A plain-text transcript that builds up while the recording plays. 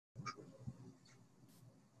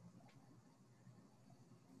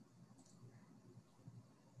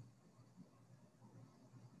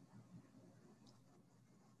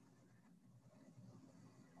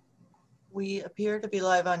We appear to be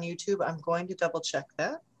live on YouTube. I'm going to double check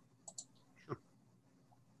that.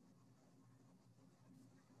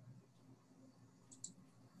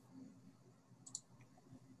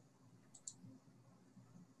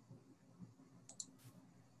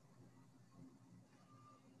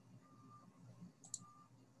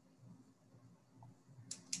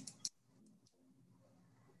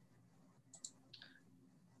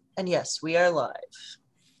 And yes, we are live.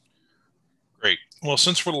 Great. Well,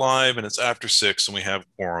 since we're live and it's after 6 and we have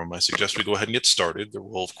quorum, I suggest we go ahead and get started. There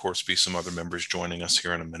will, of course, be some other members joining us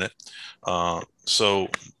here in a minute. So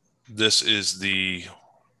this is the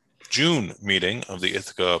June meeting of the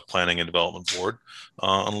Ithaca Planning and Development Board.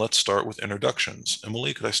 And let's start with introductions.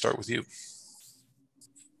 Emily, could I start with you?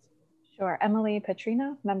 Sure. Emily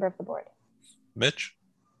Petrino, member of the board. Mitch?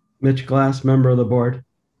 Mitch Glass, member of the board.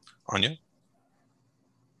 Anya?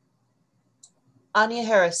 Anya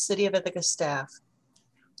Harris, City of Ithaca staff.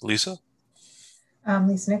 Lisa?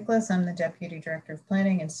 Lisa Nicholas, I'm the Deputy Director of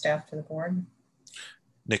Planning and staff to the board.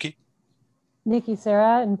 Nikki? Nikki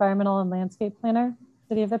Sarah, Environmental and Landscape Planner,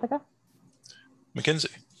 City of Ithaca. Mackenzie?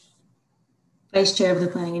 Vice Chair of the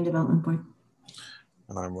Planning and Development Board.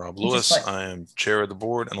 And I'm Rob Lewis. I am Chair of the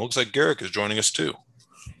board, and it looks like Garrick is joining us too.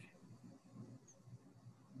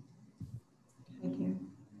 Thank you.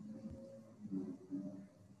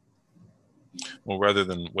 Well, rather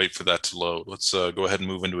than wait for that to load, let's go ahead and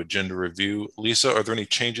move into agenda review. Lisa, are there any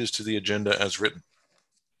changes to the agenda as written?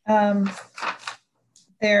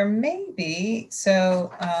 There may be.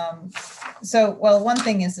 So one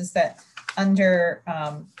thing is that under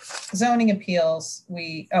zoning appeals,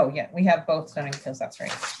 we have both zoning appeals, that's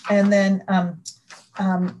right. And then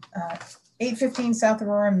 815 South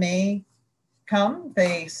Aurora may come.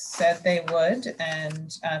 They said they would, and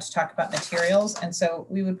to talk about materials. And so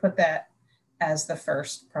we would put that as the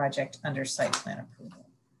first project under site plan approval.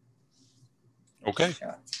 Okay.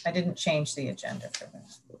 So I didn't change the agenda for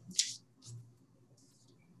that.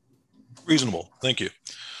 Reasonable, thank you.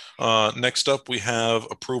 Next up, we have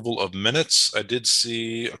approval of minutes. I did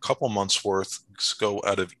see a couple months worth go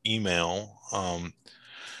out of email, and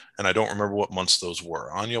I don't remember what months those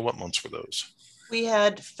were. Anya, what months were those? We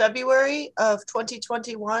had February of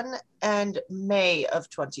 2021 and May of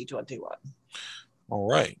 2021. All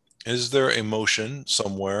right. Is there a motion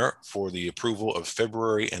somewhere for the approval of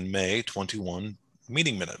February and May 21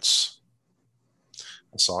 meeting minutes?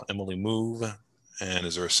 I saw Emily move. And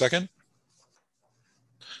is there a second?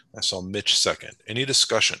 I saw Mitch second. Any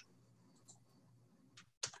discussion?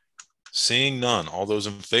 Seeing none, all those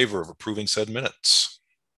in favor of approving said minutes?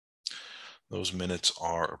 Those minutes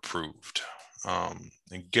are approved.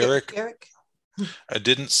 And Garrick, I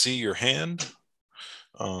didn't see your hand.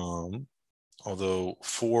 Although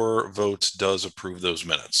 4 votes does approve those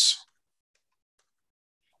minutes.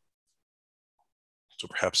 So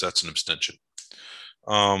perhaps that's an abstention.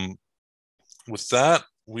 With that,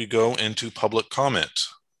 we go into public comment.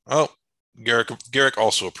 Oh, Garrick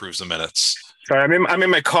also approves the minutes. Sorry, I'm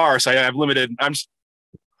in my car, so I have limited. I'm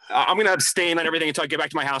going to abstain on everything until I get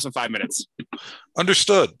back to my house in 5 minutes.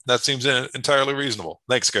 Understood. That seems entirely reasonable.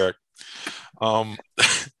 Thanks, Garrick.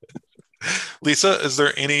 Lisa, is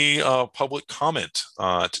there any public comment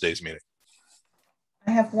today's meeting?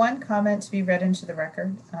 I have one comment to be read into the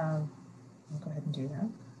record. I'll go ahead and do that.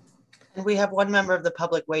 And we have one member of the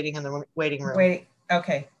public waiting in the waiting room.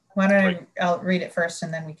 Okay. Why don't I'll read it first,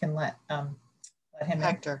 and then we can let him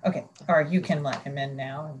Hector. in. Okay, or you can let him in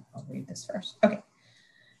now, and I'll read this first. Okay.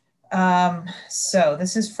 So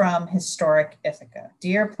this is from Historic Ithaca.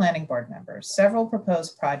 Dear Planning Board members, several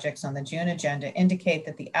proposed projects on the June agenda indicate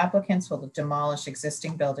that the applicants will demolish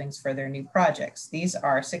existing buildings for their new projects. These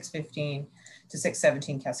are 615 to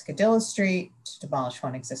 617 Cascadilla Street, to demolish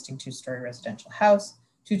one existing 2-story residential house,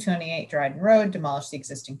 228 Dryden Road, demolish the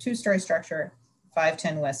existing 2-story structure,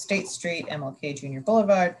 510 West State Street, MLK Junior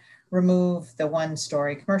Boulevard, remove the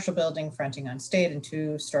 1-story commercial building fronting on State and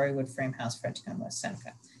 2-story wood frame house fronting on West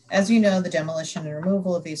Seneca. As you know, the demolition and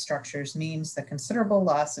removal of these structures means the considerable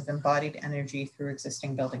loss of embodied energy through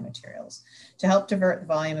existing building materials. To help divert the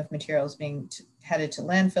volume of materials being headed to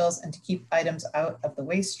landfills and to keep items out of the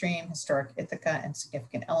waste stream, Historic Ithaca and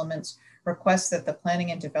significant elements request that the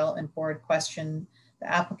Planning and Development Board question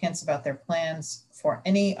the applicants about their plans for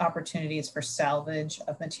any opportunities for salvage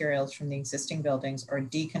of materials from the existing buildings or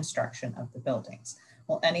deconstruction of the buildings.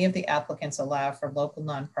 Will any of the applicants allow for local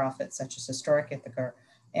nonprofits such as Historic Ithaca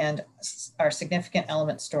and our significant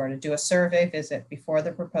element store to do a survey visit before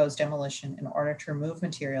the proposed demolition in order to remove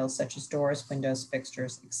materials such as doors, windows,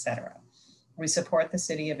 fixtures, etc. We support the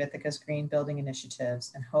City of Ithaca's green building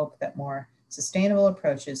initiatives and hope that more Sustainable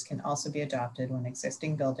approaches can also be adopted when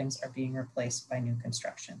existing buildings are being replaced by new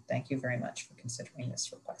construction. Thank you very much for considering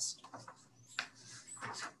this request.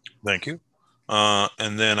 Thank you.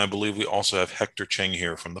 And then I believe we also have Hector Cheng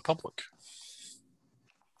here from the public.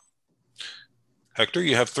 Hector,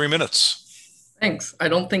 you have 3 minutes. Thanks. I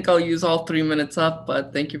don't think I'll use all 3 minutes up,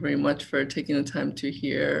 but thank you very much for taking the time to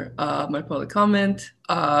hear my public comment.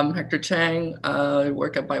 Hector Cheng, I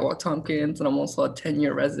work at Bywater Tompkins, and I'm also a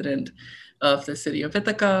 10-year resident of the city of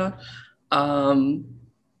Ithaca.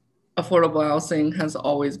 Affordable housing has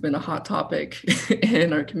always been a hot topic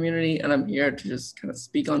in our community, and I'm here to just kind of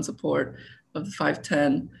speak on support of the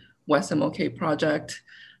 510 West MLK project.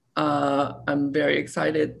 I'm very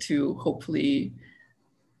excited to hopefully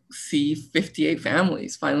see 58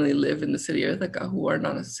 families finally live in the city of Ithaca who are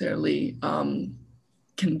not necessarily,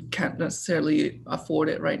 can't necessarily afford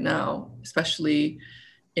it right now, especially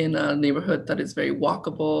in a neighborhood that is very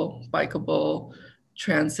walkable, bikeable,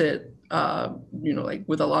 transit, like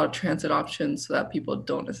with a lot of transit options so that people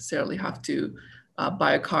don't necessarily have to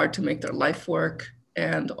buy a car to make their life work,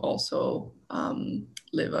 and also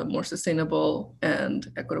live a more sustainable and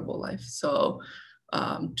equitable life. So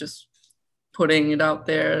just putting it out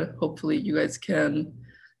there. Hopefully you guys can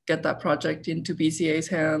get that project into BCA's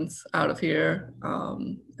hands out of here,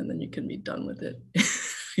 and then you can be done with it.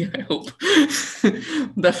 I hope.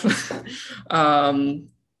 Definitely.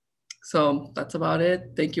 So that's about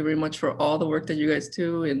it. Thank you very much for all the work that you guys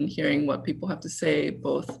do and hearing what people have to say,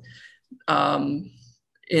 both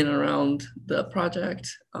in and around the project,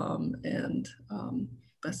 and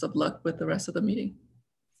best of luck with the rest of the meeting.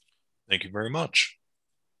 Thank you very much.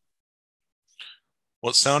 Well,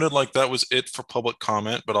 it sounded like that was it for public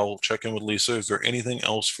comment, but I'll check in with Lisa. Is there anything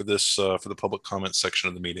else for this, for the public comment section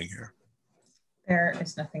of the meeting here? There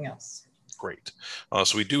is nothing else. Great.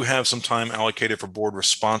 So we do have some time allocated for board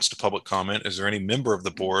response to public comment. Is there any member of the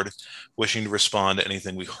board wishing to respond to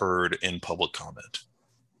anything we heard in public comment?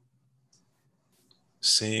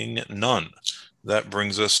 Seeing none. That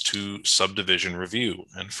brings us to subdivision review.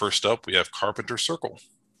 And first up, we have Carpenter Circle.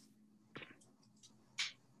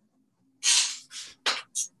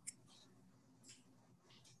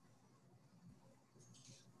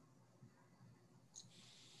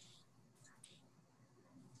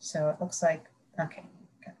 So it looks like, okay,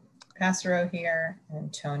 got Passero here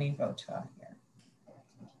and Tony Vota here.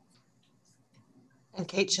 And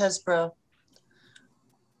Kate Chesbro.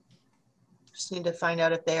 Just need to find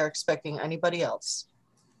out if they are expecting anybody else.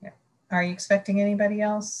 Yeah. Are you expecting anybody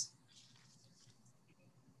else?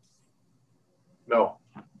 No.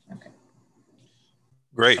 Okay.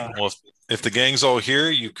 Great. Well, if the gang's all here,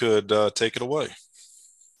 you could take it away.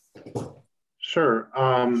 Sure.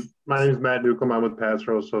 My name is Matt Newcomb. I'm with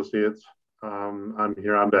Passero Associates. I'm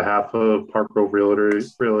here on behalf of Park Grove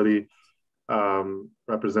Realty,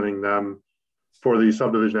 representing them for the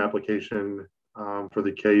subdivision application for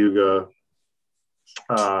the Cayuga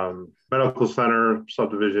Medical Center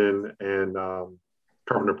subdivision and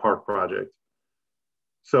Carpenter Park project.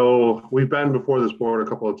 So we've been before this board a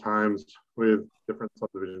couple of times with different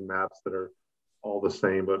subdivision maps that are all the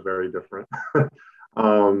same but very different.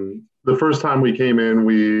 The first time we came in,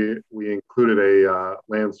 we included a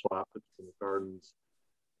land swap between the gardens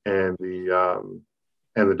and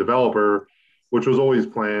the developer, which was always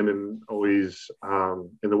planned and always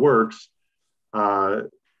in the works.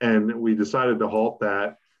 And we decided to halt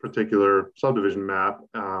that particular subdivision map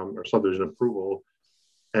or subdivision approval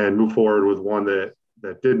and move forward with one that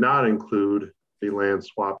did not include a land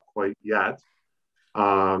swap quite yet,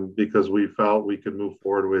 because we felt we could move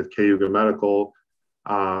forward with Cayuga Medical,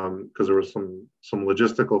 because there were some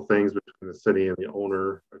logistical things between the city and the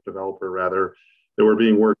owner or developer rather that were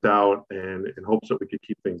being worked out, and in hopes that we could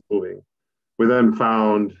keep things moving. We then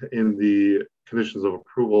found in the conditions of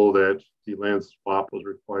approval that the land swap was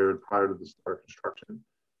required prior to the start of construction.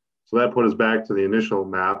 So that put us back to the initial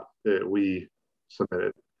map that we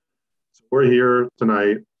submitted. So we're here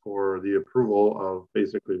tonight for the approval of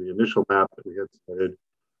basically the initial map that we had submitted,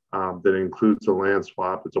 that includes a land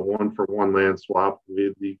swap. It's a 1-for-1 land swap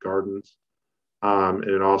with the gardens. And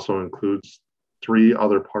it also includes 3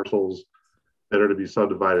 other parcels that are to be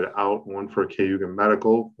subdivided out, one for Cayuga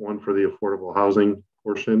Medical, one for the affordable housing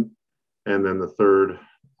portion, and then the third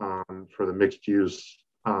for the mixed use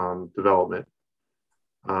development.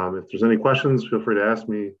 If there's any questions, feel free to ask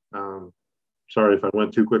me. Sorry if I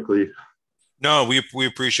went too quickly. No, we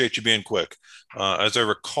appreciate you being quick. As I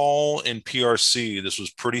recall in PRC, this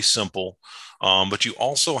was pretty simple, but you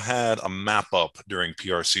also had a map up during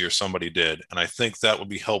PRC, or somebody did. And I think that would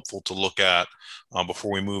be helpful to look at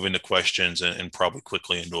before we move into questions and probably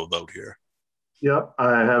quickly into a vote here. Yep,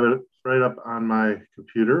 I have it right up on my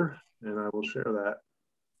computer, and I will share that.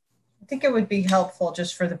 I think it would be helpful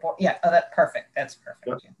just for the board. Yeah, oh, that's perfect. That's perfect.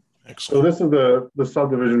 Yep. Yeah. So this is the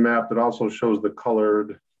subdivision map that also shows the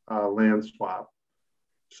colored land swap.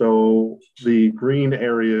 So the green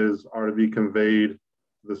areas are to be conveyed to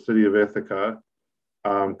the city of Ithaca.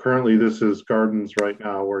 Currently, this is gardens right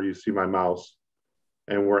now where you see my mouse.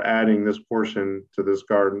 And we're adding this portion to this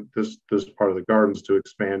garden, this part of the gardens to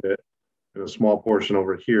expand it, and a small portion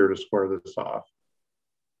over here to square this off.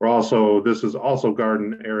 This is also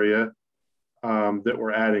garden area that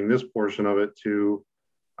we're adding this portion of it to,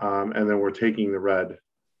 and then we're taking the red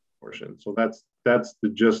portion. So that's the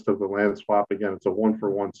gist of the land swap. Again, it's a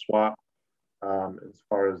 1-for-1 swap as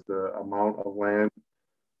far as the amount of land.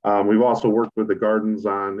 We've also worked with the gardens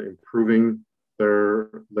on improving their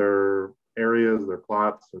areas, their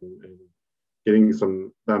plots, and getting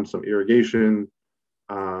some irrigation,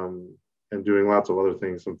 and doing lots of other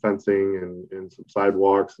things, some fencing and some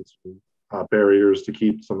sidewalks and some barriers to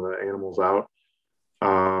keep some of the animals out.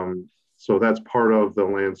 So that's part of the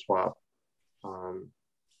land swap,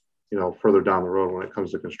 further down the road when it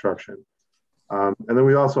comes to construction. And then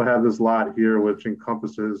we also have this lot here, which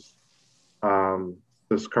encompasses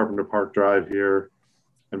this Carpenter Park Drive here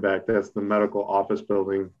and back. That's the medical office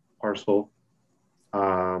building parcel,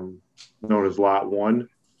 known as Lot 1.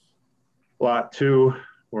 Lot 2,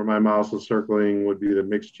 where my mouse is circling, would be the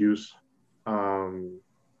mixed use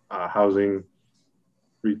housing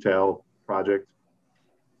retail project.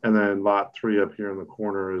 And then Lot 3 up here in the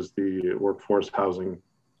corner is the workforce housing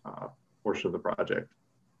portion of the project.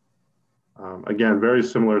 Again, very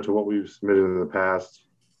similar to what we've submitted in the past.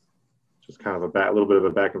 Just kind of a little bit of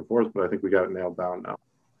a back and forth, but I think we got it nailed down now.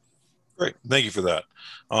 Great, thank you for that.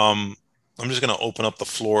 I'm just going to open up the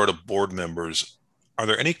floor to board members. Are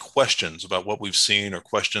there any questions about what we've seen or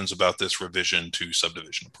questions about this revision to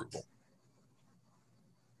subdivision approval?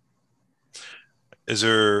 Is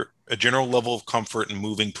there a general level of comfort in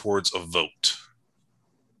moving towards a vote?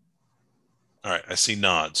 All right, I see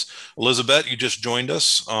nods. Elizabeth, you just joined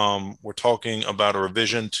us. We're talking about a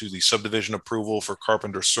revision to the subdivision approval for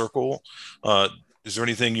Carpenter Circle. Is there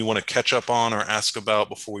anything you want to catch up on or ask about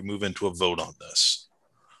before we move into a vote on this?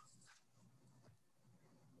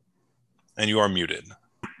 And you are muted.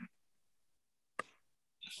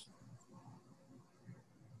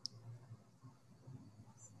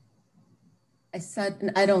 I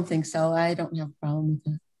said, I don't think so. I don't have a problem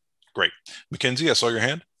with it. Great. Mackenzie, I saw your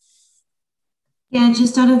hand. Yeah,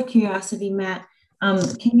 just out of curiosity, Matt,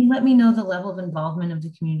 can you let me know the level of involvement of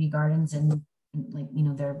the community gardens and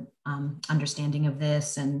their understanding of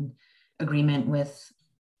this and agreement with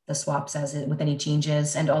the swaps with any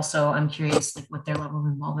changes? And also I'm curious what their level of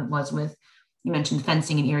involvement was with, you mentioned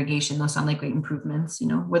fencing and irrigation. Those sound like great improvements.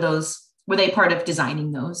 Were they part of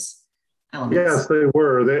designing those elements? Yes, they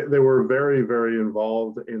were. They were very, very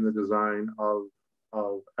involved in the design of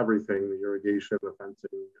everything, the irrigation, the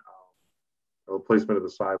fencing, the placement of the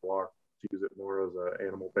sidewalk to use it more as an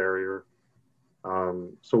animal barrier.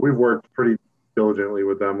 So we've worked pretty diligently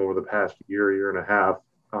with them over the past year and a half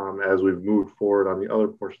as we've moved forward on the other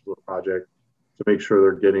portions of the project to make sure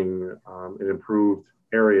they're getting an improved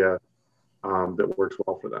area that works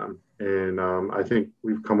well for them. And I think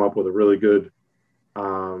we've come up with a really good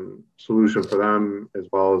solution for them, as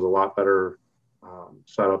well as a lot better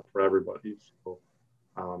setup for everybody. So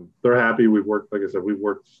they're happy. We've worked, like I said, we've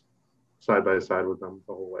worked side by side with them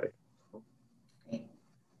the whole way.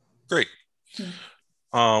 Great.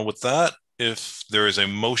 With that, if there is a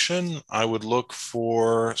motion, I would look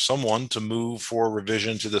for someone to move for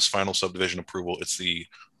revision to this final subdivision approval. It's the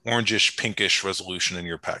orangish pinkish resolution in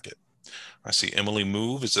your packet. I see Emily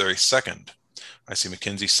move. Is there a second? I see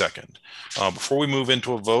Mackenzie second. Before we move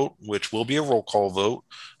into a vote, which will be a roll call vote,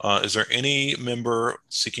 is there any member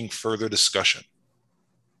seeking further discussion?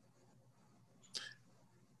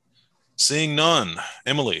 Seeing none.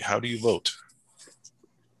 Emily, how do you vote?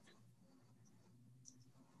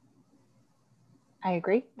 I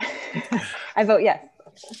agree. I vote yes.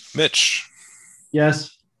 Mitch?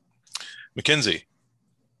 Yes. Mackenzie?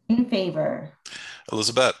 In favor.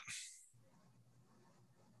 Elizabeth?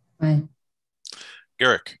 Aye.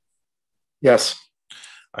 Garrick? Yes.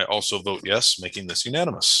 I also vote yes, making this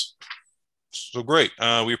unanimous. So great.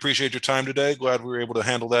 We appreciate your time today. Glad we were able to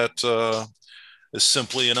handle that is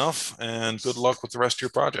simply enough, and good luck with the rest of your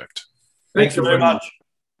project. Thank you very much.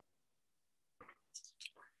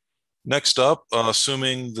 Next up,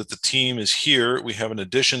 assuming that the team is here, we have an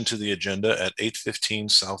addition to the agenda at 815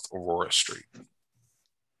 South Aurora Street.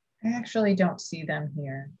 I actually don't see them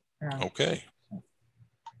here. Okay.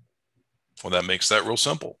 Well, that makes that real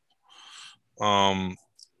simple.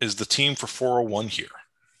 Is the team for 401 here?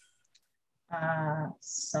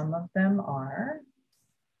 Some of them are.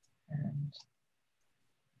 And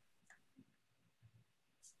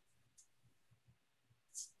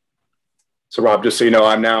So Rob, just so you know,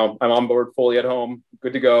 I'm on board fully at home.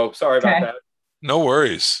 Good to go. Sorry about that. No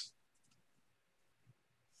worries.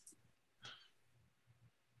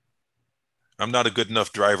 I'm not a good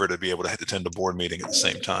enough driver to be able to attend a board meeting at the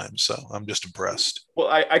same time, so I'm just impressed. Well,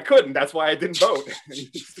 I couldn't. That's why I didn't vote.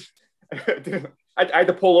 I had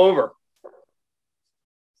to pull over.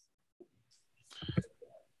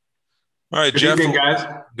 All right, Good Jeff. evening, guys.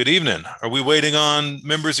 Good evening. Are we waiting on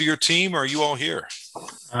members of your team, or are you all here?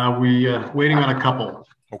 We waiting on a couple.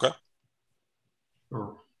 Okay.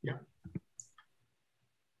 Yeah.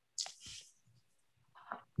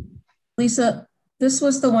 Lisa, this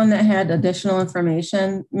was the one that had additional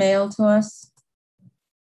information mailed to us?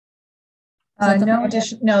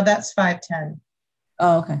 No, that's 510.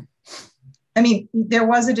 Oh, okay. I mean, there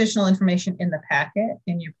was additional information in the packet,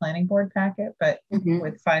 in your planning board packet, but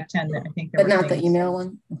with 510, I think there but were not the email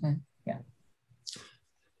one? Okay. Yeah.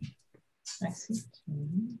 I see.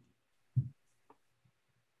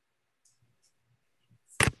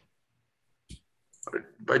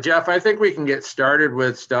 But Jeff, I think we can get started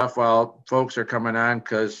with stuff while folks are coming on,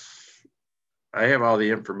 because I have all the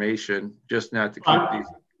information, just not to keep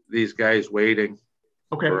these guys waiting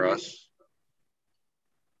for us.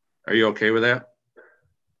 Are you okay with that?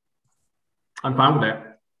 I'm fine with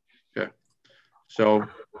that. Okay. So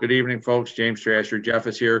good evening, folks. James Strasher. Jeff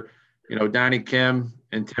is here. You know, Donnie Kim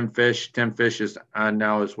and Tim Fish. Tim Fish is on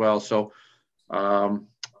now as well. So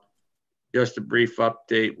just a brief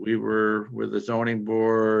update. We were with the zoning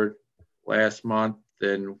board last month,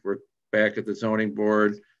 and we're back at the zoning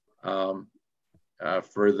board for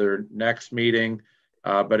their next meeting.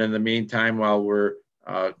 But in the meantime, while we're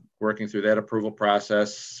working through that approval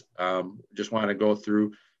process, just want to go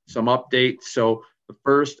through some updates. So the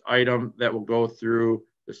first item that we'll go through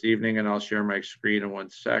this evening, and I'll share my screen in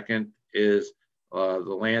 1 second, is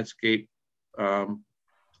the landscape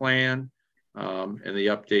plan and the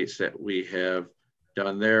updates that we have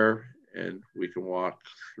done there. And we can walk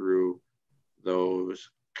through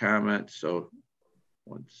those comments. So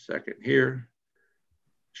 1 second here,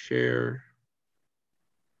 share.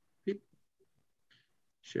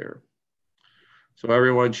 Share. So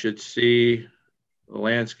everyone should see the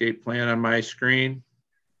landscape plan on my screen.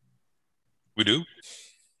 We do.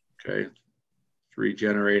 Okay, it's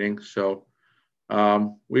regenerating. So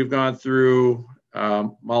we've gone through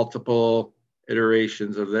multiple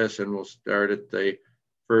iterations of this, and we'll start at the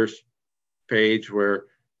first page where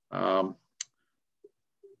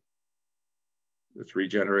it's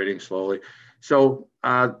regenerating slowly. So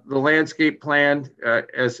the landscape plan,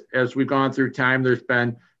 as we've gone through time, there's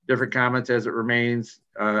been different comments as it remains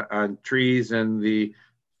on trees and the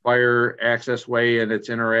fire access way and its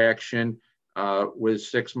interaction with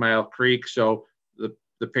 6 Mile Creek. So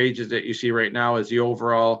the pages that you see right now is the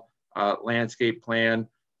overall landscape plan.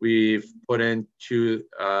 We've put into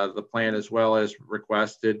the plan, as well as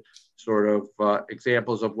requested, sort of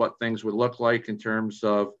examples of what things would look like in terms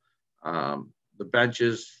of the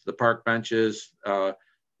benches, the park benches.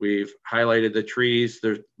 We've highlighted the trees.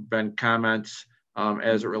 There's been comments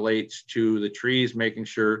as it relates to the trees, making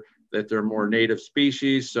sure that they're more native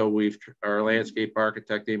species. So our landscape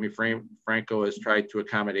architect, Amy Franco, has tried to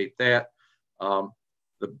accommodate that.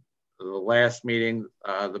 The last meeting,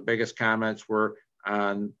 the biggest comments were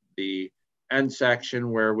on the end section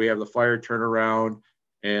where we have the fire turnaround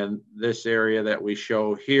and this area that we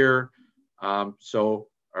show here. So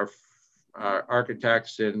our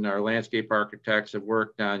architects and our landscape architects have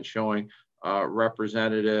worked on showing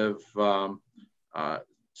representative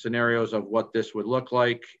scenarios of what this would look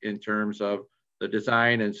like in terms of the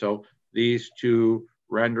design. And so these 2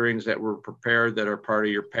 renderings that were prepared that are part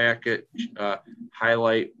of your packet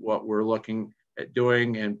highlight what we're looking at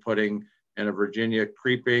doing and putting in a Virginia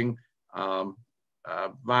creeping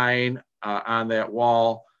vine on that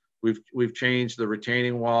wall. We've changed the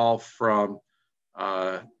retaining wall from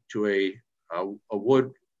to a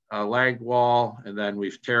wood lagged wall, and then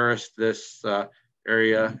we've terraced this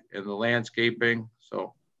area in the landscaping.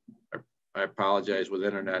 So I apologize, with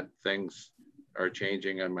internet, things are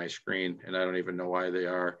changing on my screen and I don't even know why they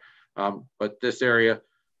are. But this area,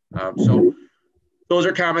 so those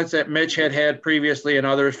are comments that Mitch had previously and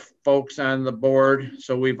other folks on the board.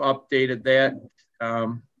 So we've updated that.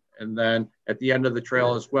 And then at the end of the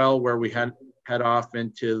trail as well, where we head off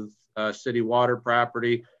into city water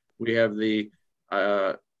property, we have the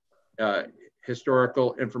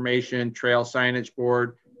historical information trail signage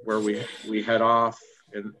board where we head off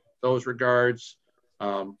in those regards.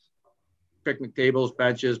 picnic tables,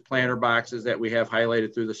 benches, planter boxes that we have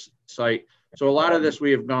highlighted through the site. So a lot of this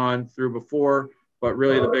we have gone through before, but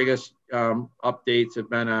really the biggest updates have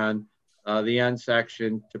been on the end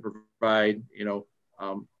section to provide,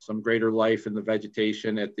 some greater life in the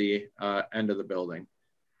vegetation at the end of the building.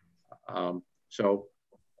 So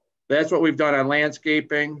that's what we've done on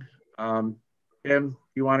landscaping. Tim,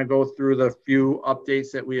 you want to go through the few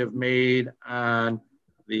updates that we have made on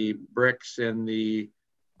the bricks and the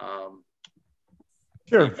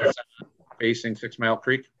sure. facing 6 Mile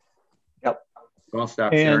Creek? Yep. I'll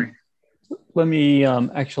stop and sharing. Let me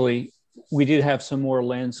actually, we did have some more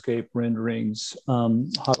landscape renderings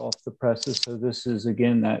hot off the presses. So this is,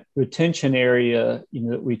 again, that retention area,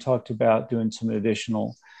 that we talked about doing some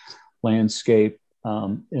additional landscape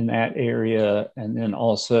in that area. And then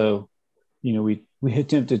also, we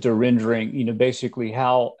attempted to rendering, basically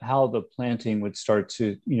how the planting would start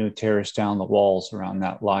to, terrace down the walls around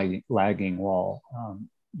that lagging wall,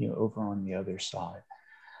 over on the other side.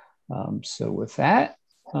 So with that,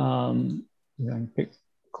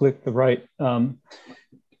 click the right.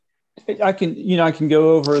 I can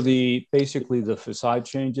go over basically the facade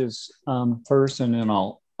changes first, and then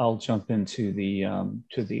I'll jump into the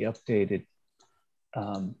updated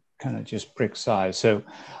kind of just brick size. So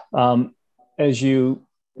as you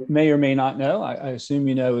may or may not know, I assume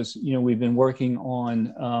we've been working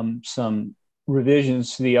on some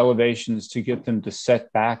revisions to the elevations to get them to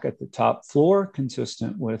set back at the top floor,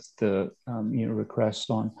 consistent with the request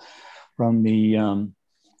from the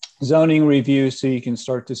zoning review, so you can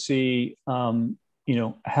start to see how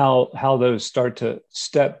those start to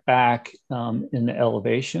step back in the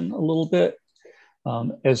elevation a little bit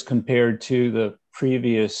as compared to the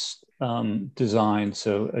previous design.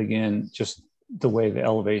 So again, just the way the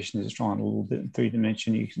elevation is drawn a little bit in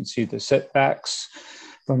 3D, you can see the setbacks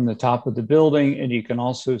from the top of the building, and you can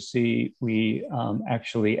also see we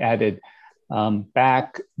actually added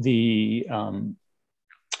back the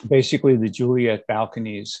basically the Juliet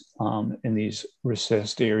balconies in these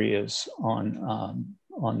recessed areas on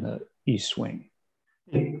the east wing.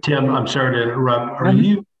 Tim, I'm sorry to interrupt. Are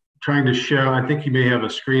you trying to show, I think you may have a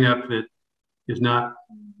screen up that is not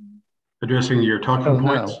addressing your talking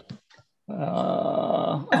points? No.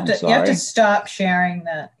 You have to stop sharing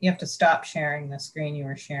the screen you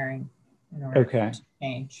were sharing in order to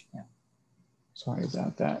change. Yeah. Sorry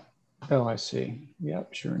about that. Oh, I see.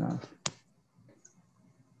 Yep, sure enough.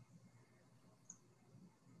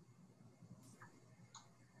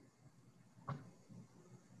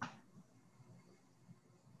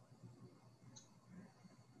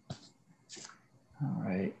 All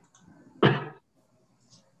right.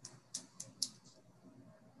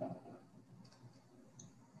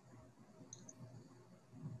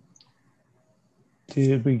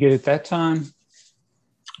 Did we get it that time?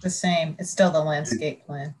 The same. It's still the landscape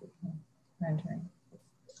plan rendering.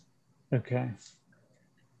 Okay.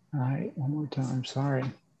 All right. One more time. Sorry.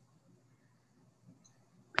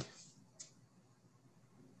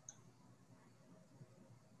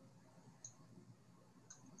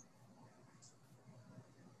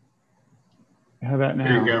 How about now?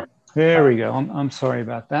 There you go. There we go. I'm sorry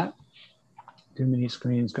about that. Too many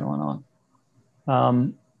screens going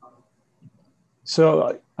on.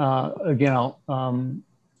 So again, I'll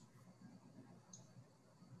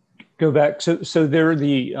go back. So there are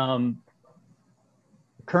the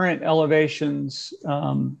current elevations.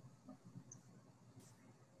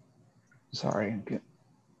 Sorry, get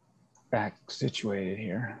back situated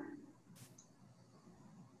here.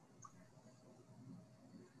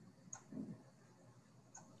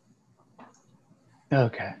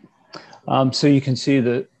 Okay. So you can see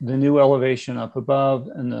the new elevation up above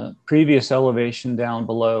and the previous elevation down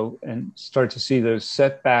below, and start to see those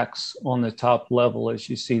setbacks on the top level as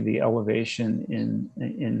you see the elevation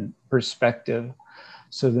in perspective.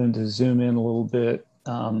 So then to zoom in a little bit,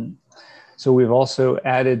 so we've also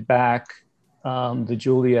added back the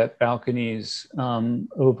Juliet balconies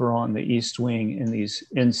over on the east wing in these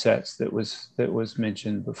insets that was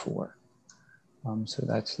mentioned before. So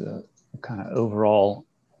that's the kind of overall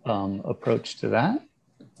approach to that.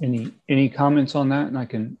 Any comments on that? And I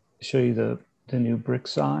can show you the new brick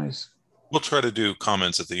size. We'll try to do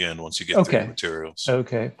comments at the end once you get through the materials.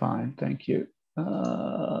 Okay, fine. Thank you.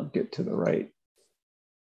 Get to the right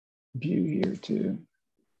view here too.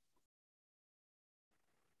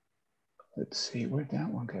 Let's see, where'd that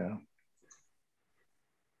one go?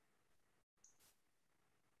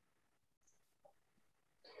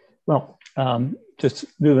 Well, just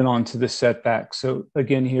moving on to the setback. So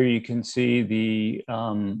again, here you can see the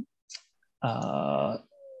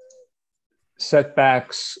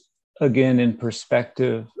setbacks again, in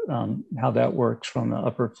perspective, how that works from the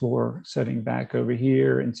upper floor, setting back over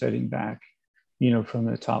here and setting back, from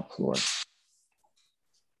the top floor.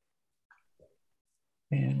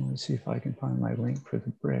 And let's see if I can find my link for the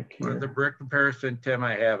brick here. The brick comparison, Tim,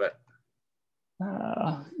 I have it.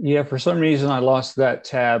 Yeah, for some reason I lost that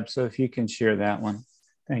tab. So if you can share that one,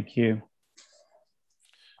 thank you.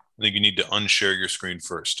 I think you need to unshare your screen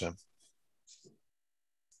first, Tim.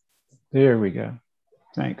 There we go.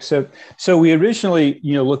 Thanks. So we originally,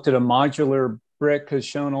 looked at a modular brick as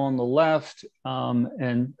shown on the left,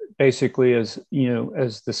 and basically as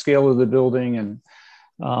the scale of the building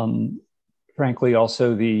and frankly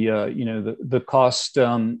also the cost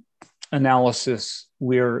analysis,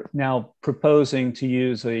 we're now proposing to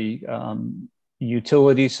use a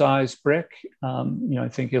utility size brick. I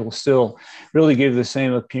think it'll still really give the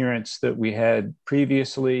same appearance that we had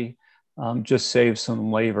previously. Just save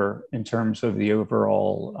some labor in terms of the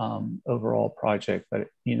overall project, but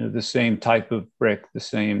the same type of brick, the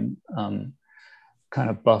same kind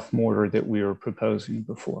of buff mortar that we were proposing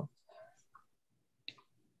before.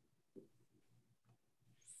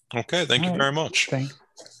 Okay, thank you very much.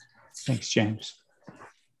 Thanks, James.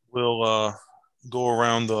 We'll go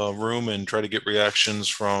around the room and try to get reactions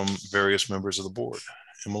from various members of the board.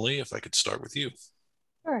 Emily, if I could start with you.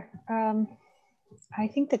 Sure. I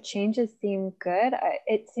think the changes seem good.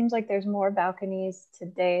 It seems like there's more balconies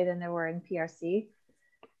today than there were in PRC,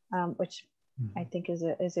 which I think is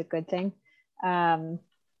a good thing. The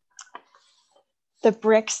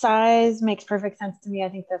brick size makes perfect sense to me. I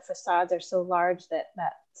think the facades are so large that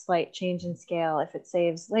that slight change in scale, if it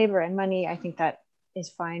saves labor and money, I think that is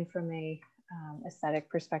fine from a aesthetic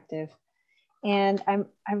perspective. And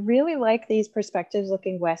I really like these perspectives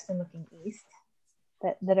looking west and looking east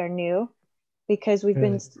that are new, because we've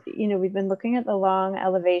been looking at the long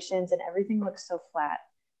elevations and everything looks so flat.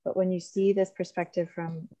 But when you see this perspective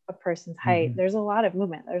from a person's height, there's a lot of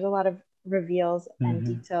movement. There's a lot of reveals and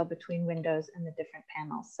detail between windows and the different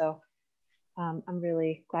panels. So I'm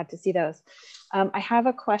really glad to see those. I have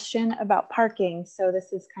a question about parking. So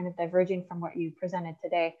this is kind of diverging from what you presented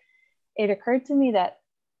today. It occurred to me that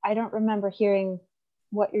I don't remember hearing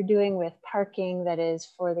what you're doing with parking that is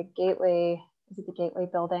for the Gateway, is it the Gateway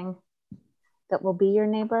building that will be your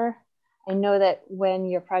neighbor? I know that when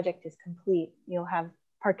your project is complete, you'll have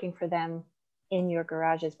parking for them in your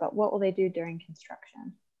garages, but what will they do during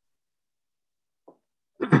construction?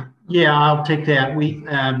 Yeah, I'll take that. We've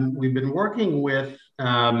been working with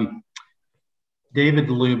David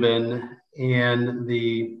Lubin and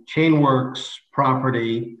the Chainworks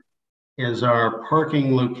property as our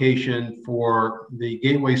parking location for the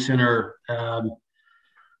Gateway Center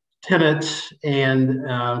tenants and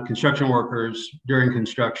construction workers during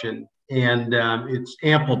construction. And it's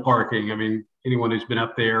ample parking. I mean, anyone who's been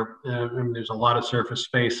up there, there's a lot of surface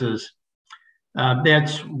spaces.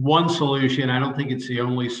 That's one solution. I don't think it's the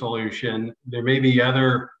only solution. There may be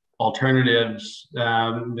other alternatives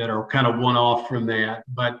that are kind of one-off from that,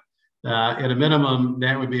 but at a minimum,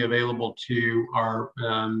 that would be available to our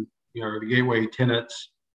the Gateway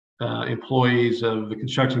tenants, employees of the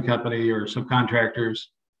construction company or subcontractors.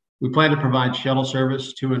 We plan to provide shuttle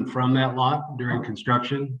service to and from that lot during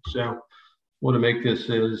construction. So want to make this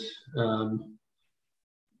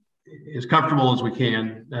as comfortable as we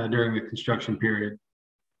can during the construction period.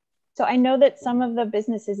 So I know that some of the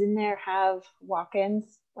businesses in there have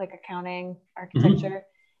walk-ins, like accounting, architecture.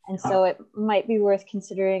 And so it might be worth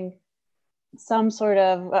considering some sort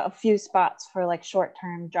of a few spots for like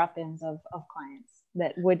short-term drop-ins of clients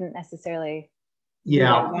that wouldn't necessarily be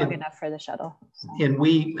long enough for the shuttle. So. And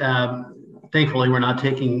we, thankfully, we're not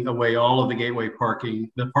taking away all of the Gateway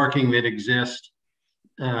parking. The parking that exists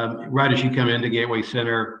right as you come into Gateway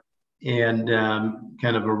Center and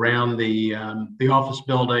kind of around the office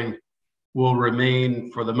building will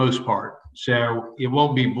remain for the most part. So it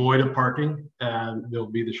won't be void of parking.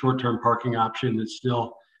 There'll be the short-term parking option that's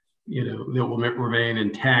still, that will remain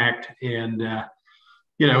intact. And,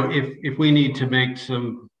 if we need to make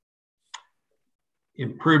some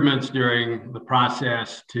improvements during the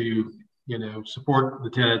process to, support the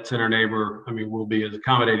tenants and our neighbor, we'll be as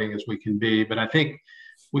accommodating as we can be. But I think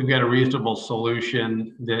we've got a reasonable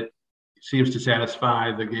solution that seems to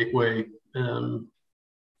satisfy the Gateway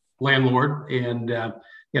landlord. And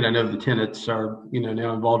I know the tenants are,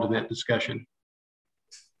 now involved in that discussion.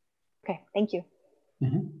 Okay, thank you.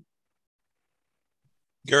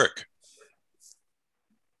 Garrick.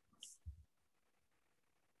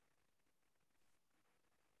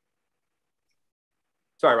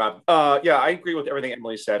 Sorry, Rob. Yeah, I agree with everything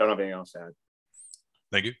Emily said. I don't have anything else to add.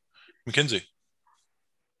 Thank you. Mackenzie.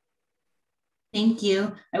 Thank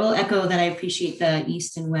you. I will echo that I appreciate the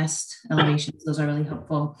east and west elevations. Those are really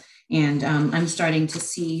helpful. And I'm starting to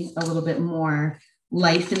see a little bit more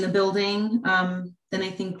life in the building than I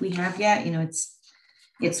think we have yet. You know,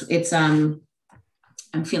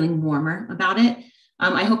 I'm feeling warmer about it.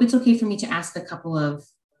 I hope it's okay for me to ask a couple of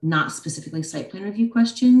not specifically site plan review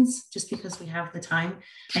questions, just because we have the time.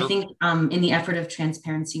 Sure. I think in the effort of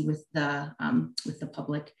transparency with the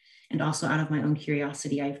public and also out of my own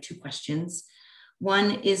curiosity, I have two questions.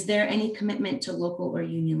 One, is there any commitment to local or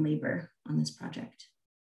union labor on this project?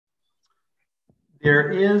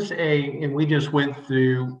 There is and we just went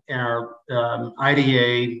through our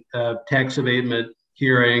IDA tax abatement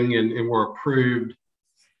hearing and were approved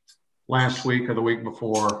last week or the week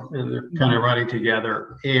before, and they're kind of running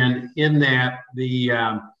together. And in that,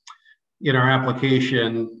 in our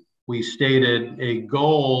application, we stated a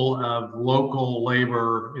goal of local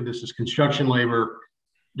labor, and this is construction labor,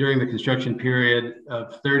 during the construction period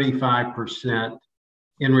of 35%.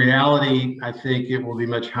 In reality, I think it will be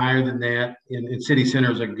much higher than that. And City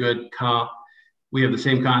Center is a good comp. We have the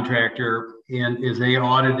same contractor, and as they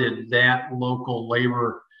audited that local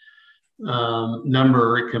labor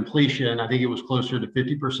number at completion, I think it was closer to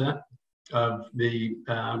 50% of the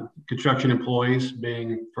construction employees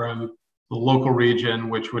being from the local region,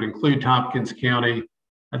 which would include Tompkins County.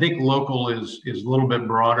 I think local is a little bit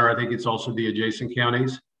broader. I think it's also the adjacent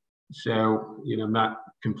counties. So, you know, I'm not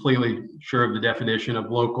completely sure of the definition of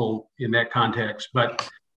local in that context, but,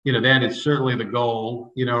 you know, that is certainly the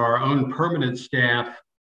goal. You know, our own permanent staff,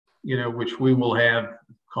 you know, which we will have,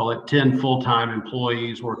 call it 10 full-time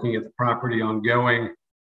employees working at the property ongoing,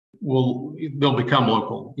 they'll become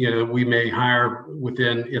local. You know, we may hire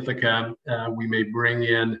within Ithaca, we may bring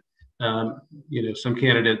in, you know, some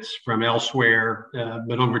candidates from elsewhere,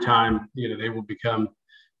 but over time, you know, they will become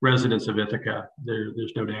residents of Ithaca.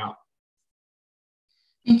 There's no doubt.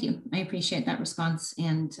 Thank you. I appreciate that response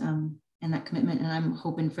and that commitment, and I'm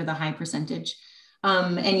hoping for the high percentage.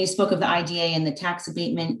 And you spoke of the IDA and the tax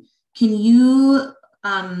abatement. Can you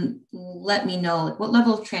let me know what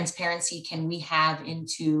level of transparency can we have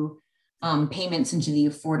into payments into the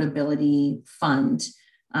affordability fund,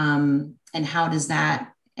 and how does that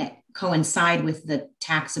coincide with the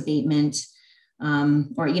tax abatement,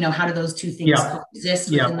 or, you know, how do those two things coexist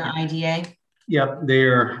within the IDA? Yep, they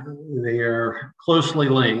are closely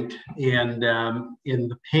linked, and in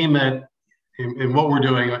the payment, and what we're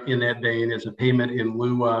doing in that vein is a payment in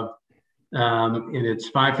lieu of, and it's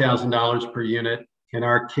 $5,000 per unit. In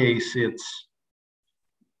our case, it's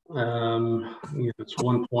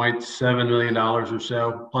 $1.7 million or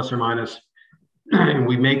so, plus or minus, and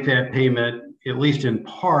we make that payment at least in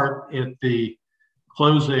part at the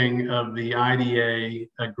closing of the IDA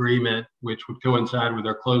agreement, which would coincide with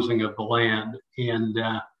our closing of the land. And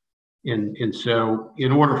so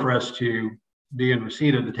in order for us to be in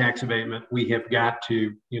receipt of the tax abatement, we have got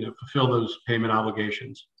to, you know, fulfill those payment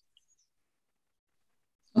obligations.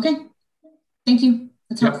 Okay, thank you.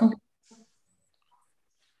 That's helpful.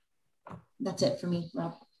 That's it for me,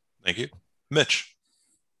 Rob. Thank you. Mitch.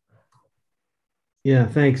 Yeah,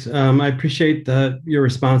 thanks. I appreciate your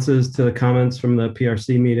responses to the comments from the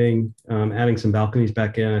PRC meeting, adding some balconies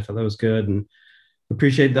back in. I thought that was good, and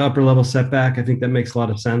appreciate the upper level setback. I think that makes a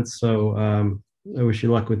lot of sense. So I wish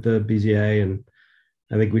you luck with the BZA, and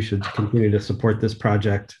I think we should continue to support this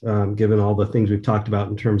project, given all the things we've talked about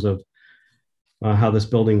in terms of how this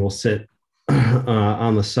building will sit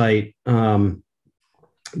on the site. The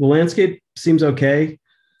landscape seems okay.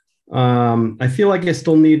 I feel like I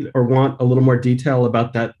still need or want a little more detail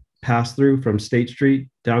about that pass through from State Street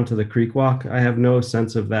down to the Creek Walk. I have no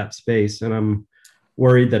sense of that space, and I'm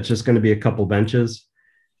worried that's just going to be a couple benches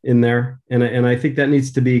in there. And I think that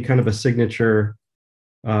needs to be kind of a signature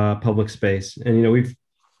public space. And, you know, we've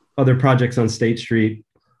other projects on State Street,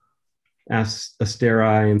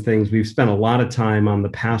 Asteri and things. We've spent a lot of time on the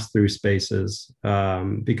pass through spaces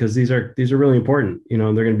because these are really important. You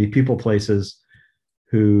know, they're going to be people places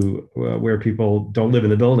where people don't live in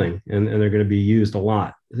the building, and they're going to be used a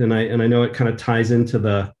lot. And I know it kind of ties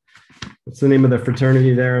into what's the name of the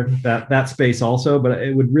fraternity there, that space also, but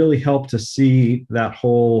it would really help to see that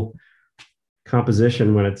whole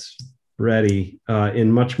composition when it's ready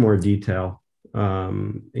in much more detail,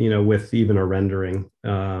 you know, with even a rendering,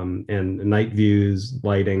 and night views,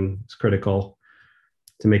 lighting is critical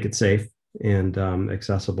to make it safe and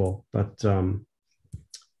accessible. But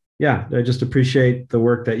yeah, I just appreciate the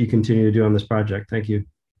work that you continue to do on this project. Thank you.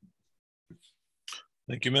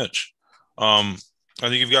 Thank you, Mitch. I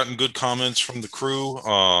think you've gotten good comments from the crew.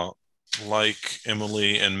 Like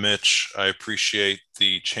Emily and Mitch, I appreciate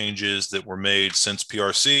the changes that were made since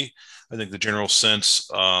PRC. I think the general sense,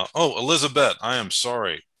 oh, Elizabeth, I am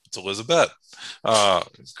sorry. It's Elizabeth.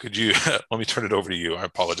 Could you, let me turn it over to you. I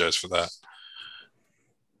apologize for that.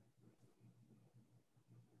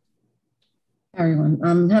 Everyone,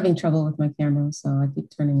 I'm having trouble with my camera, so I keep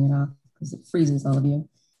turning it off because it freezes all of you.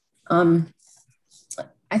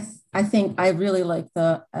 I think I really like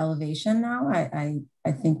the elevation now. I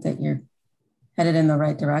think that you're headed in the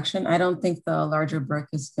right direction. I don't think the larger brick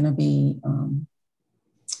is going to be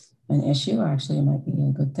an issue. Actually, it might be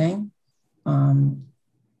a good thing. I'm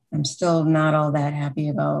still not all that happy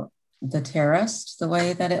about the terraced, the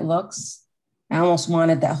way that it looks. I almost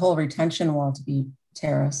wanted that whole retention wall to be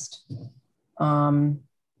terraced. But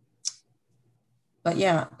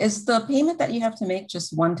yeah, is the payment that you have to make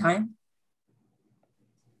just one time?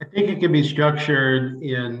 I think it can be structured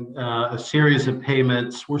in a series of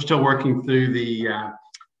payments. We're still working through the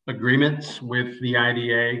agreements with the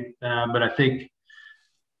IDA, but I think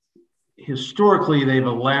historically they've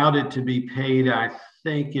allowed it to be paid, I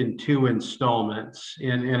think, in 2 installments,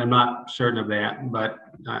 and I'm not certain of that, but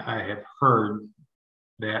I have heard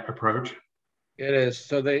that approach. It is.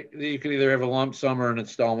 So you can either have a lump sum or an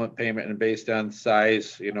installment payment, and based on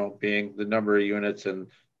size, being the number of units and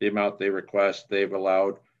the amount they request, they've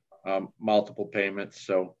allowed multiple payments.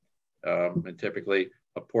 So and typically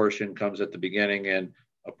a portion comes at the beginning and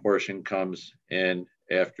a portion comes in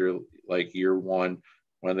after like year 1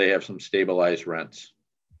 when they have some stabilized rents.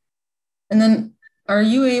 And then are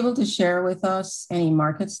you able to share with us any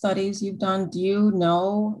market studies you've done? Do you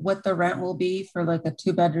know what the rent will be for like a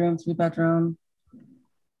 2-bedroom, 3-bedroom?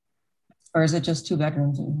 Or is it just 2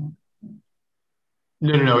 bedrooms?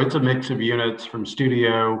 No. It's a mix of units from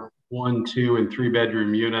studio, 1, 2, and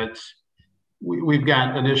 3-bedroom units. We've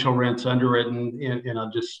got initial rents underwritten,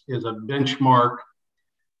 and just as a benchmark,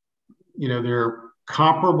 they're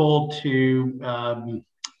comparable to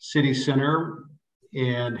City Center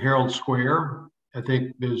and Herald Square. I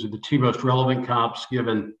think those are the 2 most relevant comps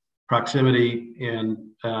given proximity and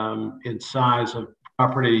size of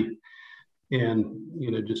property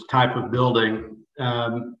and just type of building,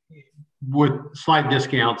 with slight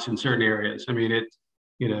discounts in certain areas. I mean, it's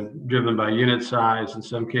driven by unit size in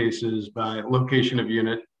some cases, by location of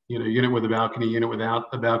unit, unit with a balcony, unit without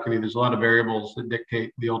a balcony. There's a lot of variables that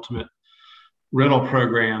dictate the ultimate rental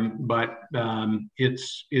program, but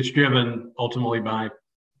it's driven ultimately by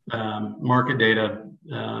market data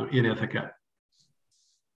in Ithaca.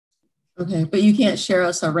 Okay, but you can't share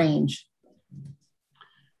us a range.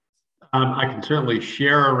 I can certainly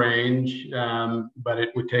share a range, but it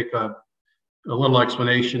would take a little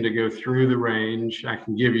explanation to go through the range. I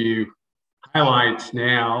can give you highlights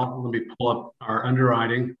now. Let me pull up our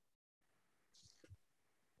underwriting.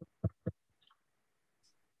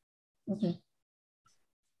 Okay.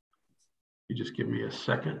 You just give me a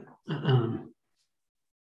second.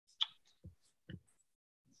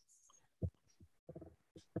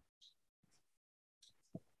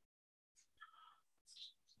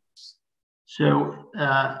 So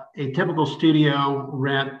a typical studio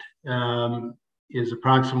rent is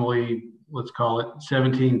approximately, let's call it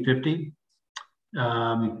 $1,750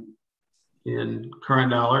 in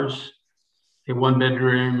current dollars. A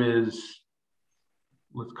 1-bedroom is,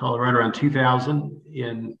 let's call it right around $2,000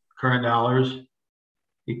 in current dollars.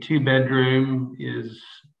 A 2-bedroom is,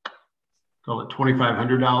 call it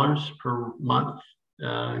 $2,500 per month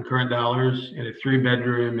in current dollars, and a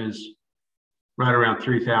 3-bedroom is right around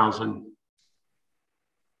 $3,000.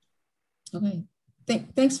 Okay,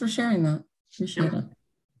 thanks for sharing that. Appreciate it.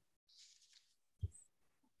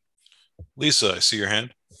 Lisa, I see your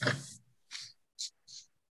hand.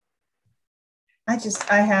 I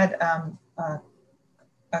had a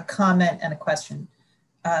comment and a question.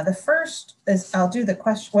 The first is, I'll do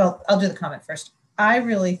the comment first. I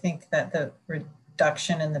really think that the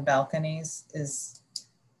reduction in the balconies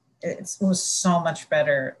was so much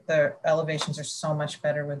better. The elevations are so much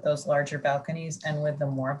better with those larger balconies and with the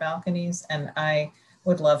more balconies. And I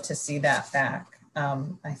would love to see that back.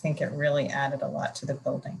 I think it really added a lot to the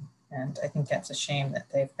building. And I think that's a shame that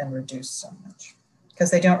they've been reduced so much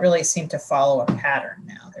because they don't really seem to follow a pattern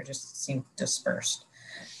now. They just seem dispersed.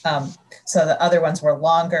 So the other ones were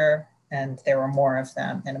longer and there were more of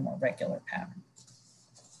them in a more regular pattern.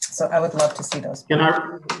 So I would love to see those.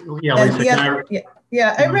 I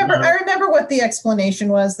remember what the explanation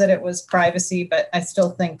was, that it was privacy, but I still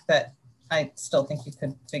think you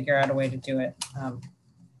could figure out a way to do it.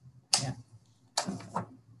 Yeah.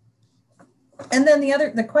 And then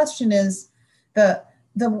the question is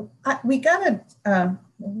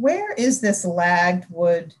where is this lagged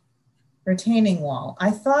wood retaining wall?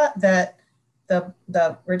 I thought that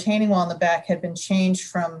the retaining wall in the back had been changed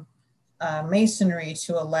from masonry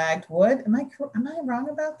to a lagged wood. Am I wrong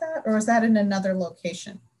about that? Or is that in another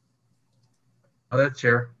location? Oh, that's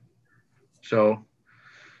here. So,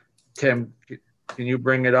 Tim, can you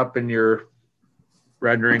bring it up in your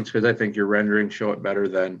renderings? Because I think your renderings show it better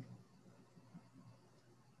than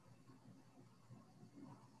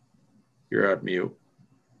you're on mute.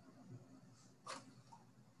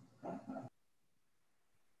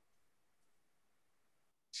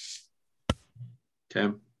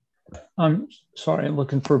 Tim? I'm sorry, I'm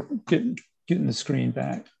looking for getting the screen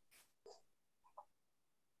back.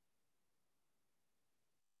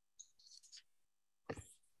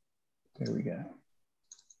 There we go.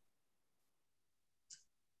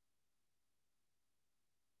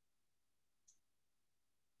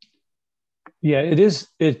 Yeah, it is.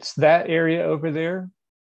 It's that area over there.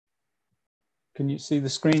 Can you see the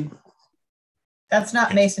screen? That's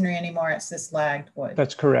not masonry anymore. It's this lagged wood.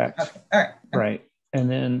 That's correct. Okay. All right. Okay. Right. And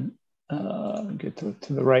then get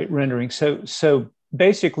to the right rendering. So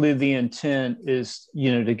basically the intent is,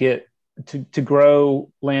 to get to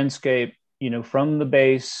grow landscape, from the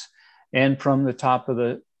base and from the top of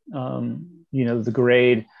the, the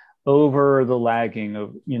grade over the lagging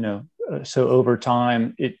of, so over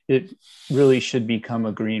time, it really should become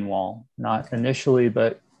a green wall, not initially,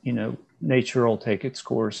 but, nature will take its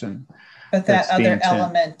course. But that other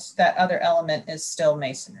element is still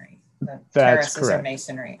masonry. The terraces correct. are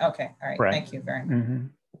masonry. Okay. All right. Right. Thank you very much. Mm-hmm.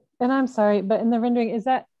 And I'm sorry, but in the rendering, is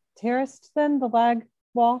that terraced then, the lag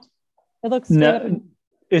wall? It looks no,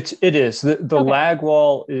 it is. The okay. lag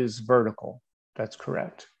wall is vertical. That's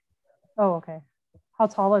correct. Oh, okay. How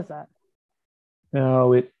tall is that?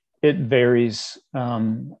 No, it varies.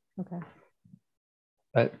 Okay.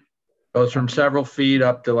 But goes from several feet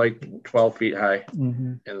up to like 12 feet high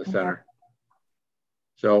mm-hmm. in the center.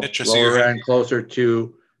 So Interesting. lower end closer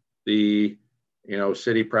to the,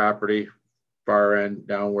 city property, far end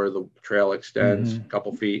down where the trail extends, mm-hmm. a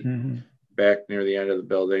couple feet, mm-hmm. back near the end of the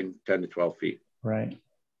building, 10 to 12 feet. Right.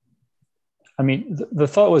 I mean, the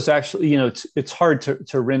thought was actually, it's hard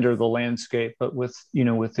to render the landscape, but with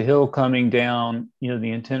the hill coming down,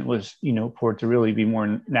 the intent was, for it to really be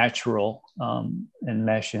more natural and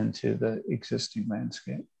mesh into the existing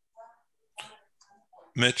landscape.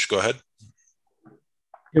 Mitch, go ahead.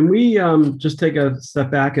 Can we just take a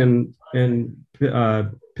step back and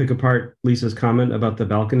pick apart Lisa's comment about the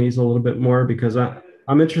balconies a little bit more? Because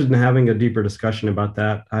I'm interested in having a deeper discussion about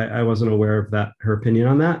that. I wasn't aware of her opinion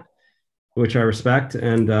on that, which I respect.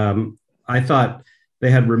 And I thought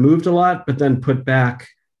they had removed a lot, but then put back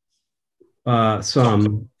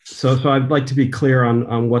some. So I'd like to be clear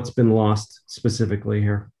on what's been lost specifically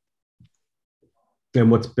here and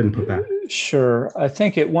what's been put back. Sure. I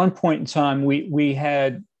think at one point in time, we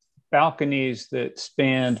had balconies that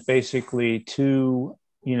spanned basically two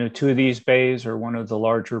of these bays or one of the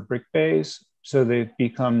larger brick bays. So they've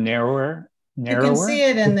become narrower. You can see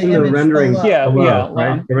it in the image rendering below. Yeah, below, yeah.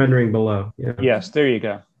 Right? The rendering below. Yeah. Yes, there you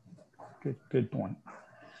go. Good point.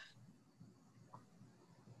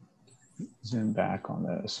 Zoom back on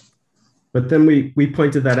those. But then we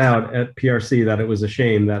pointed that out at PRC that it was a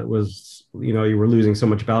shame that it was, you were losing so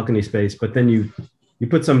much balcony space, but then you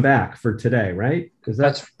put some back for today, right?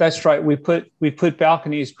 That's right. We put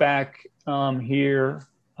balconies back here,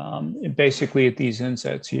 basically at these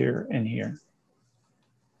insets here and here.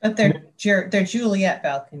 But they're Juliet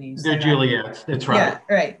balconies. They're Juliet. That's right. Yeah,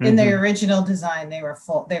 right. In the original design, they were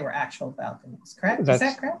actual balconies, correct? Is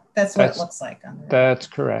that correct? That's what it looks like on the That's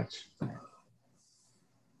correct.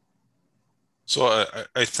 So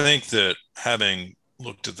I think that having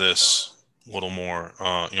looked at this a little more,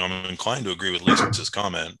 I'm inclined to agree with Lisa's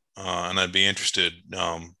comment, and I'd be interested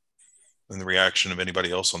in the reaction of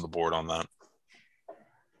anybody else on the board on that.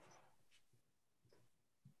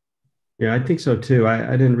 Yeah, I think so too.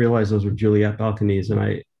 I didn't realize those were Juliet balconies, and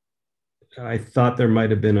I thought there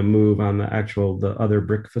might have been a move on the other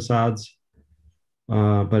brick facades,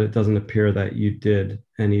 but it doesn't appear that you did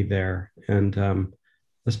any there. And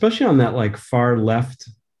especially on that far left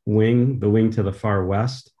wing, the wing to the far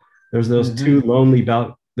west, there's those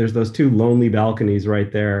mm-hmm. There's those two lonely balconies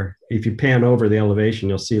right there. If you pan over the elevation,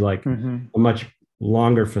 you'll see mm-hmm. a much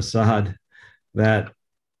longer facade that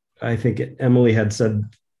I think Emily had said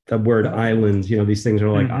the word islands, these things are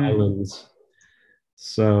like mm-hmm. islands.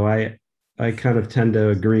 So I kind of tend to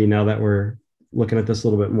agree now that we're looking at this a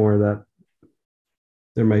little bit more that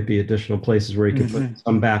there might be additional places where you can mm-hmm. put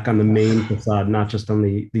some back on the main facade, not just on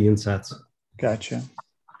the insets. Gotcha.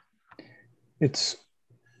 We're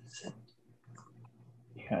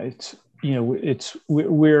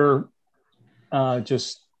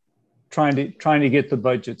just trying to get the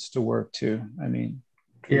budgets to work too. I mean,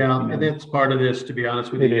 Yeah, and it's part of this, to be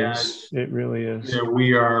honest with you guys. It really is. You know,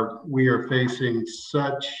 we are facing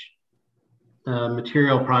such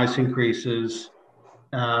material price increases.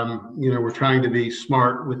 You know, we're trying to be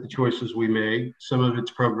smart with the choices we make. Some of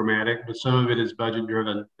it's programmatic, but some of it is budget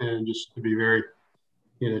driven, and just to be very,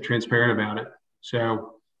 you know, transparent about it.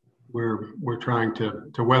 So we're trying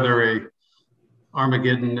to weather a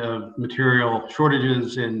Armageddon of material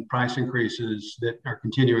shortages and price increases that are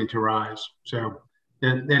continuing to rise. So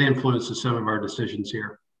that influences some of our decisions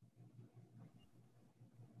here.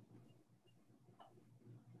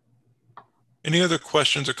 Any other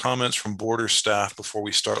questions or comments from board or staff before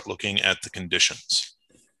we start looking at the conditions?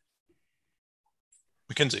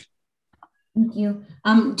 Mackenzie. Thank you.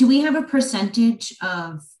 Do we have a percentage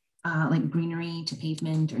of like greenery to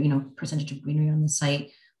pavement, or, you know, percentage of greenery on the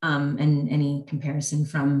site, and any comparison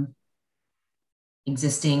from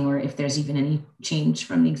existing, or if there's even any change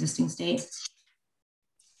from the existing state?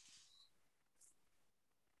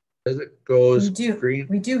 As it goes,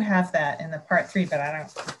 we do have that in the part 3, but I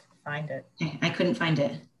don't find it. I couldn't find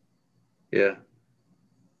it. Yeah.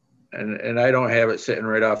 And I don't have it sitting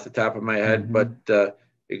right off the top of my head, but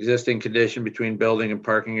existing condition between building and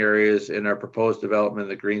parking areas in our proposed development in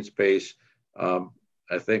the green space,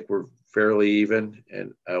 I think we're fairly even,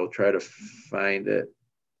 and I will try to find it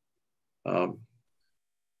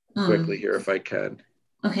quickly here if I can.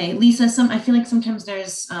 Okay, Lisa, I feel like sometimes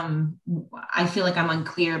there's, I feel like I'm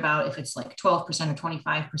unclear about if it's like 12% or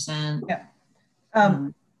 25%. Yeah.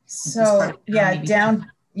 So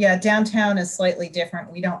yeah, downtown is slightly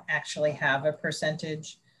different. We don't actually have a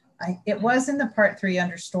percentage. It was in the part 3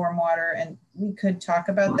 under stormwater, and we could talk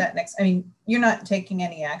about that next. I mean, you're not taking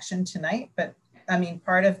any action tonight, but I mean,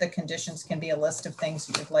 part of the conditions can be a list of things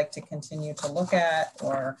you would like to continue to look at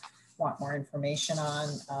or want more information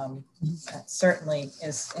on. That certainly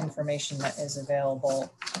is information that is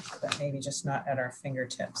available, but maybe just not at our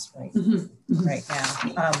fingertips right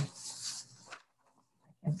now.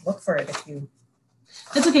 I can look for it if you.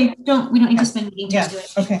 That's okay. We don't need to spend any time doing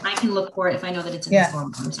it. Okay. I can look for it if I know that it's in the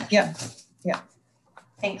stormwater section. Yeah.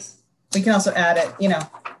 Thanks. We can also add it, you know,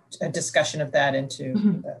 a discussion of that into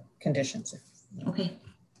the conditions. Okay.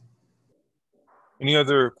 Any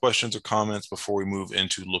other questions or comments before we move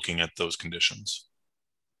into looking at those conditions?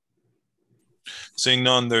 Seeing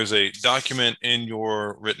none, there's a document in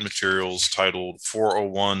your written materials titled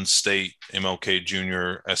 401 State MLK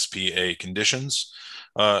Jr. SPA Conditions.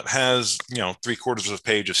 It has, you know, 3/4 of a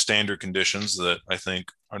page of standard conditions that I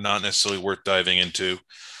think are not necessarily worth diving into.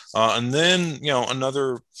 And then, you know,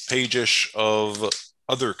 another page-ish of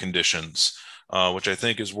other conditions, which I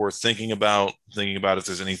think is worth thinking about if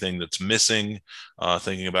there's anything that's missing,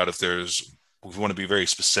 thinking about if we want to be very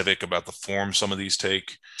specific about the form some of these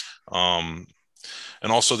take. And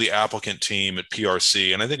also the applicant team at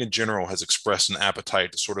PRC, and I think in general has expressed an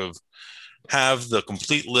appetite to sort of have the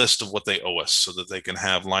complete list of what they owe us so that they can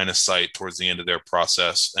have line of sight towards the end of their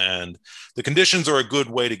process. And the conditions are a good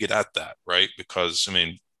way to get at that, right? Because, I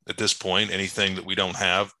mean, at this point, anything that we don't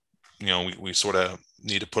have, you know, we sort of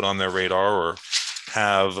need to put on their radar or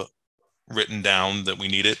have written down that we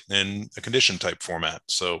need it in a condition type format.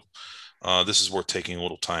 So this is worth taking a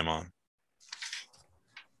little time on.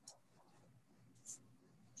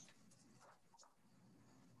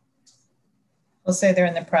 We'll say they're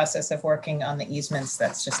in the process of working on the easements.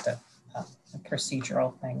 That's just a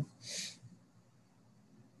procedural thing.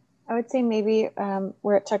 I would say maybe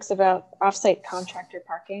where it talks about offsite contractor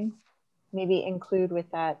parking, maybe include with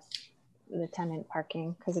that the tenant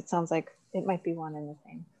parking, because it sounds like it might be one and the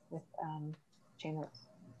same with chain oaks.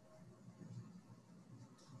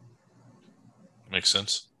 Makes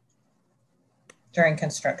sense. During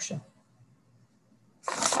construction.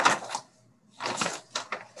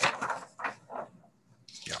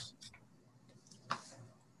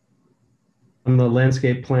 On the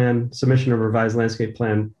landscape plan, submission of revised landscape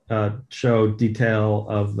plan show detail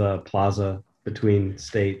of the plaza between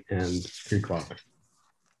State and Creek Walk.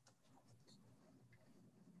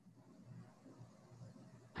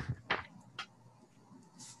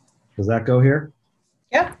 Does that go here?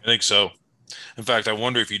 Yeah. I think so. In fact, I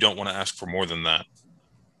wonder if you don't want to ask for more than that.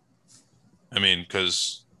 I mean,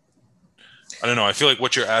 because I don't know. I feel like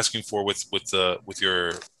what you're asking for with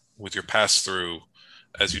your pass through,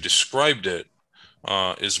 as you described it,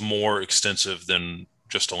 is more extensive than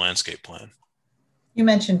just a landscape plan. You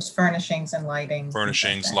mentioned furnishings and lighting.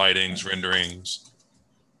 Furnishings, lightings, renderings.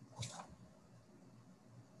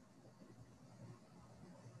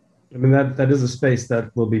 I mean, that is a space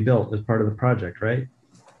that will be built as part of the project, right?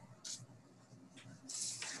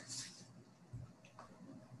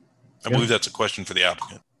 I believe that's a question for the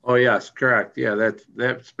applicant. Oh, yes, correct. Yeah,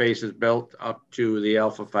 that space is built up to the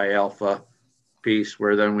Alpha Phi Alpha piece,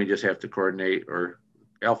 where then we just have to coordinate, or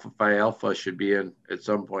Alpha Phi Alpha should be in at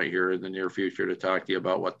some point here in the near future to talk to you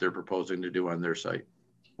about what they're proposing to do on their site.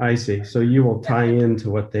 I see. So you will tie into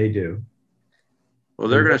what they do. Well,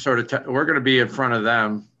 they're going to sort of, we're going to be in front of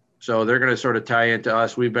them. So they're going to sort of tie into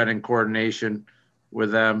us. We've been in coordination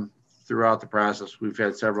with them throughout the process. We've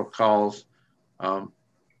had several calls.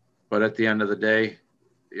 But at the end of the day,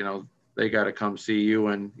 you know, they got to come see you,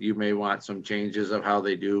 and you may want some changes of how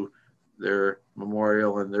they do their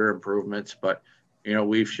memorial and their improvements. But, you know,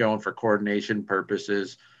 we've shown for coordination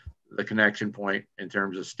purposes, the connection point in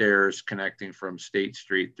terms of stairs connecting from State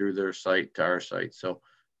Street through their site to our site. So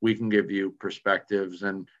we can give you perspectives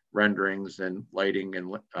and renderings and lighting and,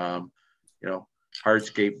 you know,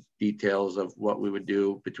 hardscape details of what we would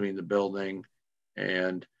do between the building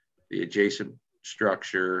and the adjacent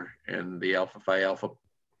structure and the Alpha Phi Alpha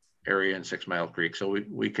area in 6 Mile Creek. So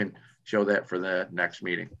we can show that for the next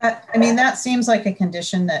meeting. I mean, that seems like a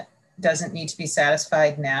condition that doesn't need to be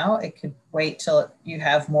satisfied now. It could wait till you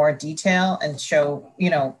have more detail and show,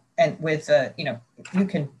 you know, and with, you know, you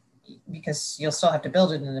can, because you'll still have to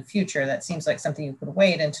build it in the future. That seems like something you could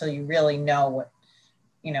wait until you really know what,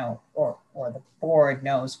 you know, or the board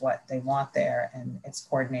knows what they want there and it's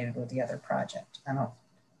coordinated with the other project. I don't,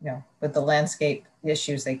 you know, with the landscape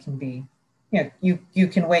issues, they can be, you know, you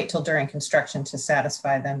can wait till during construction to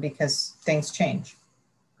satisfy them because things change.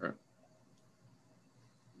 Right.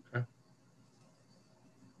 Okay.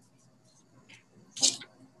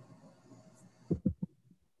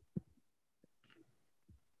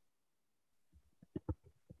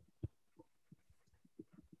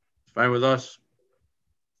 Fine with us.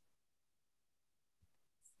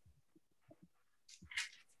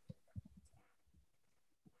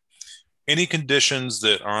 Any conditions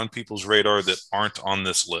that are on people's radar that aren't on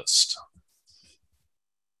this list?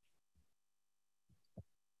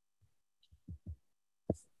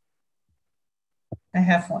 I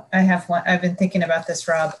have one. I've been thinking about this,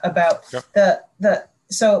 Rob, about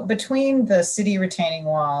so between the city retaining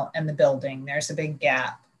wall and the building, there's a big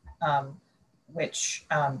gap, which,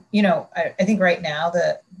 you know, I think right now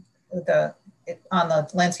on the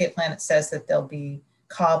landscape plan, it says that there'll be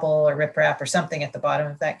cobble or riprap or something at the bottom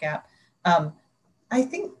of that gap. I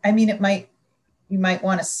think, I mean, you might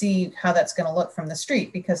want to see how that's going to look from the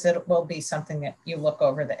street, because it will be something that you look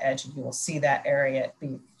over the edge and you will see that area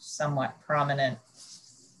be somewhat prominent.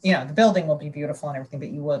 You know, the building will be beautiful and everything, but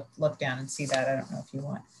you will look down and see that. I don't know if you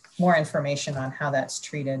want more information on how that's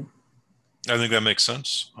treated. I think that makes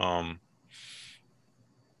sense. You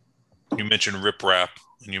mentioned riprap,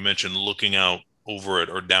 and you mentioned looking out over it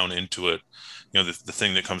or down into it. You know, the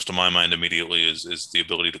thing that comes to my mind immediately is the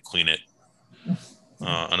ability to clean it.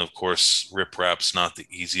 And of course, riprap's not the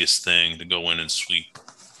easiest thing to go in and sweep.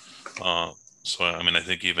 So, I mean, I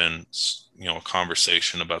think even, you know, a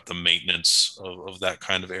conversation about the maintenance of that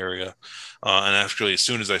kind of area. And actually, as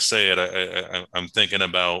soon as I say it, I'm thinking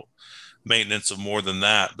about maintenance of more than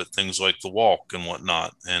that, but things like the walk and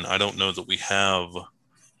whatnot. And I don't know that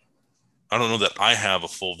I have a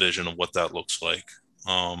full vision of what that looks like.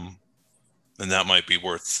 And that might be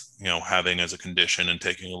worth, you know, having as a condition and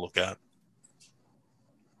taking a look at.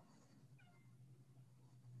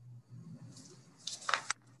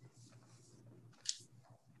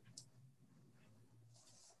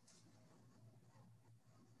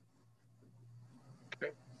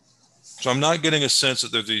 So I'm not getting a sense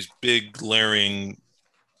that there's these big glaring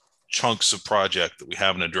chunks of project that we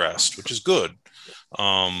haven't addressed, which is good.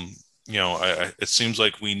 You know, it seems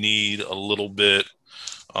like we need a little bit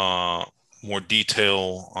more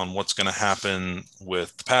detail on what's going to happen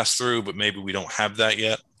with the pass through, but maybe we don't have that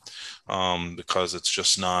yet because it's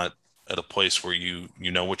just not at a place where you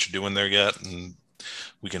know what you're doing there yet, and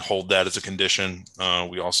we can hold that as a condition.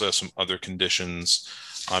 We also have some other conditions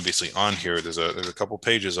obviously on here. There's a couple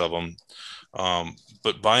pages of them,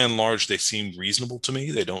 but by and large they seem reasonable to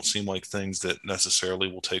me. They don't seem like things that necessarily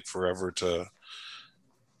will take forever to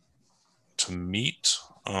meet.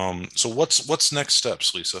 So what's next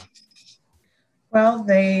steps, Lisa? Well,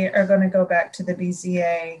 they are going to go back to the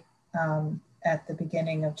BZA at the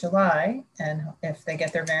beginning of July, and if they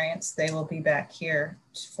get their variance, they will be back here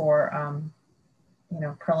for you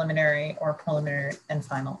know, preliminary and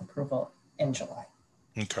final approval in July.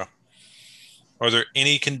 Okay. Are there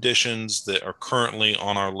any conditions that are currently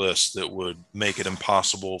on our list that would make it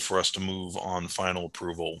impossible for us to move on final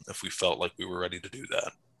approval if we felt like we were ready to do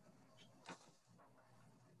that?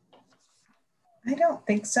 I don't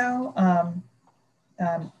think so.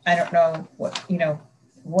 I don't know what, you know,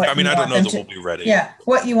 what I mean, I don't know that we'll be ready. Yeah,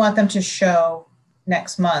 what you want them to show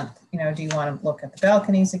next month, do you want to look at the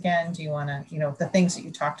balconies again? Do you want to, the things that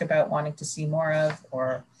you talked about wanting to see more of,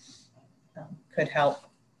 or could help?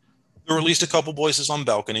 There were at least a couple voices on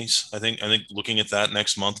balconies. I think looking at that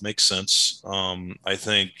next month makes sense. I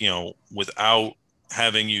think, without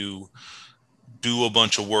having you do a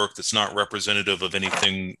bunch of work that's not representative of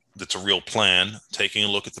anything that's a real plan, taking a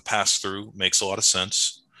look at the pass-through makes a lot of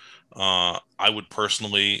sense. I would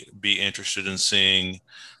personally be interested in seeing,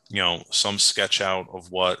 some sketch out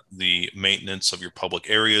of what the maintenance of your public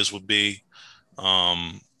areas would be,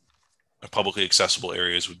 publicly accessible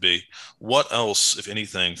areas would be. What else, if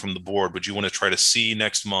anything, from the board would you want to try to see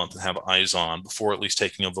next month and have eyes on before at least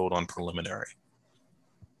taking a vote on preliminary?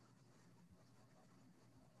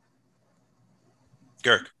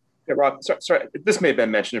 Garrick. Yeah, Rob, sorry, this may have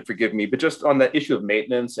been mentioned, and forgive me, but just on the issue of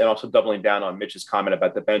maintenance and also doubling down on Mitch's comment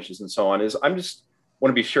about the benches and so on, I'm just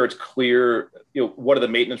want to be sure it's clear, what are the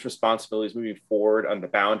maintenance responsibilities moving forward on the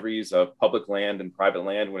boundaries of public land and private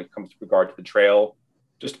land when it comes to regard to the trail,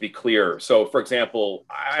 just to be clear. So for example,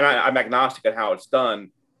 I'm agnostic on how it's done,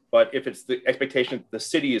 but if it's the expectation that the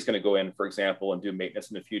city is going to go in, for example, and do maintenance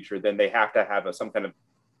in the future, then they have to have some kind of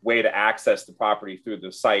way to access the property through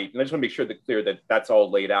the site. And I just want to make sure that that's all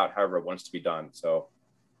laid out however it wants to be done. So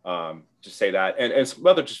just say that. And some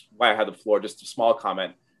other, just why I had the floor, just a small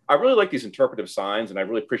comment. I really like these interpretive signs, and I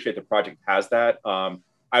really appreciate the project has that.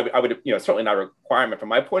 I would, certainly not a requirement from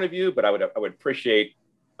my point of view, but I would appreciate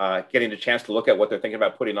getting a chance to look at what they're thinking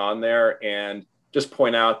about putting on there, and just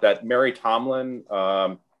point out that Mary Tomlin,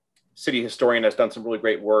 city historian, has done some really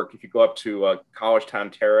great work. If you go up to College Town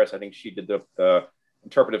Terrace, I think she did the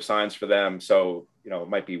interpretive signs for them. So, it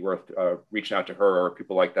might be worth reaching out to her or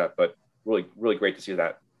people like that, but really, really great to see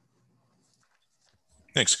that.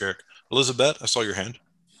 Thanks, Garrick. Elizabeth, I saw your hand.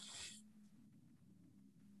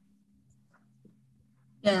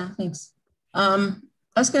 Yeah, thanks. I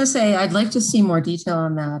was going to say, I'd like to see more detail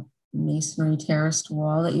on that masonry terraced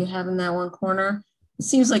wall that you have in that one corner. It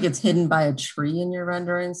seems like it's hidden by a tree in your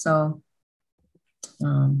rendering. So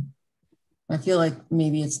I feel like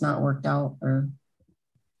maybe it's not worked out, or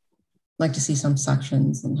I'd like to see some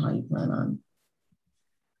sections and how you plan on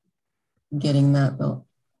getting that built.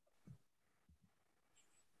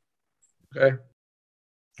 Okay.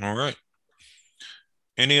 All right.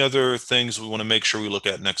 Any other things we want to make sure we look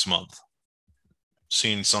at next month?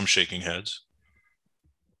 Seeing some shaking heads.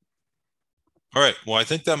 All right. Well, I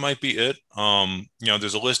think that might be it.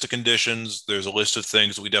 There's a list of conditions. There's a list of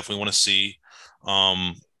things that we definitely want to see.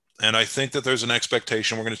 And I think that there's an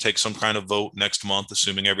expectation we're going to take some kind of vote next month,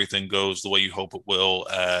 assuming everything goes the way you hope it will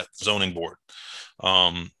at zoning board.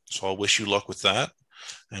 So I'll wish you luck with that,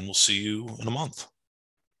 and we'll see you in a month.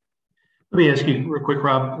 Let me ask you real quick,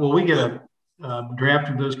 Rob, will we get a draft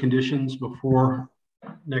of those conditions before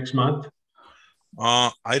next month?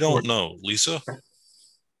 I don't know. Lisa?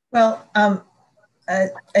 Well, I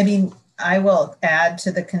will add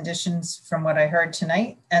to the conditions from what I heard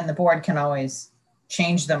tonight, and the board can always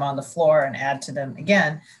change them on the floor and add to them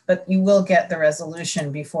again, but you will get the resolution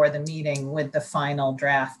before the meeting with the final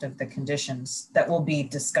draft of the conditions that will be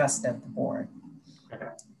discussed at the board. Okay.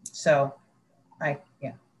 So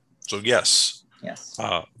yeah. So yes. Yes.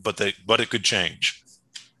 But it could change.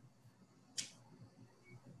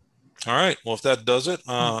 All right. Well, if that does it,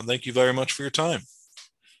 thank you very much for your time.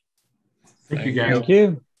 Thank you, guys. Thank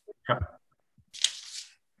you. Yeah.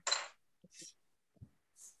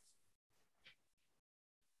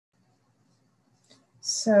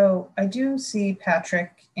 So I do see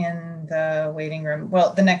Patrick in the waiting room.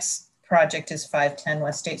 Well, the next project is 510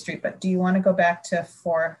 West State Street, but do you want to go back to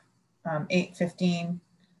 815?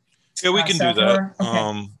 Yeah, we can do that.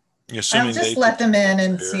 Okay. I'll just let them in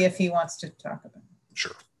and see if he wants to talk about it.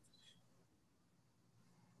 Sure.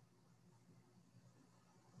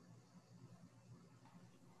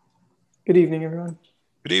 Good evening, everyone.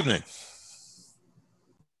 Good evening.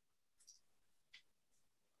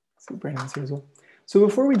 See, Brandon's here as well. So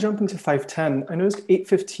before we jump into 510, I noticed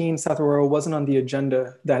 815 South Aurora wasn't on the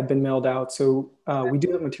agenda that had been mailed out. So we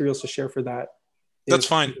do have materials to share for that. That's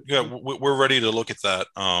fine. Yeah, we're ready to look at that.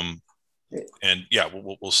 And yeah,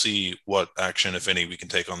 we'll see what action, if any, we can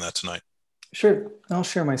take on that tonight. Sure. I'll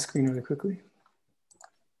share my screen really quickly.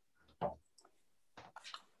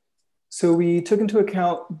 So we took into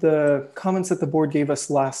account the comments that the board gave us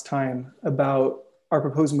last time about our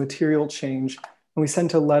proposed material change, and we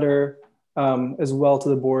sent a letter as well to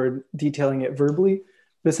the board detailing it verbally.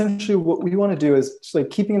 But essentially what we want to do is just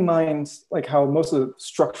keeping in mind how most of the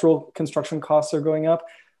structural construction costs are going up,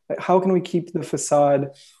 how can we keep the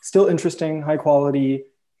facade still interesting, high quality,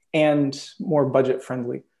 and more budget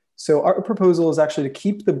friendly? So our proposal is actually to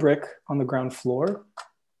keep the brick on the ground floor.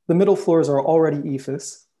 The middle floors are already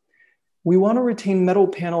EIFS. We want to retain metal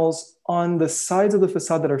panels on the sides of the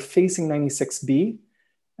facade that are facing 96B.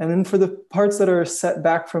 And then for the parts that are set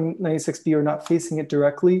back from 96B or not facing it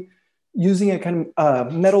directly, using a kind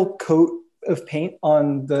of metal coat of paint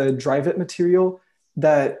on the Dryvit material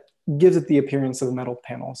that gives it the appearance of a metal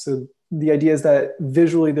panel. So the idea is that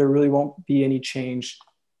visually there really won't be any change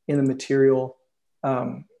in the material,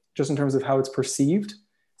 just in terms of how it's perceived.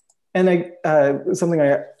 And something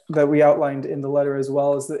that we outlined in the letter as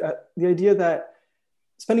well is that, the idea that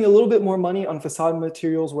spending a little bit more money on facade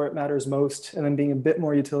materials where it matters most, and then being a bit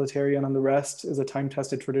more utilitarian on the rest is a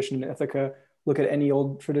time-tested tradition in Ithaca. Look at any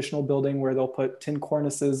old traditional building where they'll put tin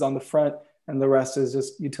cornices on the front and the rest is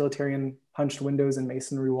just utilitarian punched windows and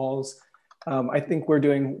masonry walls. I think we're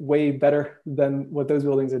doing way better than what those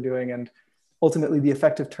buildings are doing. And ultimately the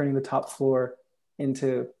effect of turning the top floor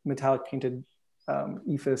into metallic painted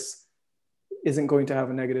EIFS isn't going to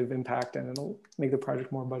have a negative impact, and it'll make the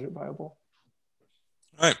project more budget viable.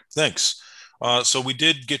 All right, thanks. So we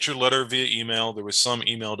did get your letter via email. There was some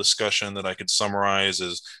email discussion that I could summarize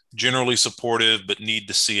as generally supportive, but need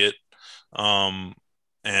to see it.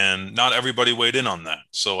 And not everybody weighed in on that.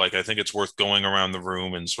 So I think it's worth going around the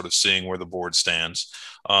room and sort of seeing where the board stands.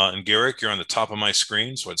 And Garrick, you're on the top of my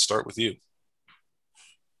screen, so I'd start with you.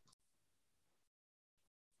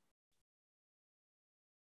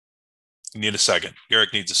 You need a second.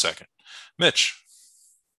 Garrick needs a second. Mitch.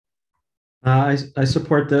 I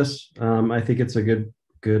support this. I think it's a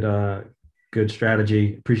good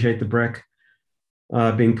strategy. Appreciate the brick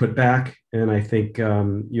being put back, and I think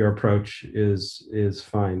your approach is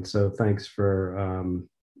fine. So thanks for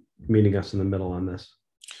meeting us in the middle on this.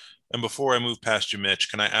 And before I move past you, Mitch,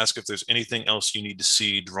 can I ask if there's anything else you need to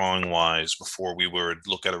see drawing wise before we would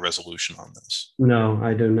look at a resolution on this? No,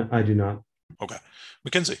 I do not. Okay,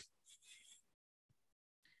 Mackenzie.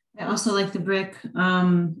 I also like the brick.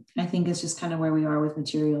 I think it's just kind of where we are with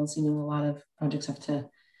materials. You know, a lot of projects have to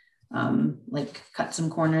like cut some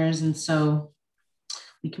corners, and so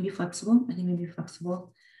we can be flexible. I think we can be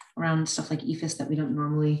flexible around stuff like EIFS that we don't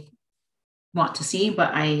normally want to see,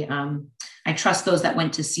 but I trust those that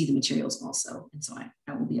went to see the materials also. And so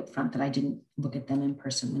I will be upfront that I didn't look at them in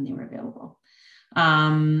person when they were available.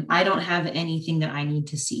 I don't have anything that I need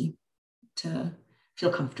to see to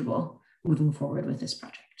feel comfortable moving forward with this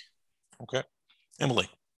project. Okay. Emily.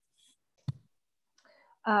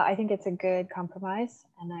 I think it's a good compromise,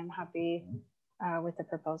 and I'm happy with the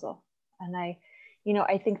proposal. And I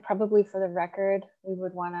think probably for the record, we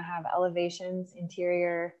would want to have elevations,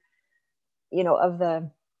 interior, of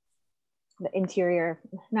the interior,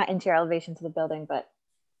 not interior elevations of the building, but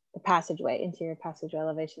the passageway, interior passageway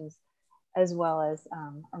elevations, as well as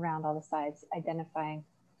around all the sides, identifying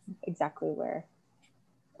exactly where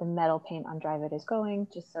the metal paint on Dryvit is going,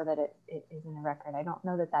 just so that it is in the record. I don't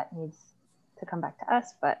know that needs to come back to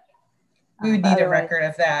us, but we would need a record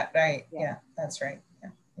of that, right? Yeah, that's right. Yeah,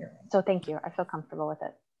 you're right. So thank you. I feel comfortable with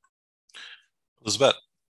it. Elizabeth.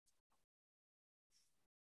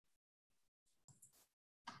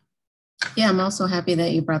 Yeah, I'm also happy that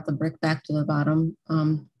you brought the brick back to the bottom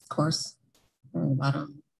course, or the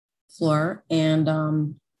bottom floor.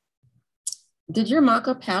 And did your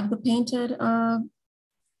mock-up have the painted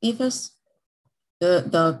EIFS?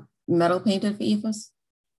 The metal painted for EIFS?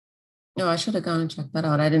 No, I should have gone and checked that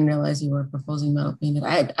out. I didn't realize you were proposing metal painted.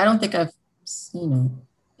 I don't think I've seen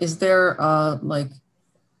it. Is there like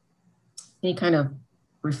any kind of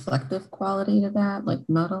reflective quality to that, like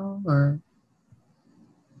metal or?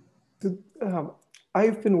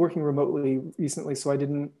 I've been working remotely recently, so I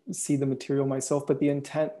didn't see the material myself, but the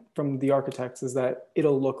intent from the architects is that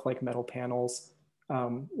it'll look like metal panels,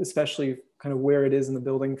 especially kind of where it is in the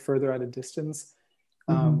building further at a distance.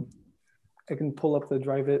 I can pull up the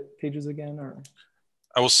Dryvit pages again, or?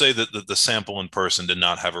 I will say that the sample in person did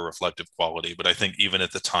not have a reflective quality, but I think even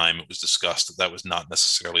at the time it was discussed that was not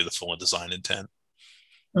necessarily the full design intent.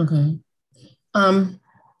 Okay.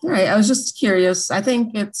 All right, I was just curious. I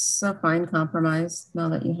think it's a fine compromise now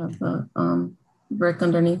that you have the brick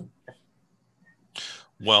underneath.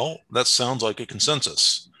 Well, that sounds like a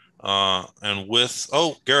consensus. And with,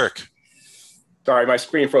 Garrick. Sorry, my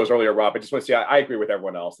screen froze earlier, Rob. I just want to say I agree with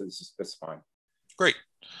everyone else. It's fine. Great.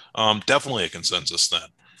 Definitely a consensus then.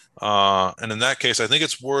 And in that case, I think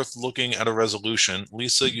it's worth looking at a resolution.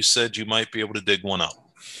 Lisa, you said you might be able to dig one up.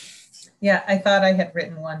 Yeah, I thought I had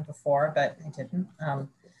written one before, but I didn't.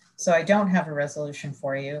 So I don't have a resolution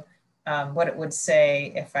for you. What it would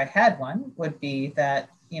say if I had one would be that,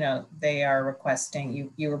 they are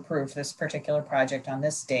requesting you approve this particular project on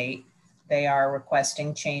this date, they are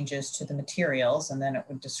requesting changes to the materials, and then it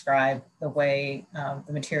would describe the way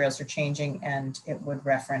the materials are changing, and it would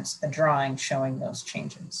reference a drawing showing those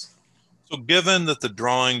changes. So given that the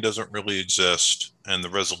drawing doesn't really exist and the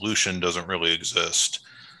resolution doesn't really exist,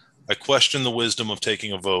 I question the wisdom of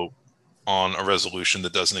taking a vote on a resolution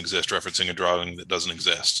that doesn't exist, referencing a drawing that doesn't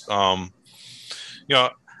exist. You know,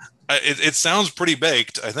 it sounds pretty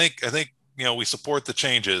baked. I think you know, we support the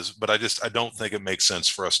changes, but I don't think it makes sense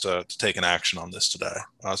for us to take an action on this today.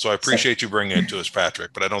 So I appreciate you bringing it to us,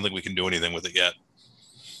 Patrick, but I don't think we can do anything with it yet.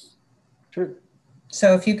 Sure.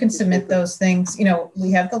 So if you can submit those things, you know,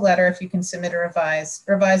 we have the letter. If you can submit a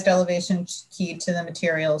revised elevation key to the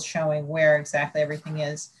materials showing where exactly everything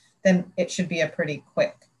is, then it should be a pretty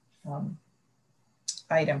quick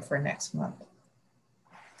item for next month.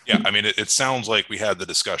 Yeah, I mean, it sounds like we had the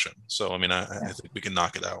discussion. So, I mean, I think we can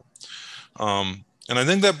knock it out. And I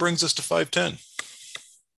think that brings us to 510.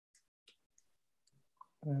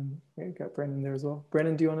 We got Brandon there as well.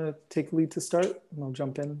 Brandon, do you want to take the lead to start? And I'll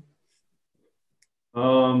jump in.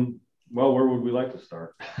 Well, where would we like to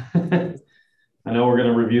start? I know we're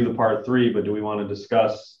going to review the part 3, but do we want to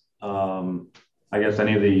discuss, I guess I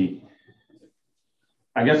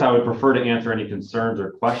would prefer to answer any concerns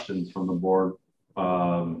or questions from the board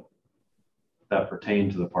that pertain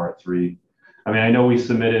to the part 3. I mean, I know we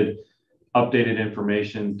submitted updated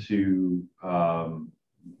information to,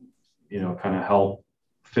 you know, kind of help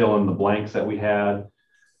fill in the blanks that we had.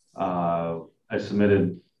 I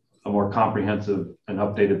submitted a more comprehensive and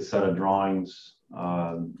updated set of drawings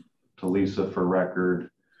to Lisa for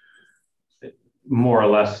record, more or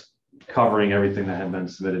less covering everything that had been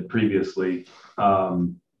submitted previously.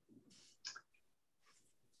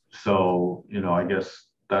 So, you know, I guess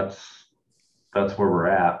that's where we're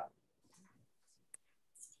at.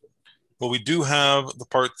 Well, we do have the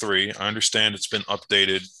part 3. I understand it's been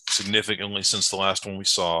updated significantly since the last one we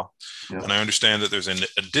saw. Yeah. And I understand that there's an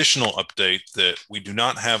additional update that we do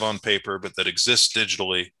not have on paper, but that exists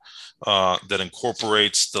digitally, that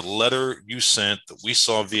incorporates the letter you sent that we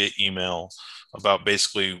saw via email about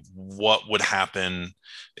basically what would happen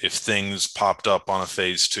if things popped up on a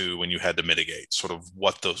phase 2 when you had to mitigate, sort of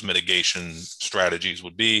what those mitigation strategies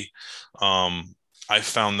would be. I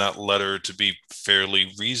found that letter to be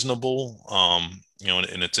fairly reasonable, you know,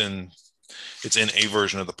 and it's in a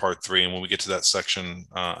version of the part 3. And when we get to that section,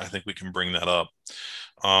 I think we can bring that up.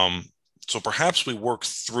 So perhaps we work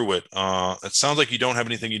through it. It sounds like you don't have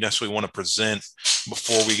anything you necessarily want to present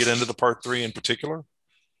before we get into the part 3 in particular.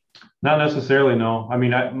 Not necessarily, no. I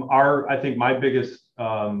mean, I think my biggest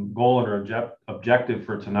goal or objective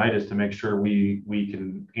for tonight is to make sure we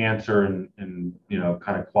can answer and you know,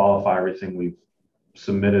 kind of qualify everything we've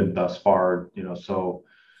submitted thus far. You know, so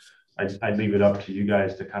I'd leave it up to you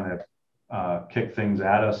guys to kind of kick things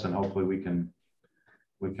at us, and hopefully we can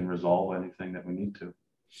resolve anything that we need to.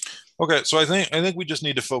 Okay, so I think we just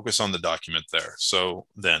need to focus on the document there. So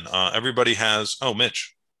then everybody has, oh,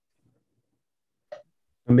 Mitch.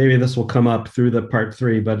 Maybe this will come up through the part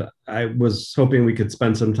 3, but I was hoping we could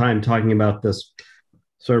spend some time talking about this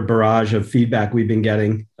sort of barrage of feedback we've been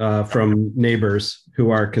getting from neighbors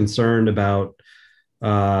who are concerned about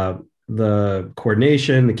the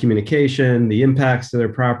coordination, the communication, the impacts to their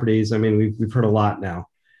properties. I mean, we've heard a lot now,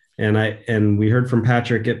 and we heard from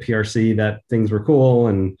Patrick at PRC that things were cool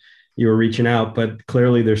and you were reaching out, but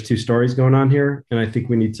clearly there's 2 stories going on here, and I think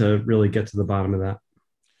we need to really get to the bottom of that.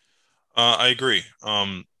 I agree.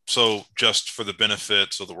 So just for the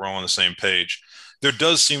benefit, so that we're all on the same page, there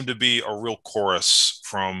does seem to be a real chorus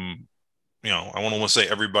from, you know, I want to say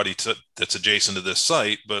everybody that's adjacent to this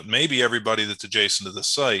site, but maybe everybody that's adjacent to this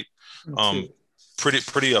site,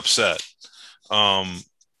 pretty upset. And,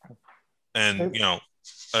 you know,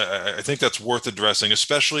 I think that's worth addressing,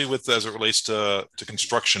 especially as it relates to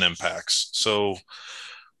construction impacts. So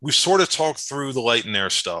we sort of talked through the light and air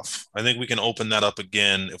stuff. I think we can open that up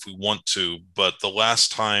again if we want to, but the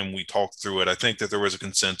last time we talked through it, I think that there was a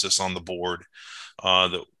consensus on the board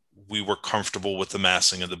that we were comfortable with the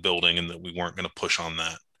massing of the building and that we weren't going to push on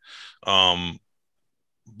that.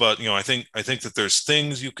 But, you know, I think that there's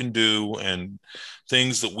things you can do and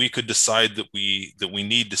things that we could decide that we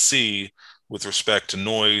need to see with respect to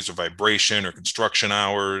noise or vibration or construction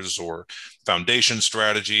hours or foundation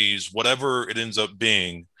strategies, whatever it ends up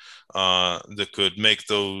being, that could make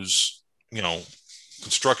those, you know,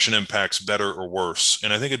 construction impacts better or worse.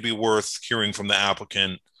 And I think it'd be worth hearing from the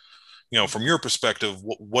applicant, you know, from your perspective,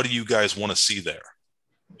 what do you guys want to see there?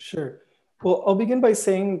 Sure. Well, I'll begin by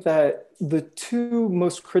saying that the 2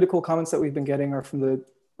 most critical comments that we've been getting are from the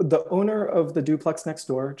the owner of the duplex next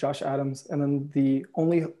door, Josh Adams, and then the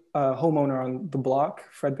only homeowner on the block,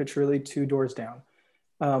 Fred Piccirilli, 2 doors down.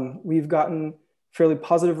 We've gotten fairly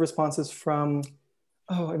positive responses from,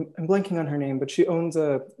 I'm blanking on her name, but she owns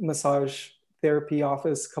a massage therapy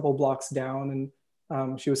office a couple blocks down.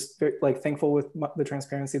 And she was very, thankful with the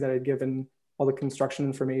transparency that I'd given all the construction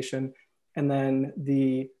information. And then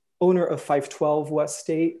the owner of 512 West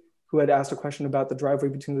State, who had asked a question about the driveway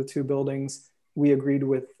between the 2 buildings, we agreed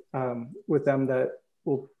with them that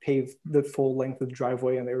we'll pave the full length of the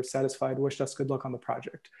driveway, and they were satisfied, wished us good luck on the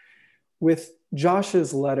project. With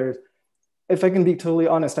Josh's letter, if I can be totally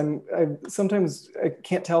honest, sometimes I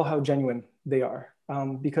can't tell how genuine they are,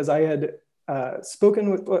 because I had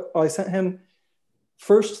I sent him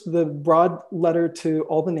first the broad letter to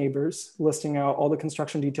all the neighbors, listing out all the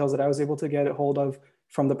construction details that I was able to get a hold of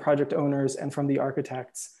from the project owners and from the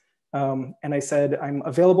architects. And I said, I'm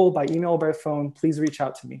available by email or by phone, please reach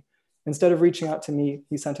out to me. Instead of reaching out to me,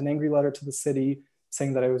 he sent an angry letter to the city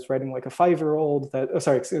saying that I was writing like a 5-year-old, like a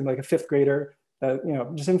 5th grader, that,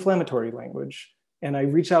 just inflammatory language. And I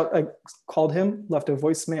reached out, I called him, left a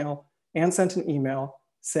voicemail, and sent an email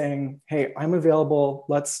saying, hey, I'm available,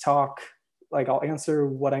 let's talk. I'll answer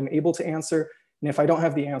what I'm able to answer. And if I don't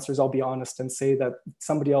have the answers, I'll be honest and say that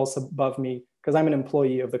somebody else above me, because I'm an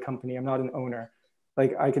employee of the company, I'm not an owner.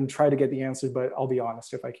 I can try to get the answers, but I'll be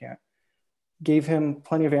honest if I can't. Gave him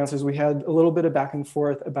plenty of answers. We had a little bit of back and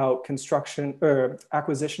forth about construction or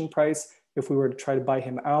acquisition price if we were to try to buy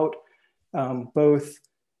him out. Both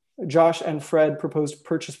Josh and Fred proposed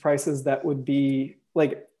purchase prices that would be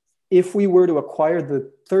if we were to acquire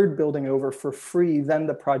the 3rd building over for free, then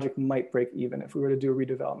the project might break even if we were to do a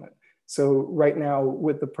redevelopment. So right now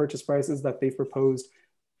with the purchase prices that they've proposed,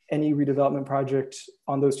 any redevelopment project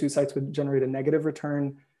on those 2 sites would generate a negative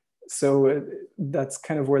return. So that's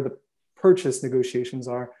kind of where the purchase negotiations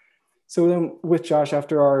are. So then with Josh,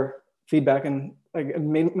 after our feedback, and I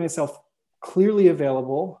made myself clearly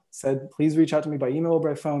available, said, please reach out to me by email or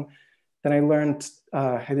by phone. Then I learned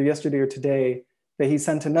either yesterday or today that he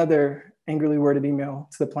sent another angrily worded email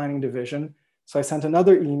to the planning division. So I sent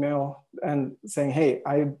another email and saying, hey,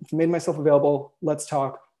 I've made myself available, let's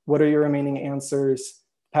talk. What are your remaining answers?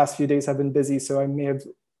 Past few days have been busy, so I may have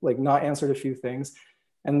not answered a few things.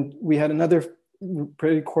 And we had another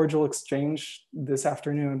pretty cordial exchange this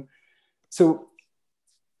afternoon. So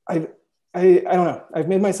I don't know, I've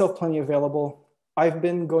made myself plenty available. I've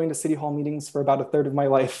been going to City Hall meetings for about 1/3 of my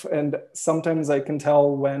life. And sometimes I can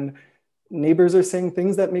tell when neighbors are saying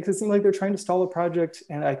things that makes it seem like they're trying to stall a project.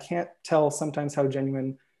 And I can't tell sometimes how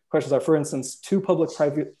genuine questions are. For instance, 2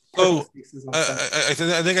 public-private spaces. I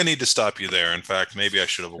think I need to stop you there. In fact, maybe I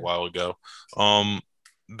should have a while ago.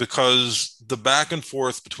 Because the back and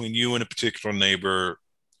forth between you and a particular neighbor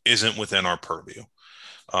isn't within our purview.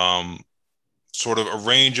 Sort of a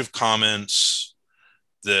range of comments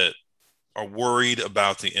that are worried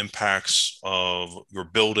about the impacts of your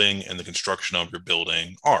building and the construction of your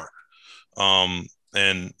building are.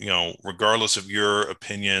 And, regardless of your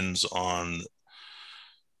opinions on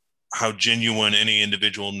how genuine any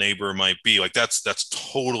individual neighbor might be, that's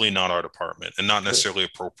totally not our department and not necessarily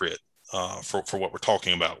appropriate for what we're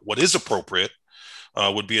talking about. What is appropriate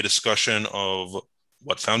would be a discussion of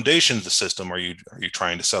what foundation of the system are you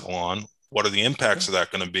trying to settle on? What are the impacts of that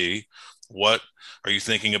going to be? What are you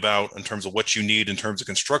thinking about in terms of what you need in terms of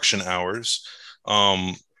construction hours?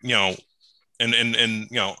 And in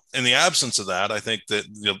the absence of that, I think that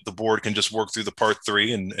the board can just work through the part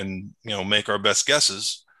 3 and make our best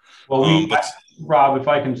guesses. Well, Rob, if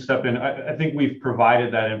I can step in, I think we've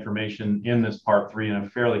provided that information in this part 3 in a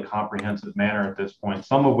fairly comprehensive manner at this point,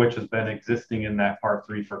 some of which has been existing in that part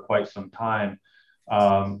 3 for quite some time.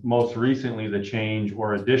 Most recently, the change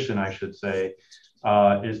or addition, I should say,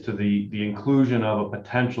 is to the inclusion of a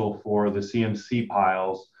potential for the CMC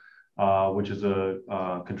piles, which is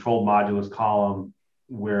a controlled modulus column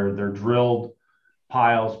where they're drilled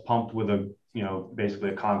piles pumped with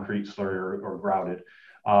basically a concrete slurry or grouted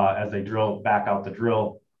as they drill back out the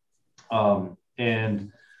drill.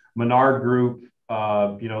 And Menard Group,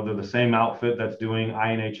 they're the same outfit that's doing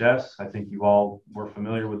INHS. I think you all were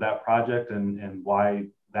familiar with that project and why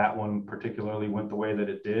that one particularly went the way that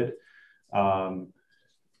it did.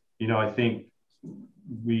 I think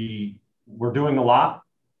we're doing a lot,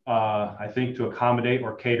 I think, to accommodate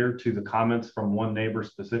or cater to the comments from one neighbor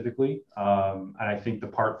specifically. And I think the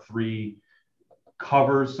part 3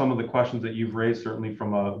 covers some of the questions that you've raised, certainly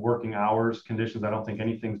from a working hours conditions. I don't think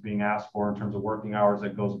anything's being asked for in terms of working hours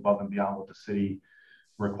that goes above and beyond what the city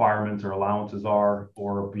requirements or allowances are,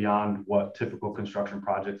 or beyond what typical construction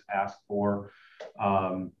projects ask for.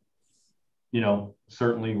 you know,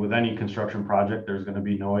 certainly with any construction project, there's going to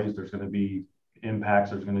be noise, there's going to be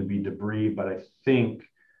impacts, there's going to be debris, but I think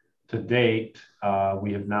to date,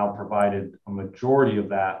 we have now provided a majority of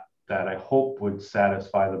that I hope would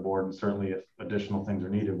satisfy the board, and certainly if additional things are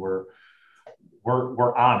needed, we're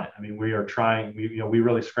on it. I mean, we are trying. We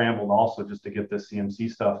really scrambled also just to get this CMC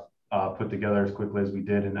stuff put together as quickly as we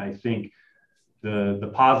did, and I think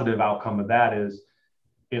the positive outcome of that is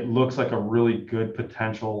it looks like a really good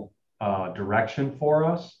potential direction for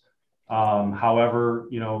us. However,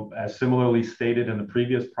 you know, as similarly stated in the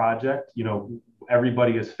previous project, you know,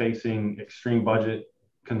 everybody is facing extreme budget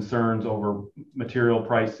concerns over material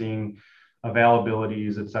pricing,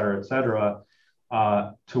 availabilities, et cetera,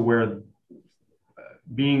 to where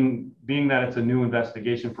being that it's a new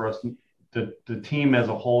investigation for us, the team as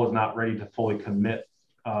a whole is not ready to fully commit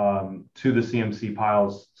to the CMC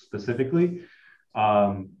piles specifically.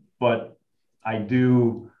 But I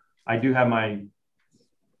do have my,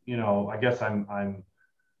 you know, I guess I'm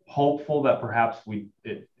hopeful that perhaps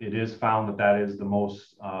it is found that is the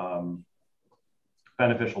most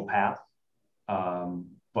beneficial path.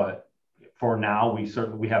 But for now,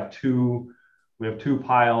 we have two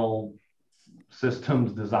pile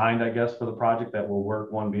systems designed, I guess, for the project that will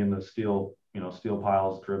work. One being the steel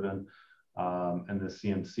piles driven, and the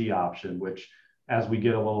CMC option, which as we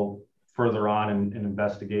get a little further on in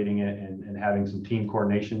investigating it and having some team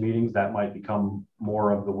coordination meetings, that might become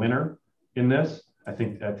more of the winner in this. I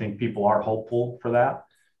think people are hopeful for that,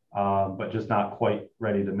 but just not quite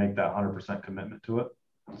ready to make that 100% commitment to it.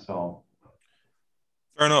 So.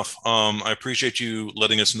 Fair enough. I appreciate you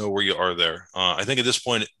letting us know where you are there. I think at this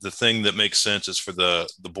point, the thing that makes sense is for the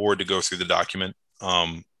board to go through the document.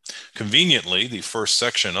 Conveniently, the first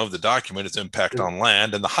section of the document is impact on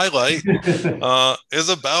land, and the highlight is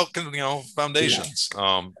about, you know, foundations.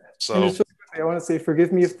 So I want to say,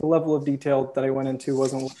 forgive me if the level of detail that I went into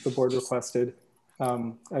wasn't what the board requested.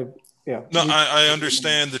 I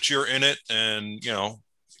understand that you're in it, and you know,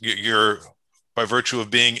 you're by virtue of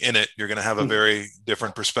being in it, you're going to have a very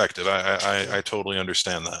different perspective. I totally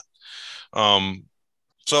understand that.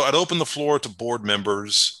 So I'd open the floor to board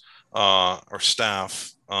members or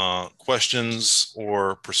staff, questions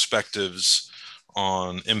or perspectives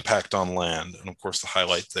on impact on land. And of course, the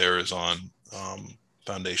highlight there is on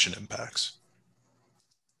foundation impacts.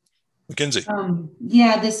 Mackenzie.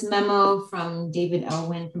 Yeah, this memo from David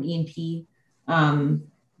Elwin from E&P,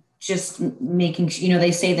 just making, you know,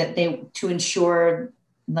 they say that to ensure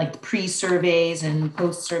like pre-surveys and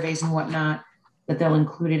post-surveys and whatnot, that they'll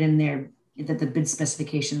include it in there, that the bid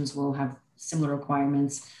specifications will have similar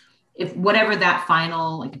requirements. If whatever that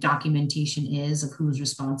final like documentation is of who's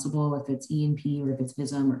responsible, if it's E&P or if it's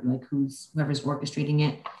VISM or like whoever's orchestrating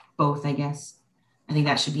it, both, I guess. I think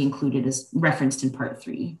that should be included as referenced in part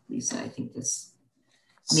 3, Lisa. I think this.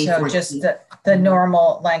 So just the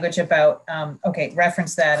normal language about, okay,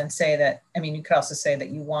 reference that and say that, I mean, you could also say that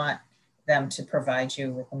you want them to provide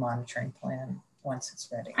you with a monitoring plan once it's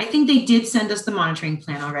ready. I think they did send us the monitoring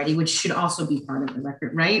plan already, which should also be part of the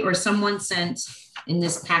record, right? Or someone sent in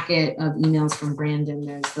this packet of emails from Brandon,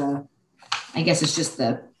 there's I guess it's just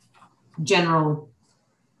the general,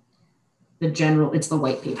 it's the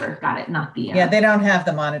white paper, got it, not the. Yeah, they don't have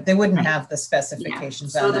the monitor, they wouldn't have the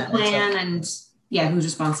specifications on that. So the plan and yeah, who's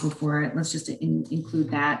responsible for it. Let's just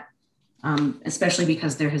include that, especially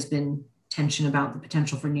because there has been tension about the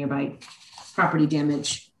potential for nearby property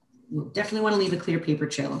damage. We'll definitely want to leave a clear paper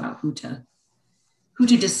trail about who to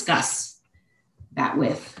discuss that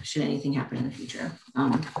with, should anything happen in the future.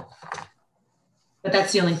 But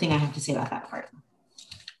that's the only thing I have to say about that part.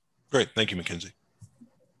 Great, thank you, Mackenzie.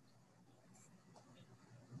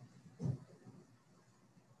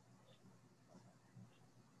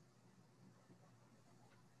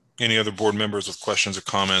 Any other board members with questions or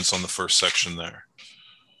comments on the first section there?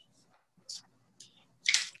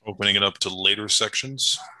 Opening it up to later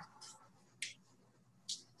sections.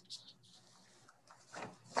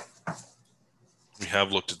 We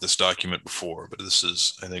have looked at this document before, but this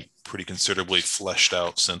is, I think, pretty considerably fleshed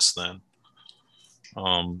out since then.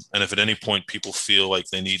 And if at any point people feel like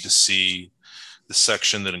they need to see the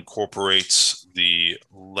section that incorporates the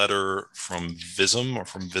letter from VISM or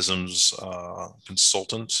from VISM's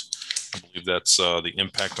consultant, I believe that's the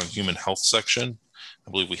impact on human health section.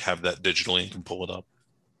 I believe we have that digitally and can pull it up.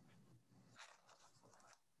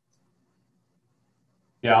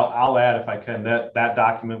 Yeah, I'll add if I can, that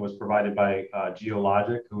document was provided by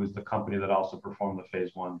Geologic, who is the company that also performed the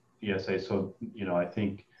phase 1 ESA. So, you know, I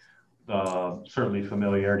think certainly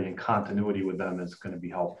familiarity and continuity with them is going to be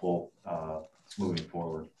helpful moving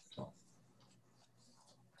forward. So.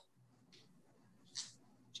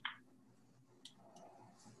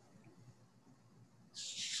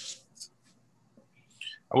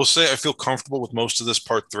 I will say I feel comfortable with most of this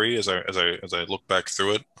part 3 as I look back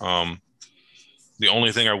through it. The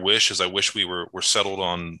only thing I wish we were settled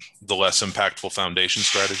on the less impactful foundation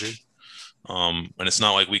strategy. And it's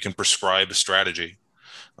not like we can prescribe a strategy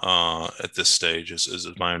at this stage, is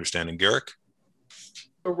my understanding. Garrick?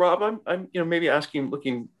 So Rob, I'm maybe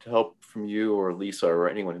looking to help from you or Lisa or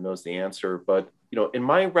anyone who knows the answer, but in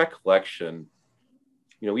my recollection,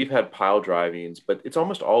 we've had pile drivings, but it's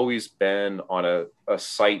almost always been on a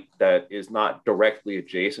site that is not directly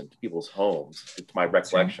adjacent to people's homes, to my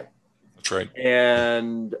recollection. That's right.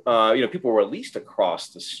 And people were at least across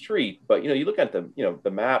the street, but you look at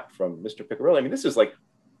the map from Mr. Piccirilli. I mean, this is like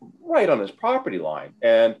right on his property line.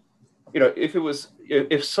 And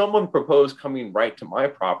if someone proposed coming right to my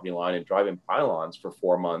property line and driving pylons for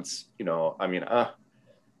 4 months,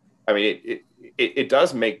 it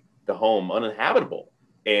does make the home uninhabitable.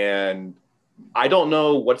 And I don't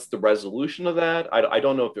know what's the resolution of that. I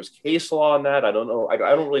don't know if there's case law on that. I don't know. I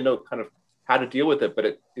don't really know kind of how to deal with it,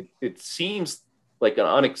 but it seems like an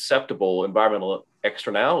unacceptable environmental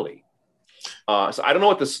externality. So I don't know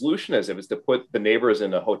what the solution is, if it's to put the neighbors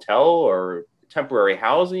in a hotel or temporary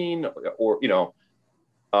housing, or,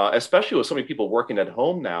 especially with so many people working at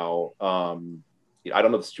home now. I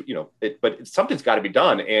don't know, but something's got to be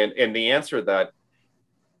done. And the answer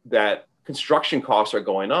that construction costs are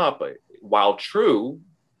going up, while true,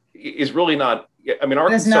 is really not. I mean, our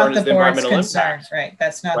concern is the environmental impact, right?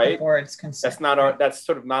 That's not the board's concern. That's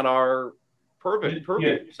sort of not our purview.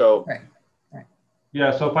 Yeah. So, right.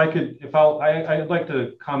 Yeah. So I'd like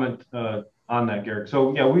to comment on that, Garrick.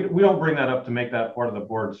 So yeah, we don't bring that up to make that part of the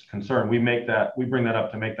board's concern. We bring that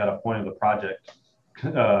up to make that a point of the project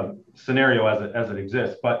scenario as it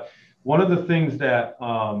exists. But one of the things that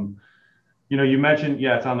you mentioned,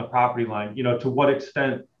 it's on the property line. To what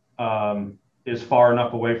extent is far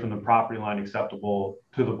enough away from the property line acceptable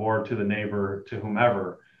to the board, to the neighbor, to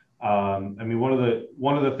whomever? One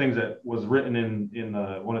of the things that was written in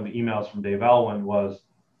one of the emails from Dave Elwin was,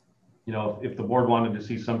 if the board wanted to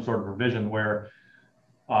see some sort of revision where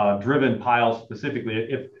driven piles specifically,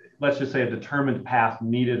 if let's just say a determined path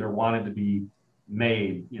needed or wanted to be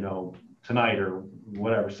made, tonight or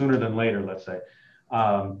whatever, sooner than later, let's say,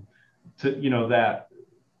 that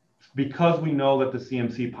because we know that the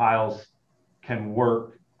CMC piles can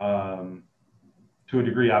work to a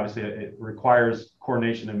degree. Obviously, it requires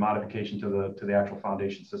coordination and modification to the actual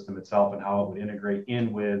foundation system itself and how it would integrate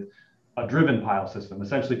in with a driven pile system,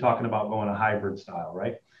 essentially talking about going a hybrid style,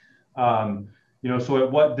 right? So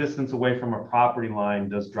at what distance away from a property line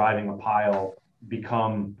does driving a pile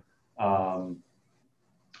become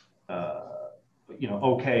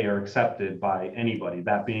okay or accepted by anybody,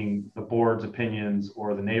 that being the board's opinions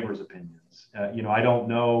or the neighbor's opinions? I don't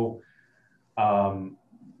know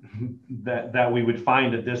that we would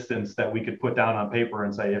find a distance that we could put down on paper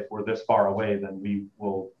and say, if we're this far away, then we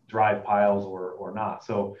will drive piles or not.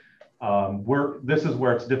 So this is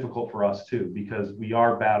where it's difficult for us too, because we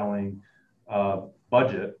are battling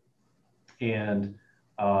budget. And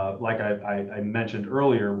like I mentioned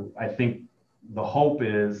earlier, I think the hope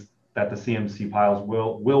is that the CMC piles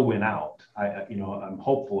will win out. I'm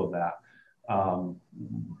hopeful of that.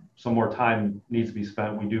 Some more time needs to be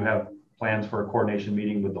spent. We do have plans for a coordination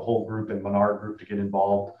meeting with the whole group and Menard Group to get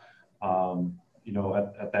involved,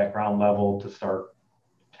 at that ground level to start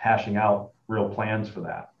hashing out real plans for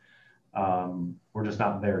that. We're just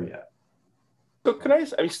not there yet. So can I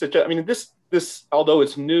suggest, this, although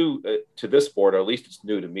it's new to this board, or at least it's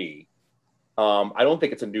new to me, I don't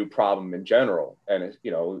think it's a new problem in general. And,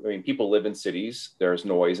 people live in cities, there's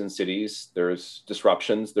noise in cities, there's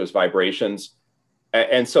disruptions, there's vibrations.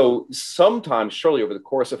 And so sometimes, surely over the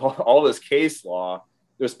course of all this case law,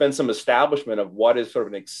 there's been some establishment of what is sort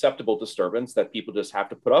of an acceptable disturbance that people just have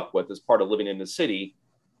to put up with as part of living in the city,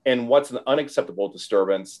 and what's an unacceptable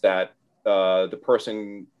disturbance that the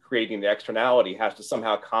person creating the externality has to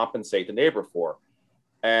somehow compensate the neighbor for.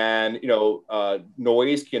 And,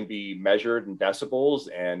 noise can be measured in decibels,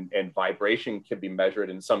 and vibration can be measured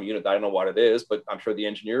in some unit. I don't know what it is, but I'm sure the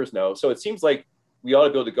engineers know. So it seems like we ought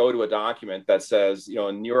to be able to go to a document that says,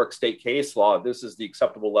 in New York state case law, this is the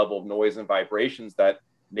acceptable level of noise and vibrations that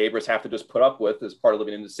neighbors have to just put up with as part of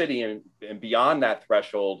living in the city. And beyond that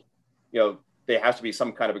threshold, there has to be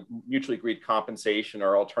some kind of a mutually agreed compensation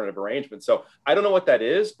or alternative arrangement. So I don't know what that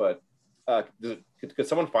is, but could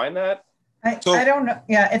someone find that? I don't know.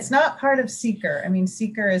 Yeah, it's not part of SEEKR. I mean,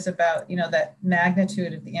 SEEKR is about, that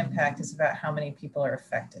magnitude of the impact is about how many people are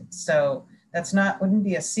affected. So that's wouldn't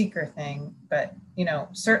be a SEEKR thing, but,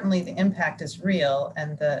 certainly the impact is real,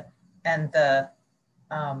 and the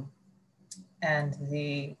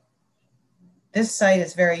this site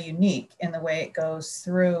is very unique in the way it goes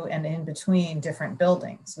through and in between different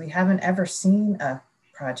buildings. We haven't ever seen a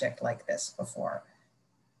project like this before,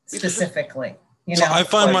 specifically. You know, so I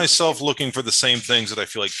find myself looking for the same things that I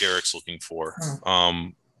feel like Garrick's looking for. I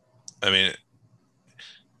mean,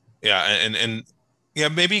 yeah, and yeah,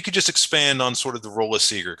 maybe you could just expand on sort of the role of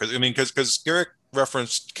seeker, because Garrick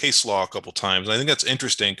referenced case law a couple times, and I think that's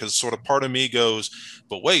interesting because sort of part of me goes,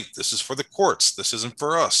 but wait, this is for the courts, this isn't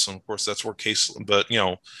for us. And of course, that's where case, but you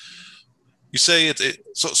know, you say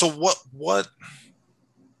so what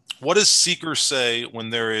does seeker say when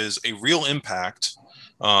there is a real impact?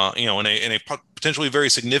 You know, in a potentially very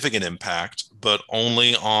significant impact, but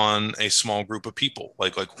only on a small group of people.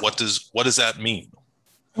 Like what does that mean?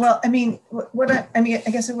 Well, I mean, I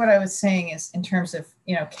guess what I was saying is in terms of,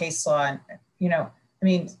 you know, case law and, you know, I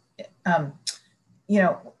mean, you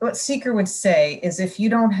know, what seeker would say is if you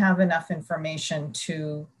don't have enough information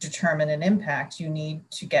to determine an impact, you need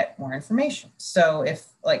to get more information. So if,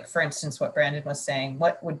 like, for instance, what Brandon was saying,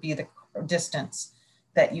 what would be the distance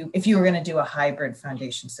that if you were going to do a hybrid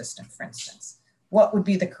foundation system, for instance, what would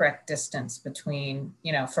be the correct distance between,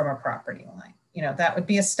 you know, from a property line? You know, that would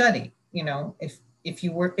be a study. You know, if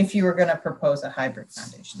you were going to propose a hybrid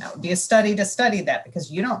foundation, that would be a study to study that,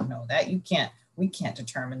 because you don't know that. We can't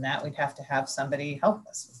determine that. We'd have to have somebody help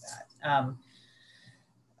us with that.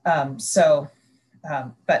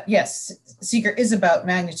 But yes, seeker is about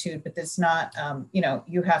magnitude, but it's not, you know,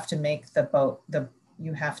 you have to make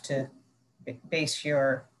you have to base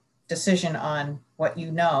your decision on what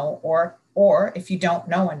you know, or if you don't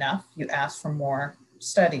know enough, you ask for more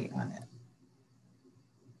study on it.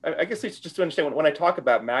 I guess it's just to understand when I talk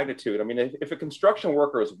about magnitude, I mean, if a construction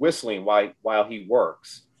worker is whistling while he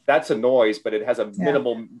works, that's a noise, but it has a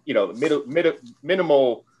minimal, you know,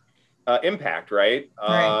 minimal impact, right?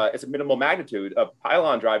 It's a minimal magnitude.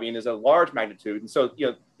 Pylon driving is a large magnitude. And so, you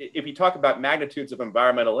know, if you talk about magnitudes of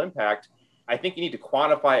environmental impact, I think you need to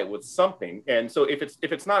quantify it with something. And so if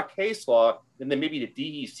it's not case law, then maybe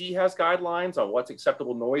the DEC has guidelines on what's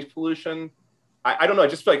acceptable noise pollution. I don't know. I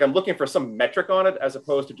just feel like I'm looking for some metric on it as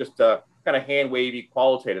opposed to just a kind of hand wavy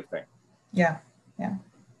qualitative thing. Yeah.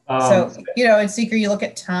 So, you know, in seeker, you look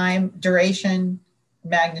at time, duration,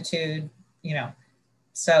 magnitude, you know,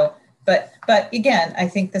 so, but again, I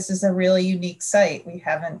think this is a really unique site. We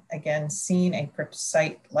haven't, again, seen a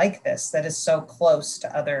site like this that is so close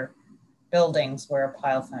to other buildings where a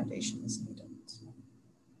pile foundation is needed.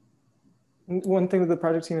 One thing that the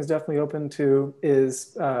project team is definitely open to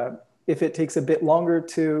is if it takes a bit longer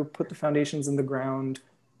to put the foundations in the ground,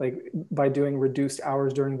 like by doing reduced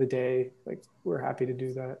hours during the day, like we're happy to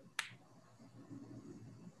do that.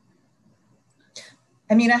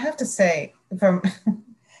 I mean, I have to say,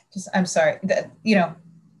 I'm sorry, that, you know,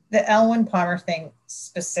 the Elwyn Palmer thing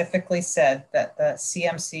specifically said that the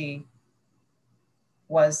CMC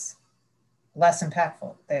was less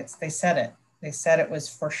impactful. They said it. They said it was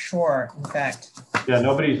for sure. In fact, yeah,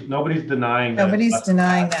 nobody's denying that. Nobody's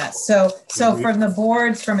denying that. So from the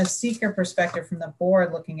board's, from a seeker perspective, from the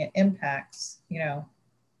board looking at impacts, you know.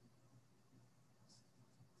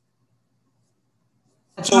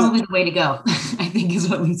 That's probably the way to go, I think, is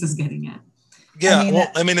what Lisa's getting at. Yeah,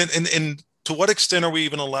 and to what extent are we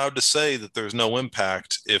even allowed to say that there's no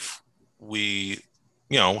impact if we,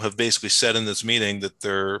 you know, have basically said in this meeting that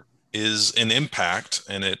there is an impact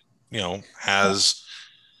and it, you know, has,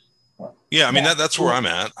 yeah, I mean, that's where I'm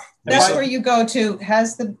at. That's where you go to,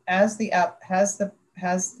 has the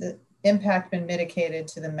impact been mitigated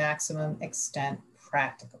to the maximum extent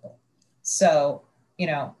practicable? So, you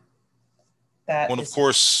know, that well, of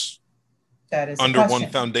course, that is under one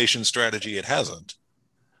foundation strategy, it hasn't.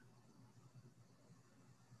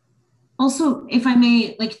 Also, if I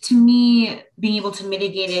may, like, to me, being able to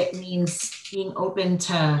mitigate it means being open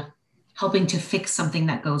to helping to fix something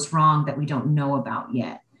that goes wrong that we don't know about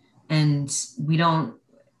yet. And we don't,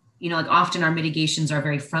 you know, like often our mitigations are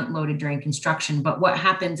very front loaded during construction, but what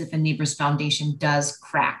happens if a neighbor's foundation does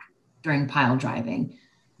crack during pile driving?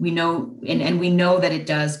 We know, and we know that it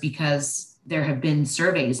does because there have been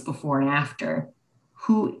surveys before and after.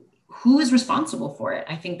 Who is responsible for it?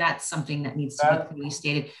 I think that's something that needs to be clearly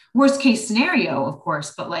stated. Worst case scenario, of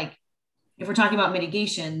course, but like if we're talking about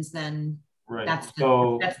mitigations, then right. that's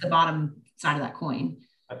the bottom side of that coin.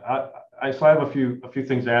 So I have a few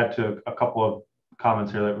things to add to a couple of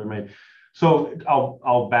comments here that were made. So I'll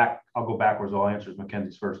go backwards. I'll answer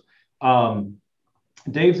Mackenzie's first.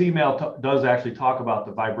 Dave's email does actually talk about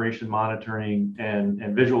the vibration monitoring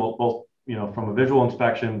and visual, both, you know, from a visual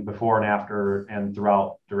inspection before and after and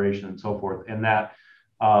throughout duration and so forth. And that,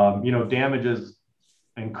 you know, damages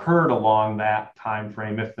incurred along that time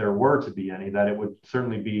frame, if there were to be any, that it would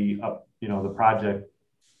certainly be up, you know, the project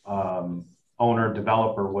owner,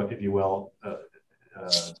 developer, what, if you will,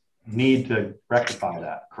 need to rectify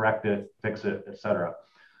that, correct it, fix it, etc.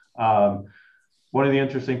 One of the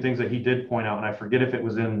interesting things that he did point out, and I forget if it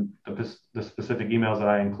was in the specific emails that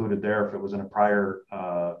I included there, if it was in a prior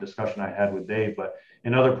discussion I had with Dave, but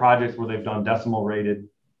in other projects where they've done decimal rated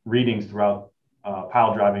readings throughout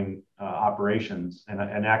pile driving operations,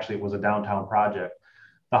 and actually it was a downtown project,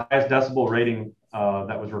 the highest decibel rating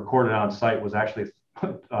that was recorded on site was actually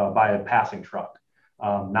by a passing truck,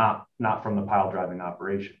 not from the pile driving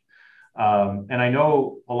operation. And I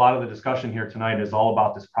know a lot of the discussion here tonight is all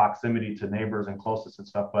about this proximity to neighbors and closeness and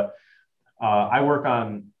stuff, but I work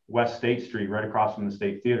on West State Street, right across from the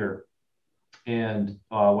State Theater. And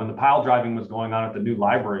when the pile driving was going on at the new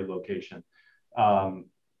library location,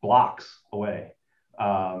 blocks away,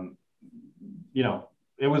 you know,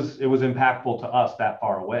 it was impactful to us that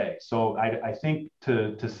far away. So I think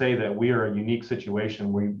to say that we are a unique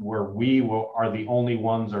situation where we are the only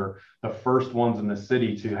ones or the first ones in the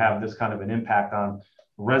city to have this kind of an impact on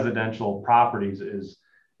residential properties is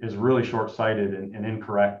really short-sighted and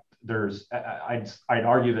incorrect. I'd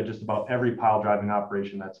argue that just about every pile driving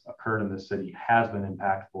operation that's occurred in this city has been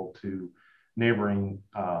impactful to neighboring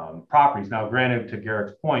properties. Now, granted, to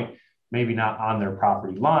Garrick's point, maybe not on their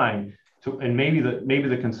property line. And maybe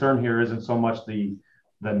the concern here isn't so much the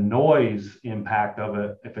noise impact of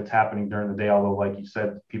it if it's happening during the day, although like you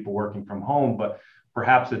said, people working from home, but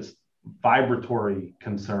perhaps it's vibratory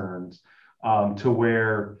concerns to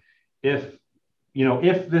where if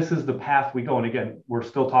this is the path we go, and again, we're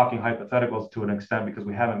still talking hypotheticals to an extent because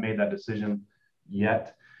we haven't made that decision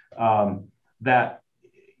yet, that,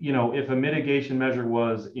 you know, if a mitigation measure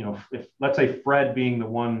was, you know, if let's say Fred being the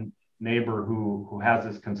one neighbor who has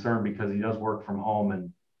this concern because he does work from home,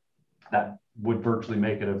 and that would virtually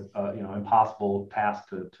make it a you know, impossible task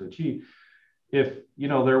to achieve. If, you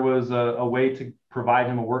know, there was a way to provide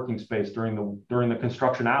him a working space during the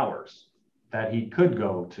construction hours that he could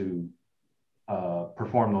go to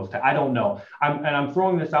perform those tasks. I don't know. I'm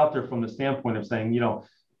throwing this out there from the standpoint of saying, you know,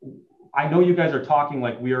 I know you guys are talking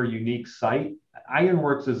like we are a unique site.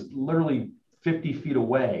 Ironworks is literally 50 feet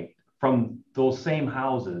away from those same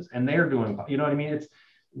houses, and they're doing, you know what I mean?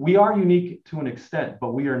 We are unique to an extent,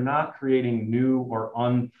 but we are not creating new or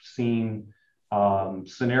unseen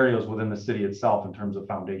scenarios within the city itself in terms of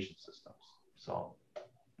foundation systems. So,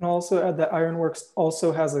 and I'll also add that Ironworks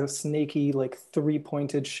also has a snaky, like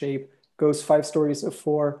 3-pointed shape, goes 5 stories of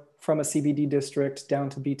 4 from a CBD district down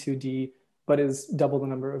to B2D, but is double the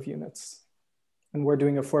number of units. And we're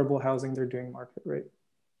doing affordable housing, they're doing market rate.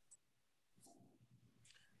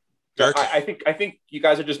 I think you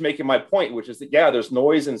guys are just making my point, which is that, yeah, there's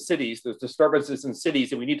noise in cities, there's disturbances in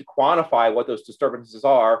cities, and we need to quantify what those disturbances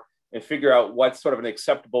are and figure out what's sort of an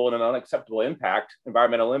acceptable and an unacceptable impact,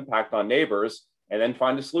 environmental impact on neighbors, and then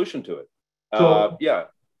find a solution to it. So, yeah.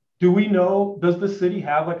 Do we know, does the city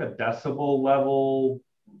have like a decibel level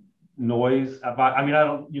noise? I mean, I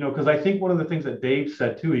don't, you know, because I think one of the things that Dave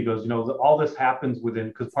said too, he goes, you know, all this happens within,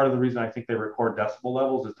 because part of the reason I think they record decibel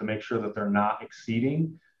levels is to make sure that they're not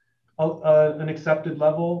exceeding an accepted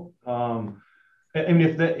level. I mean,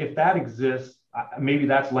 if that exists, maybe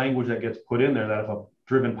that's language that gets put in there, that if a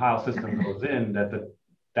driven pile system goes in,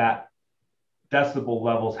 that decibel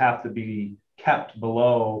levels have to be kept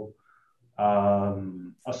below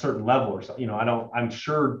a certain level or something. You know, I'm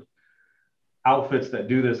sure outfits that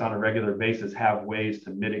do this on a regular basis have ways to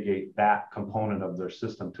mitigate that component of their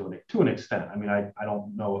system to an extent. I mean, I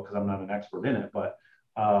don't know because I'm not an expert in it, but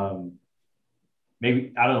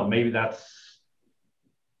maybe, I don't know, maybe that's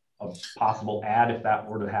a possible add if that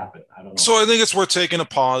were to happen. I don't know. So I think it's worth taking a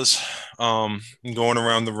pause and going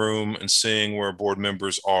around the room and seeing where board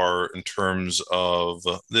members are in terms of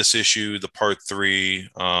this issue, the part 3,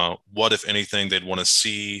 what, if anything, they'd want to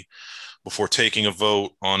see before taking a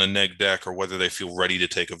vote on a neg deck, or whether they feel ready to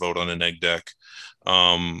take a vote on a neg deck.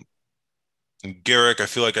 Garrick, I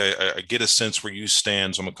feel like I get a sense where you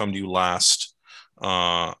stand, so I'm gonna come to you last.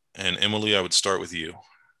 And Emily, I would start with you.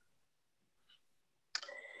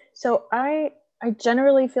 So I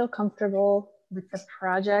generally feel comfortable with the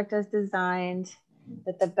project as designed,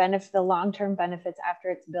 that the long-term benefits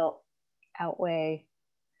after it's built outweigh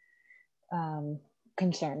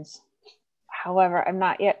concerns. However, I'm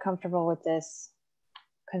not yet comfortable with this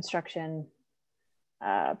construction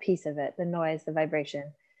piece of it, the noise, the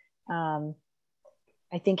vibration.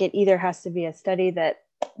 I think it either has to be a study that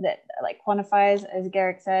like quantifies, as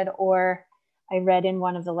Garrick said, or I read in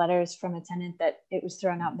one of the letters from a tenant that it was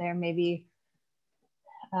thrown out there, maybe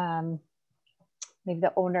maybe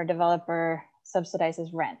the owner developer subsidizes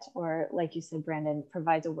rent, or like you said, Brandon,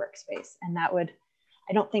 provides a workspace. And that would,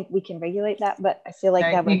 I don't think we can regulate that, but I feel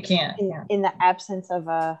like that would, in the absence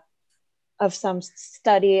of some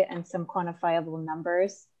study and some quantifiable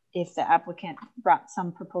numbers, if the applicant brought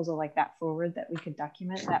some proposal like that forward that we could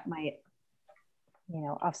document, that might, you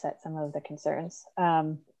know, offset some of the concerns.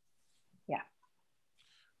 Yeah.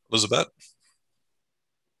 Elizabeth?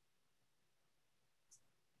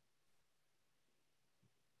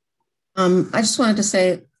 I just wanted to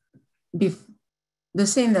say the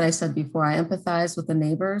same that I said before. I empathize with the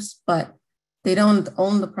neighbors, but they don't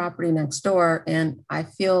own the property next door. And I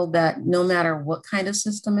feel that no matter what kind of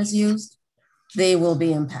system is used, they will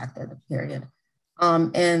be impacted, period.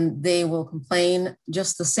 And they will complain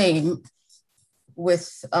just the same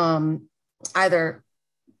with either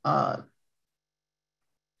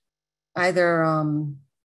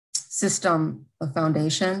system of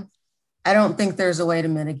foundation. I don't think there's a way to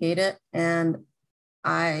mitigate it. And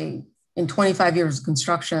in 25 years of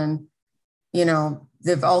construction, you know,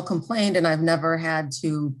 they've all complained, and I've never had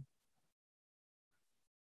to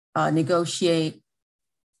negotiate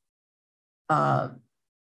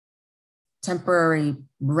temporary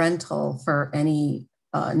rental for any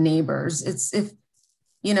neighbors. It's if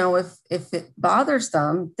it bothers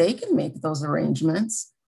them, they can make those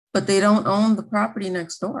arrangements, but they don't own the property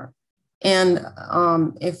next door. And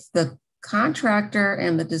if the contractor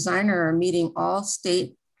and the designer are meeting all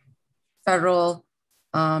state, federal,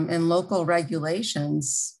 and local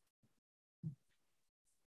regulations,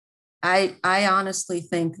 I honestly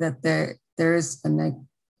think that there is a neg,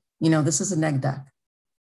 this is a neg deck,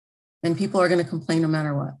 and people are going to complain no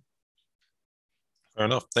matter what. Fair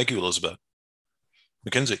enough. Thank you, Elizabeth.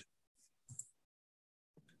 Mackenzie.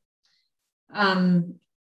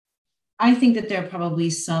 I think that there are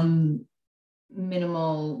probably some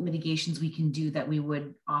minimal mitigations we can do that we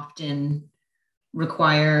would often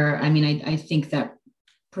require. I mean, I think that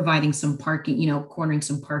providing some parking, cornering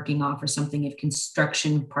some parking off or something, if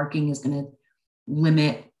construction parking is going to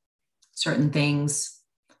limit certain things.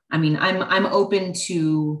 I mean, I'm open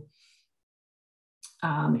to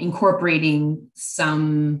incorporating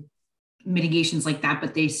some mitigations like that,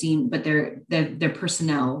 but they're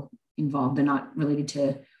personnel involved. They're not related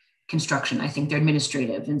to construction. I think they're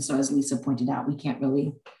administrative. And so, as Lisa pointed out, we can't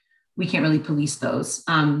really police those.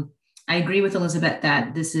 I agree with Elizabeth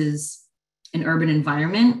that this is an urban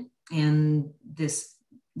environment, and this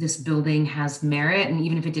building has merit. And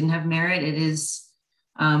even if it didn't have merit, it is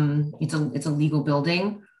it's a legal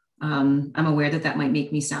building. I'm aware that might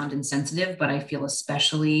make me sound insensitive, but I feel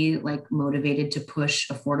especially motivated to push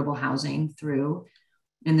affordable housing through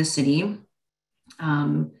in the city.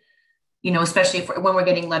 Especially when we're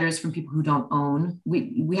getting letters from people who don't own.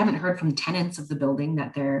 We haven't heard from tenants of the building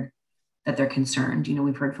that they're concerned.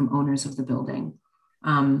 We've heard from owners of the building.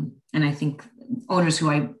 And I think owners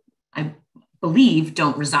who I believe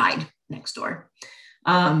don't reside next door.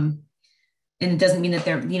 And it doesn't mean that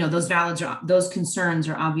they're, those concerns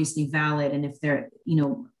are obviously valid. And if they're,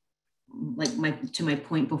 to my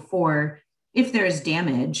point before, if there is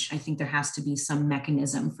damage, I think there has to be some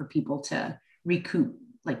mechanism for people to recoup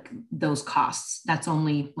those costs. That's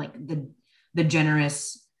only the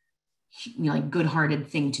generous, good-hearted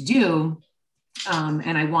thing to do.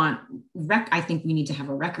 And I think we need to have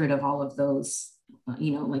a record of all of those,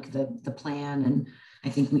 the plan. And I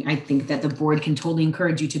think that the board can totally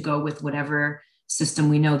encourage you to go with whatever system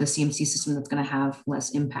we know, the CMC system, that's going to have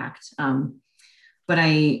less impact. But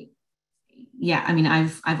I've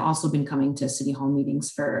also been coming to City Hall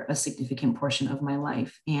meetings for a significant portion of my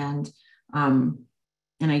life. And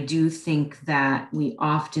I do think that we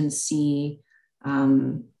often see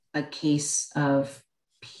a case of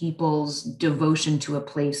people's devotion to a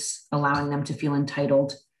place, allowing them to feel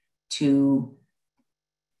entitled to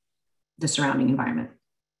the surrounding environment.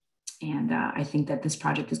 And I think that this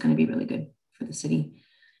project is going to be really good for the city.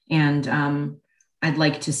 And I'd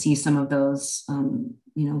like to see some of those,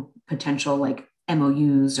 potential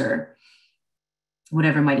MOUs or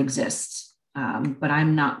whatever might exist. But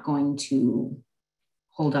I'm not going to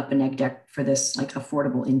hold up a neg deck for this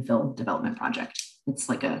affordable infill development project. It's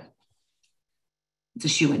a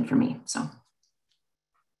shoe-in for me. So,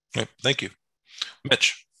 okay, thank you,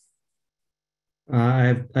 Mitch.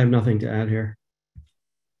 I have nothing to add here.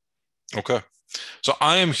 Okay, so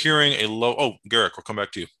I am hearing a low. Oh, Garrick, we'll come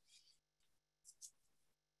back to you.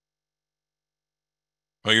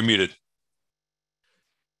 Oh, you're muted.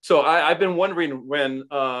 So I've been wondering when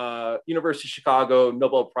University of Chicago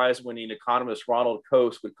Nobel Prize winning economist Ronald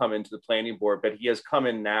Coase would come into the planning board, but he has come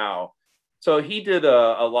in now. So he did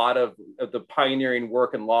a lot of the pioneering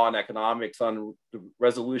work in law and economics on the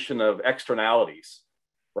resolution of externalities,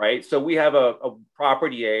 right? So we have a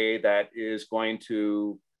property A that is going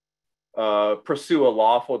to pursue a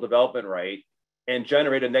lawful development right and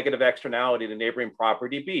generate a negative externality to neighboring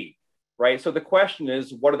property B, right? So the question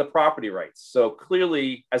is, what are the property rights? So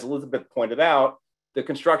clearly, as Elizabeth pointed out, the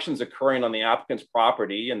construction is occurring on the applicant's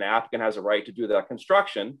property and the applicant has a right to do that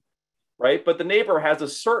construction, right? But the neighbor has a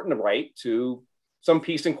certain right to some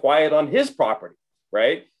peace and quiet on his property,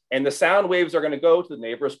 right? And the sound waves are going to go to the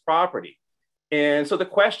neighbor's property. And so the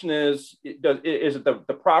question is it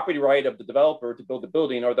the property right of the developer to build the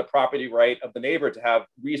building or the property right of the neighbor to have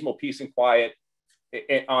reasonable peace and quiet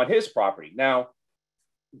on his property? Now,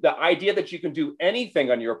 the idea that you can do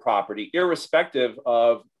anything on your property, irrespective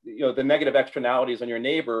of the negative externalities on your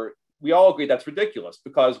neighbor, we all agree that's ridiculous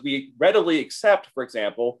because we readily accept, for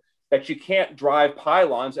example, that you can't drive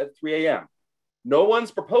pylons at 3 a.m. No one's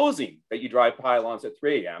proposing that you drive pylons at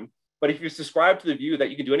 3 a.m. But if you subscribe to the view that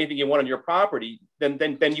you can do anything you want on your property, then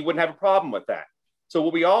you wouldn't have a problem with that. So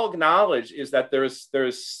what we all acknowledge is that there's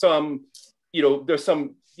some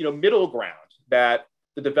middle ground that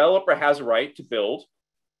the developer has a right to build.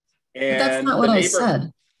 And but that's not what I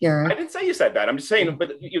said, Garrett. I didn't say you said that. I'm just saying,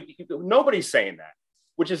 but nobody's saying that,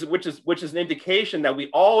 which is an indication that we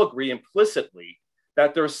all agree implicitly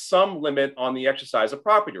that there's some limit on the exercise of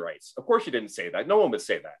property rights. Of course, you didn't say that. No one would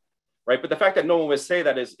say that, right? But the fact that no one would say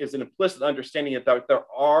that is an implicit understanding that there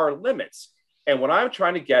are limits. And what I'm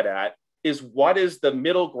trying to get at is what is the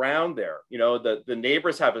middle ground there? The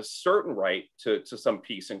neighbors have a certain right to some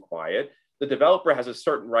peace and quiet. The developer has a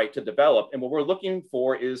certain right to develop. And what we're looking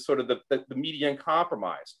for is sort of the median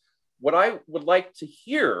compromise. What I would like to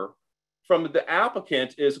hear from the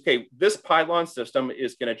applicant is, okay, this pylon system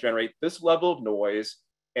is going to generate this level of noise.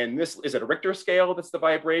 And this is it a Richter scale that's the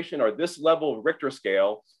vibration or this level of Richter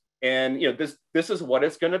scale? And this is what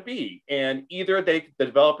it's going to be. And either the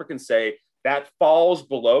developer can say that falls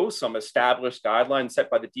below some established guidelines set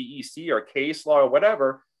by the DEC or case law or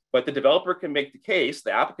whatever, but the developer can make the case,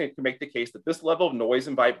 the applicant can make the case that this level of noise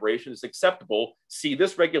and vibration is acceptable, see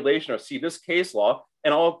this regulation or see this case law,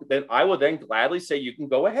 and I will then gladly say you can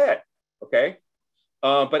go ahead, okay?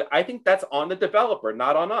 But I think that's on the developer,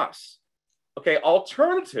 not on us. Okay,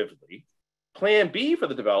 alternatively, plan B for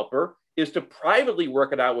the developer is to privately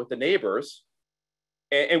work it out with the neighbors,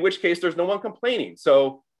 in which case there's no one complaining.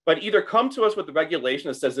 So, but either come to us with the regulation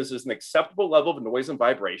that says this is an acceptable level of noise and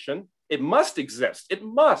vibration. It must exist. It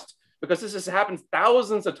must, because this has happened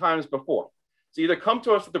thousands of times before. So either come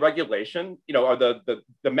to us with the regulation, or the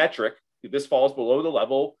metric, this falls below the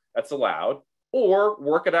level that's allowed, or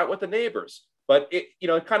work it out with the neighbors. But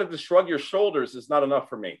kind of to shrug your shoulders is not enough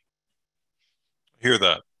for me. I hear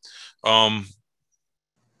that.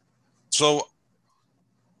 So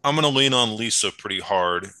I'm going to lean on Lisa pretty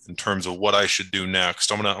hard in terms of what I should do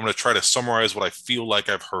next. I'm going to try to summarize what I feel like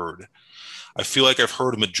I've heard. I feel like I've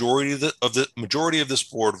heard a majority of the majority of this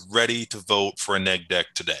board ready to vote for a neg deck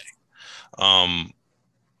today.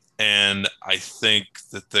 And I think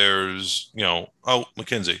that there's,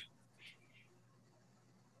 Mackenzie.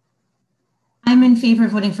 I'm in favor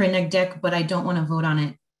of voting for a neg deck, but I don't want to vote on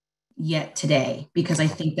it yet today, because I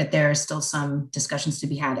think that there are still some discussions to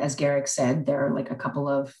be had. As Garrick said, there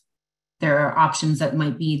are options that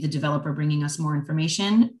might be the developer bringing us more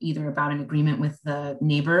information, either about an agreement with the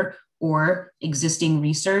neighbor or existing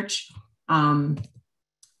research. I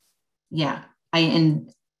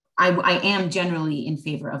am generally in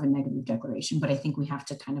favor of a negative declaration, but I think we have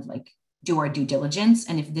to kind of do our due diligence.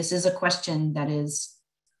 And if this is a question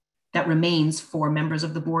that remains for members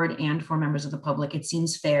of the board and for members of the public, it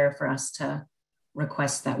seems fair for us to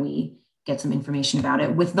request that we get some information about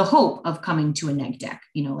it with the hope of coming to a neg deck.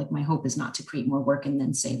 My hope is not to create more work and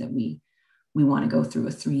then say that we want to go through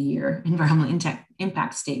a 3-year environmental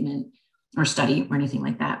impact statement or study or anything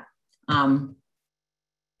like that.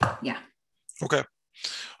 Yeah. Okay.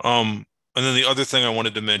 And then the other thing I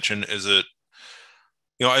wanted to mention is that,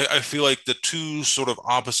 I feel like the two sort of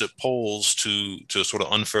opposite poles to sort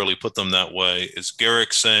of unfairly put them that way is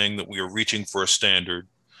Garrick saying that we are reaching for a standard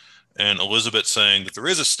and Elizabeth saying that there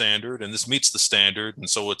is a standard and this meets the standard. And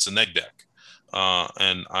so it's a neg deck.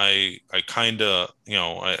 And I kind of,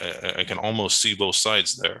 I can almost see both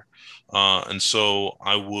sides there. And so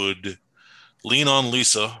I would lean on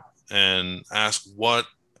Lisa and ask, what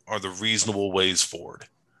are the reasonable ways forward?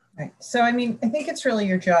 Right. So, I think it's really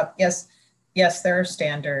your job. Yes, there are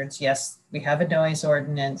standards. Yes, we have a noise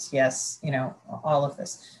ordinance. Yes, all of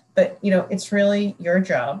this. But, it's really your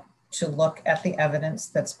job to look at the evidence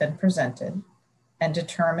that's been presented and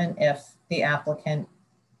determine if the applicant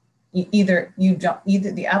either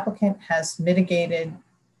the applicant has mitigated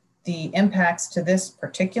the impacts to this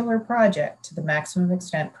particular project to the maximum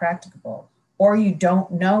extent practicable, or you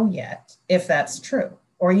don't know yet if that's true,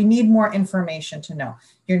 or you need more information to know.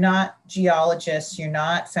 You're not geologists, you're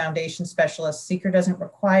not foundation specialists. Seeker doesn't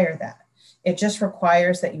require that. It just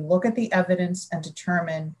requires that you look at the evidence and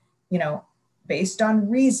determine, based on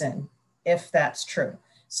reason, if that's true.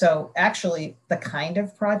 So actually, the kind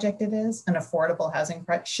of project it is, an affordable housing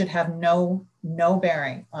project, should have no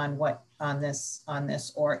bearing on this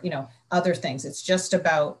or other things. It's just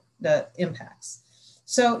about the impacts.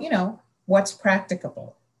 So what's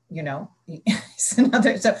practicable, it's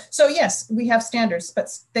another. So yes, we have standards, but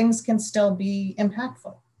things can still be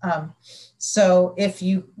impactful. So if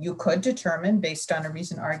you could determine based on a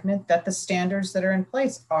reasoned argument that the standards that are in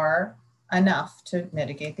place are enough to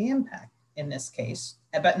mitigate the impact in this case,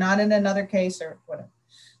 but not in another case or whatever.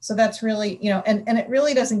 So that's really, and it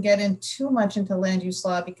really doesn't get in too much into land use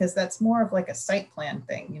law because that's more of like a site plan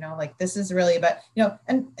thing, like this is really about,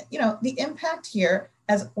 the impact here,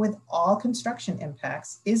 as with all construction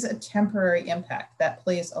impacts, is a temporary impact that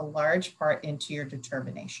plays a large part into your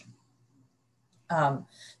determination. And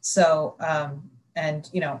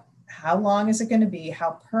how long is it going to be?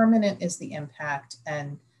 How permanent is the impact?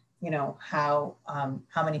 And how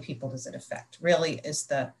many people does it affect? Really is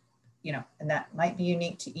the, and that might be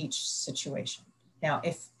unique to each situation. Now,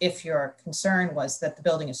 if your concern was that the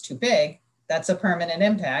building is too big, that's a permanent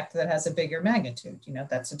impact that has a bigger magnitude.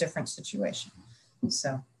 That's a different situation.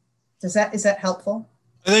 So, is that helpful?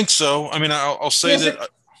 I think so. I mean, I'll say that.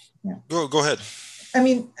 Yeah. Go ahead. I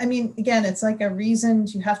mean, again, it's like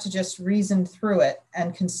you have to just reason through it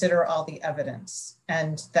and consider all the evidence.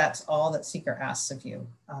 And that's all that Seeker asks of you.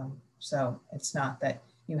 So it's not that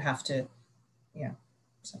you have to,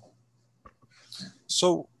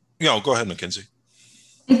 So, go ahead, Mackenzie.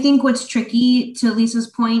 I think what's tricky, to Lisa's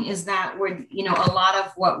point, is that a lot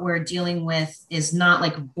of what we're dealing with is not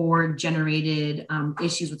like board generated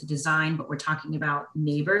issues with the design, but we're talking about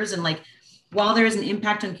neighbors. And while there is an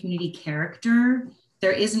impact on community character,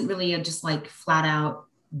 there isn't really a just flat out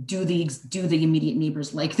do the immediate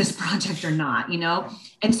neighbors like this project or not,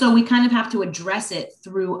 And so we kind of have to address it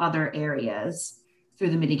through other areas,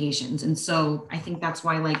 through the mitigations. And so I think that's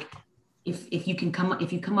why if you come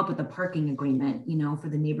up with a parking agreement, for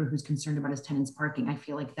the neighbor who's concerned about his tenants parking, I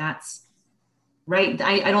feel like that's right.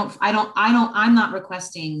 I'm not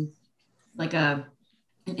requesting an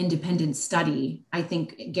independent study. I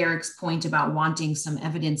think Garrick's point about wanting some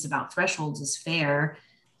evidence about thresholds is fair.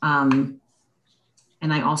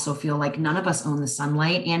 And I also feel like none of us own the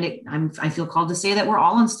sunlight, and I feel called to say that we're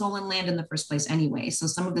all on stolen land in the first place anyway. So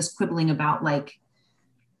some of this quibbling about pile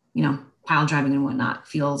driving and whatnot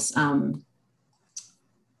feels,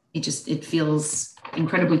 it feels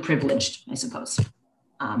incredibly privileged, I suppose,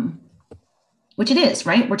 which it is,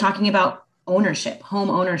 right? We're talking about ownership, home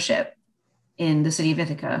ownership in the city of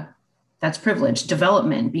Ithaca. That's privilege.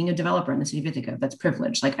 Development, being a developer in the city of Ithaca, that's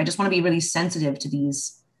privilege. I just want to be really sensitive to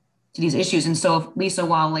these issues. And so if Lisa,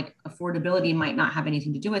 while affordability might not have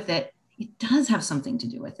anything to do with it, it does have something to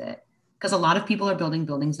do with it, because a lot of people are building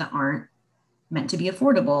buildings that aren't meant to be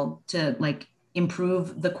affordable to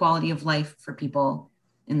improve the quality of life for people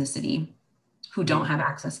in the city who don't have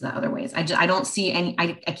access to that other ways. I don't see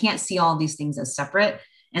I can't see all these things as separate,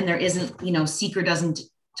 and there isn't, Seeker doesn't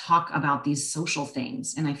talk about these social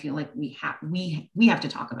things. And I feel like we have to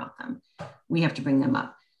talk about them. We have to bring them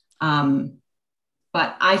up.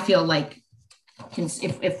 But I feel like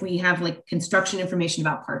if we have construction information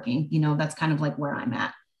about parking, that's kind of where I'm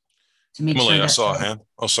at to make Emily, sure. I saw a hand.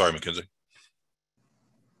 Oh, sorry, Mackenzie.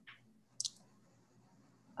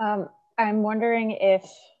 I'm wondering if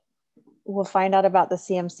we'll find out about the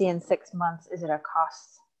CMC in 6 months. Is it a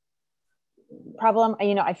cost problem?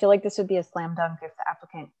 I feel like this would be a slam dunk if the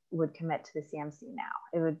applicant would commit to the CMC now.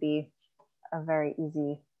 It would be a very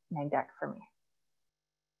easy neg deck for me.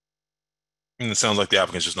 And it sounds like the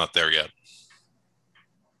applicant's just not there yet.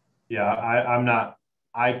 Yeah, I'm not.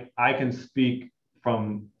 I can speak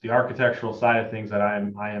from the architectural side of things that I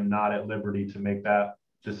am not at liberty to make that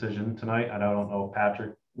decision tonight. And I don't know if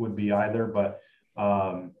Patrick would be either, but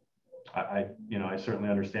I certainly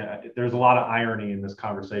understand. There's a lot of irony in this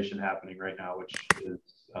conversation happening right now, which is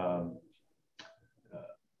I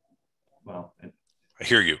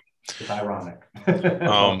hear you. It's ironic.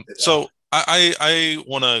 So I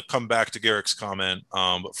want to come back to Garrick's comment,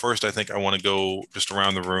 but first I think I want to go just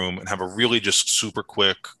around the room and have a really just super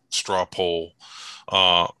quick straw poll,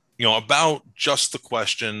 about just the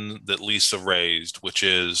question that Lisa raised, which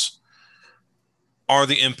is, are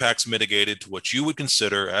the impacts mitigated to what you would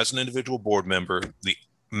consider as an individual board member the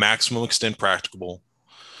maximum extent practicable?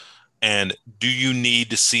 And do you need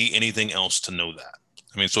to see anything else to know that?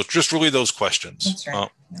 I mean, so it's just really those questions. That's right.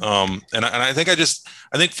 And I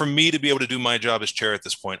think for me to be able to do my job as chair at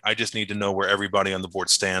this point, I just need to know where everybody on the board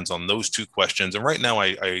stands on those two questions. And right now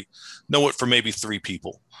I know it for maybe 3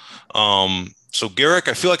 people. So Garrick,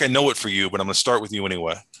 I feel like I know it for you, but I'm going to start with you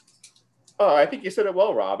anyway. Oh, I think you said it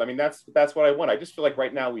well, Rob. I mean, that's what I want. I just feel like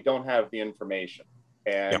right now we don't have the information.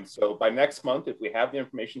 And so by next month, if we have the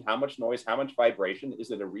information, how much noise, how much vibration,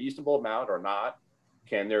 is it a reasonable amount or not?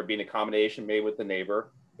 Can there be an accommodation made with the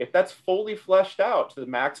neighbor? If that's fully fleshed out to the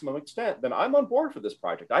maximum extent, then I'm on board for this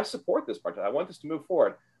project. I support this project. I want this to move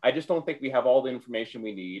forward. I just don't think we have all the information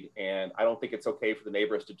we need. And I don't think it's okay for the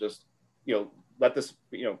neighbors to just, let this,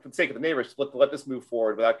 for the sake of the neighbors, let this move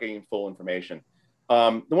forward without getting full information.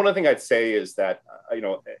 The one other thing I'd say is that,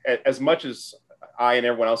 as much as I and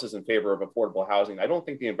everyone else is in favor of affordable housing, I don't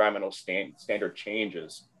think the environmental standard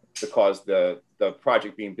changes because the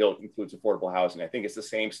project being built includes affordable housing. I think it's the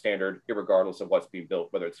same standard regardless of what's being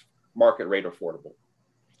built, whether it's market rate or affordable.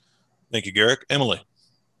 Thank you, Garrick. Emily.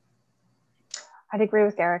 I'd agree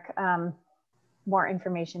with Garrick. More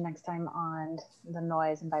information next time on the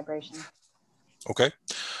noise and vibration. Okay.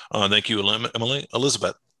 Thank you, Emily.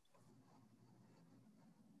 Elizabeth.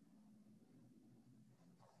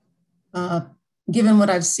 Given what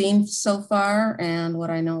I've seen so far and what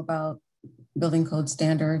I know about building code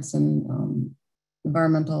standards and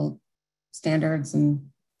environmental standards and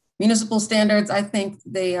municipal standards, I think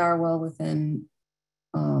they are well within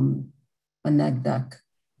a neg deck.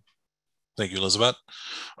 Thank you, Elizabeth.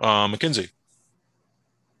 Mackenzie.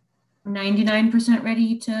 99%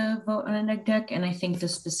 ready to vote on a neg deck, and I think the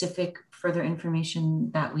specific further information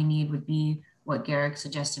that we need would be what Garrick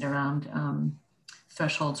suggested around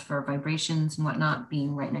thresholds for vibrations and whatnot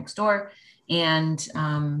being right next door, and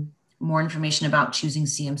more information about choosing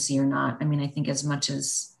CMC or not. I mean, I think as much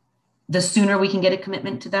as the sooner we can get a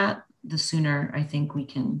commitment to that, the sooner I think we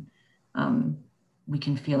can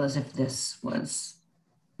feel as if this was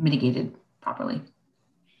mitigated properly.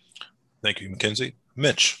 Thank you, Mackenzie.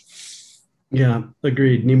 Mitch. Yeah,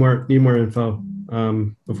 agreed. Need more info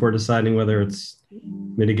before deciding whether it's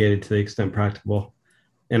mitigated to the extent practicable,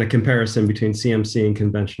 and a comparison between CMC and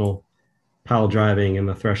conventional pile driving and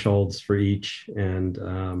the thresholds for each and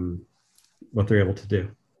what they're able to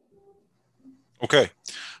do. Okay,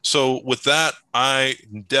 so with that,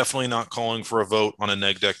 I'm definitely not calling for a vote on a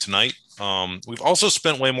neg deck tonight. We've also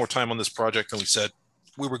spent way more time on this project than we said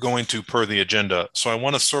we were going to per the agenda. So I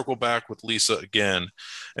want to circle back with Lisa again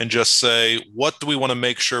and just say, what do we want to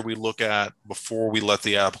make sure we look at before we let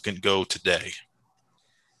the applicant go today?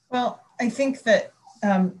 Well, I think that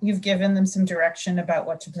you've given them some direction about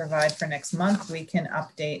what to provide for next month. We can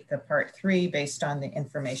update the part 3 based on the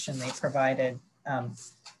information they provided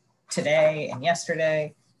today and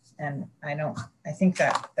yesterday. And I think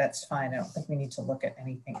that's fine. I don't think we need to look at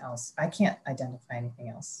anything else. I can't identify anything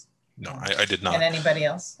else. No, I did not. And anybody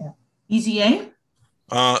else? Yeah. BZA?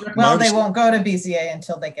 Well, they won't go to BZA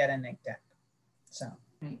until they get a neg deck. So.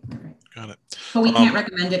 Right. Got it. But we can't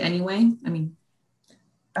recommend it anyway. I mean,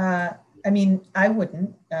 I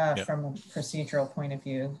wouldn't from a procedural point of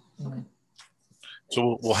view.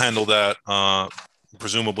 So we'll handle that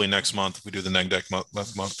presumably next month if we do the neg deck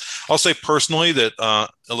month. I'll say personally that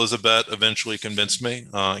Elizabeth eventually convinced me.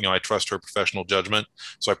 I trust her professional judgment,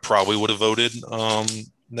 so I probably would have voted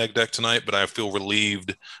neg deck tonight, but I feel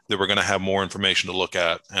relieved that we're going to have more information to look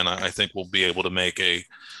at, and I think we'll be able to make a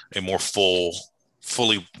more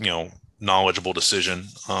fully knowledgeable decision.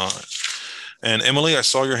 And Emily, I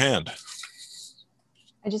saw your hand.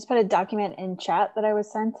 I just put a document in chat that I was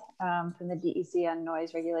sent from the DEC on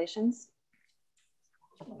noise regulations.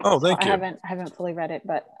 Oh, thank you. I haven't fully read it,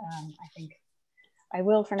 but I think I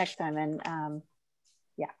will for next time. And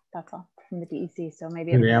yeah, that's all from the DEC. So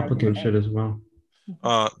maybe the applicant should as well.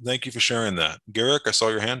 Thank you for sharing that. Garrick, I saw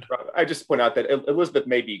your hand. I just point out that Elizabeth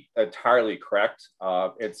may be entirely correct.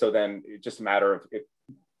 And so then it's just a matter of if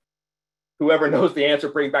whoever knows the answer,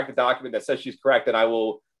 bring back the document that says she's correct, and I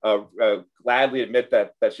will gladly admit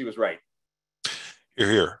that she was right.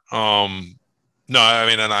 You're here. No, I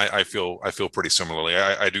mean, and I feel pretty similarly.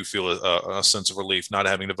 I do feel a sense of relief not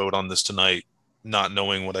having to vote on this tonight, not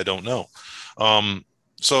knowing what I don't know.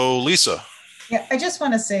 So Lisa. Yeah, I just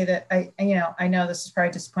want to say that I know this is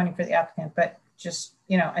probably disappointing for the applicant, but just,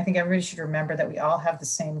 I think everybody should remember that we all have the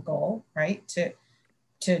same goal, right?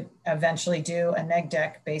 To eventually do a neg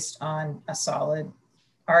deck based on a solid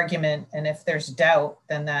argument. And if there's doubt,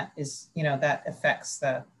 then that is, that affects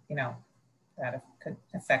the, that could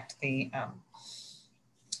affect the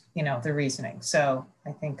you know, the reasoning. So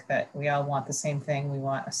I think that we all want the same thing. We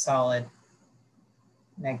want a solid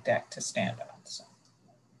neg deck to stand on. So.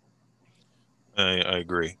 I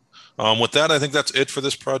agree. With that, I think that's it for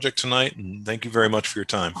this project tonight. And thank you very much for your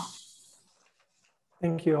time.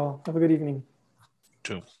 Thank you all. Have a good evening.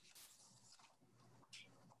 Too.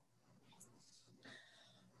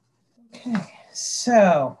 Okay,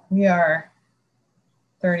 so we are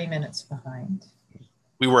 30 minutes behind.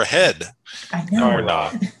 We were ahead. I know. No, we're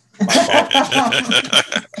not.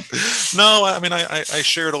 No, I mean, I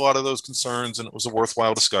shared a lot of those concerns and it was a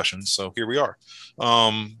worthwhile discussion. So here we are.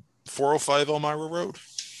 405 Elmira Road.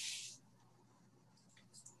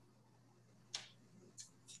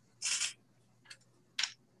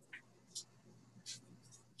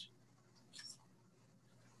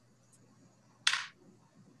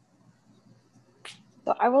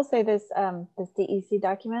 So I will say this, this DEC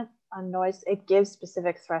document on noise, it gives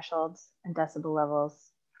specific thresholds and decibel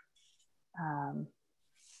levels.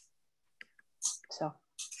 So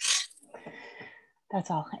that's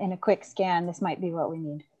all. In a quick scan, this might be what we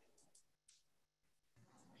need.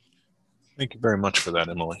 Thank you very much for that,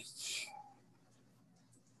 Emily.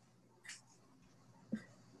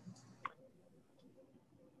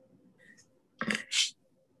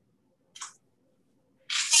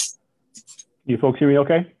 You folks hear me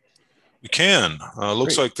okay? We can.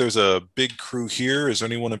 Looks like there's a big crew here. Is there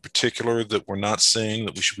anyone in particular that we're not seeing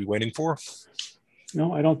that we should be waiting for?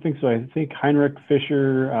 No, I don't think so. I think Heinrich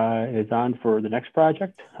Fischer is on for the next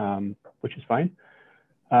project, which is fine.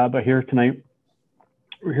 But here tonight,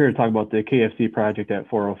 we're here to talk about the KFC project at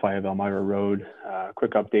 405 Elmira Road.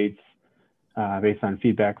 Quick updates based on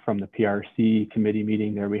feedback from the PRC committee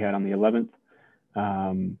meeting there we had on the 11th.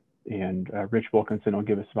 And Rich Wilkinson will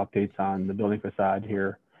give us some updates on the building facade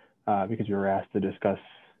here because we were asked to discuss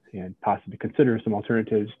and possibly consider some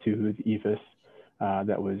alternatives to the EFIS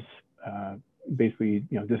that was basically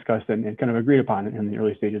discussed and kind of agreed upon in the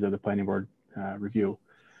early stages of the planning board review.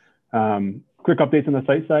 Quick updates on the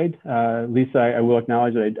site side. Lisa, I will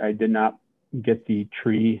acknowledge that I did not get the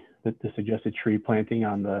suggested tree planting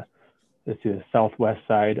on the southwest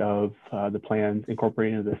side of the plans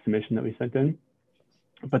incorporated into the submission that we sent in,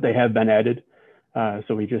 but they have been added.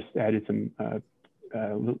 So we just added some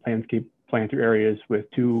landscape planter areas with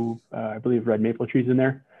two, I believe, red maple trees in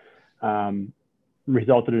there.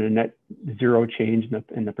 Resulted in a net zero change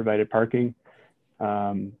in the provided parking.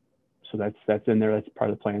 So that's in there. That's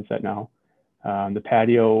part of the plan set now. The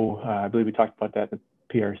patio, I believe we talked about that at the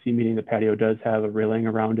PRC meeting. The patio does have a railing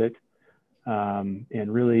around it.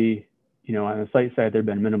 And really, on the site side, there have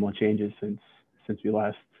been minimal changes since we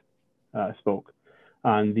last spoke.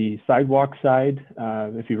 On the sidewalk side,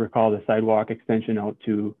 if you recall the sidewalk extension out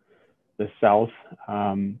to the south,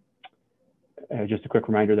 just a quick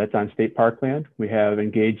reminder, that's on state park land. We have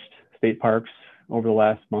engaged state parks over the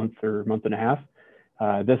last month or month and a half.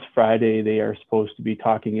 This Friday, they are supposed to be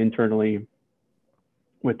talking internally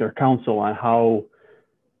with their council on how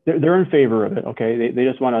they're in favor of it. Okay, they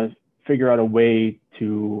just want to figure out a way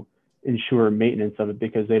to ensure maintenance of it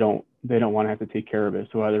because they don't want to have to take care of it.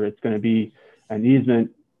 So whether it's going to be an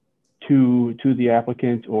easement to the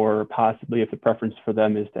applicant, or possibly if the preference for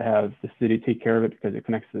them is to have the city take care of it because it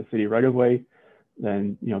connects to the city right of way,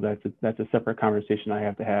 then that's a separate conversation I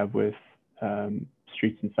have to have with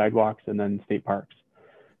streets and sidewalks and then state parks.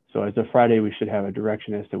 So as of Friday, we should have a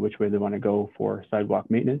direction as to which way they want to go for sidewalk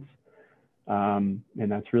maintenance, and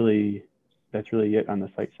that's really it on the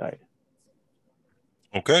site side.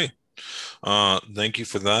 Okay, thank you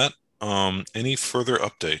for that. Any further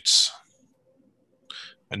updates?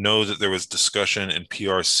 I know that there was discussion in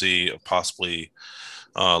PRC of possibly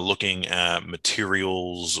looking at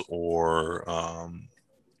materials, or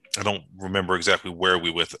I don't remember exactly where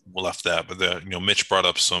we left that, but Mitch brought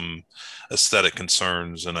up some aesthetic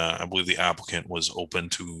concerns, and I believe the applicant was open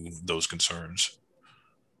to those concerns.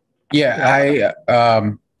 Yeah,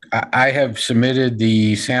 I have submitted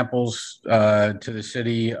the samples to the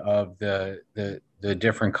city of the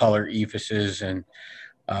different color EFISes and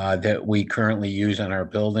that we currently use on our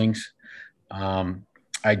buildings.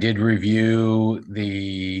 I did review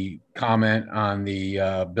the comment on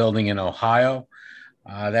the building in Ohio.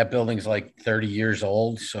 That building's like 30 years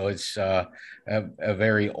old, so it's a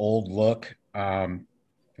very old look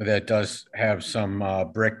that does have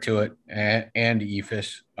some brick to it and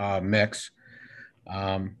EFIS mix.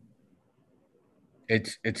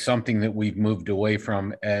 It's something that we've moved away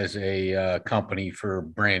from as a company for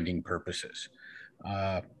branding purposes.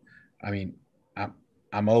 I mean,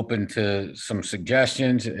 I'm open to some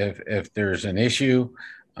suggestions if there's an issue,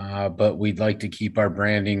 but we'd like to keep our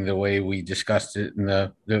branding the way we discussed it in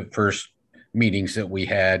the first meetings that we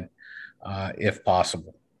had, if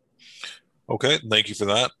possible. Okay, thank you for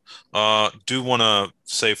that. Do want to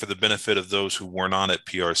say, for the benefit of those who were not at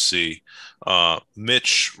PRC,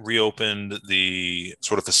 Mitch reopened the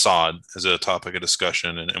sort of facade as a topic of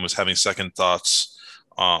discussion and was having second thoughts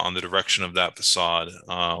on the direction of that facade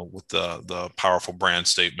with the powerful brand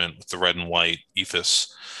statement with the red and white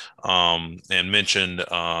ephes, and mentioned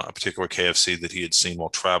a particular KFC that he had seen while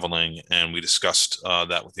traveling, and we discussed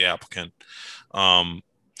that with the applicant.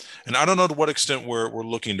 And I don't know to what extent we're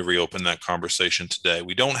looking to reopen that conversation today.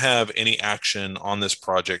 We don't have any action on this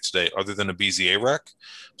project today other than a BZA rec.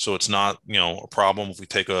 So it's not, a problem if we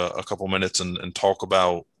take a couple minutes and talk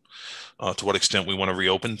about to what extent we want to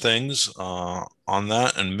reopen things on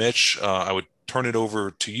that. And Mitch, I would turn it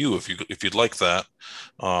over to you if you'd like that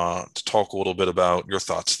to talk a little bit about your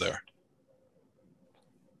thoughts there.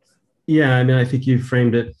 Yeah, I mean, I think you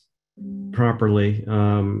framed it properly.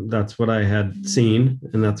 That's what I had seen,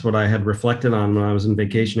 and that's what I had reflected on when I was on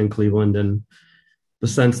vacation in Cleveland, and the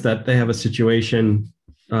sense that they have a situation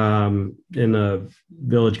in a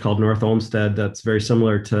village called North Olmsted that's very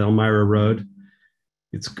similar to Elmira Road.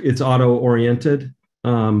 It's auto oriented,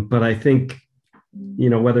 but I think,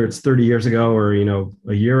 whether it's 30 years ago or,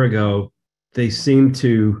 a year ago, they seem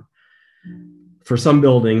to, for some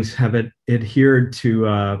buildings, have adhered to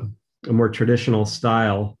a more traditional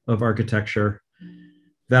style of architecture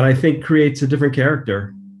that I think creates a different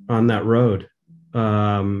character on that road,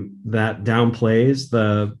 that downplays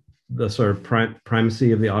the sort of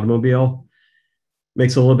primacy of the automobile,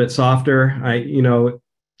 makes it a little bit softer.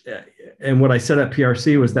 And what I said at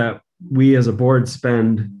PRC was that we as a board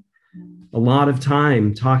spend a lot of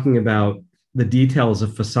time talking about the details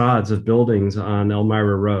of facades of buildings on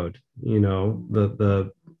Elmira Road,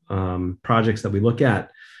 the projects that we look at.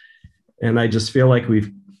 And I just feel like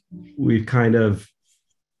we've kind of,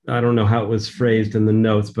 I don't know how it was phrased in the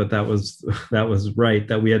notes, but that was right,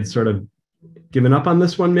 that we had sort of given up on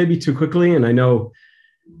this one maybe too quickly. And I know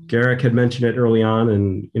Garrick had mentioned it early on,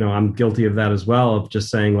 and I'm guilty of that as well, of just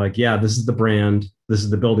saying like, yeah, this is the brand, this is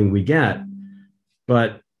the building we get.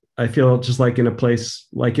 But I feel just like in a place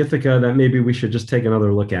like Ithaca that maybe we should just take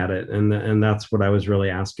another look at it. And that's what I was really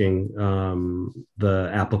asking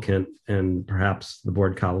the applicant and perhaps the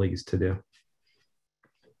board colleagues to do.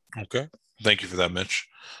 Okay, thank you for that, Mitch.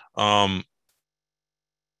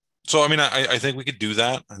 So, I mean, I think we could do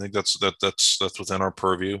that. I think that's within our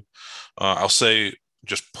purview. I'll say,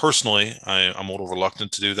 just personally, I'm a little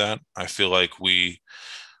reluctant to do that. I feel like we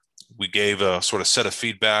gave a sort of set of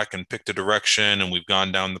feedback and picked a direction, and we've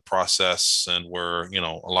gone down the process, and we're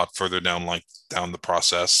a lot further down the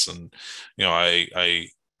process. And I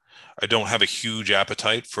don't have a huge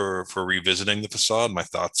appetite for revisiting the facade. My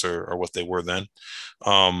thoughts are what they were then.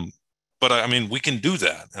 But I mean, we can do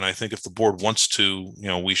that, and I think if the board wants to,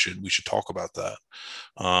 we should talk about that.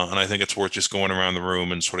 And I think it's worth just going around the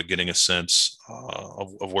room and sort of getting a sense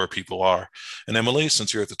of where people are. And Emily,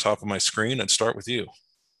 since you're at the top of my screen, I'd start with you.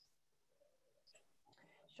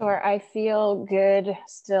 Sure, I feel good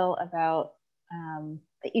still about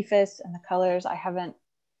the ephes and the colors. I haven't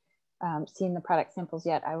seen the product samples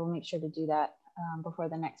yet. I will make sure to do that before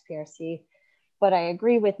the next PRC. But I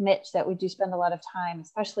agree with Mitch that we do spend a lot of time,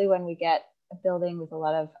 especially when we get a building with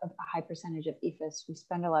a high percentage of ephes. We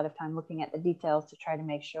spend a lot of time looking at the details to try to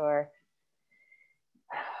make sure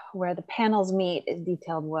where the panels meet is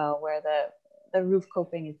detailed well, where the roof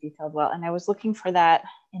coping is detailed well. And I was looking for that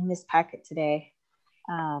in this packet today.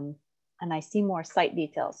 And I see more site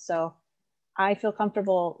details. So I feel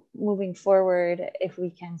comfortable moving forward if we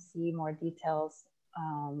can see more details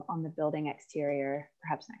on the building exterior,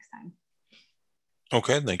 perhaps next time.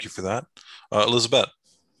 Okay, thank you for that. Elizabeth.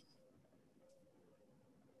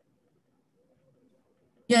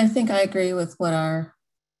 Yeah, I think I agree with what our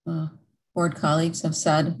board colleagues have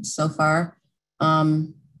said so far.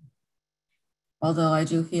 Although I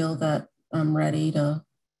do feel that I'm ready to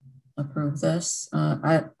approve this.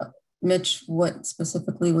 Mitch, what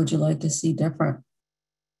specifically would you like to see different?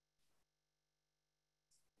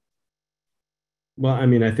 Well, I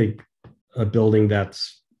mean, I think a building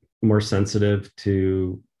that's more sensitive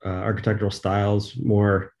to architectural styles,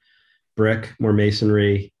 more brick, more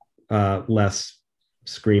masonry, less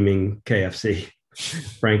screaming KFC,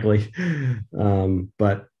 frankly.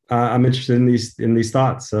 But I'm interested in these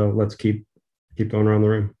thoughts, so let's keep going around the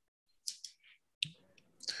room.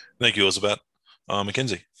 Thank you, Elizabeth.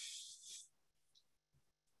 Mackenzie.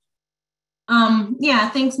 Yeah,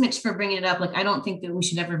 thanks, Mitch, for bringing it up. Like, I don't think that we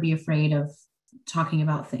should ever be afraid of talking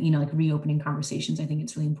about, like reopening conversations. I think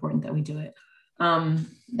it's really important that we do it.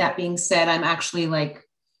 That being said, I'm actually like,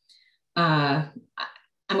 I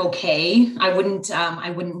I'm okay. I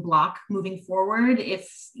wouldn't block moving forward if,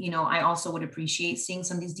 I also would appreciate seeing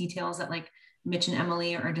some of these details that like Mitch and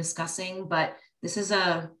Emily are discussing, but this is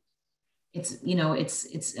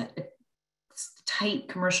it's a tight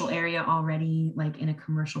commercial area already, like in a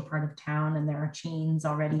commercial part of town, and there are chains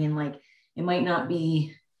already, and like, it might not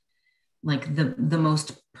be like the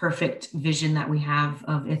most perfect vision that we have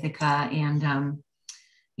of Ithaca. And,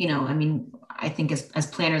 I think as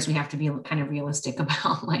planners, we have to be kind of realistic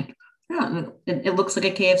about like, it looks like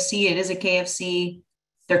a KFC. It is a KFC.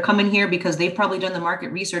 They're coming here because they've probably done the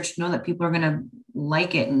market research to know that people are going to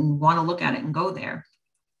like it and want to look at it and go there.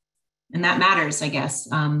 And that matters, I guess.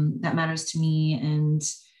 That matters to me. And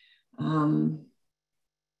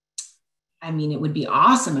it would be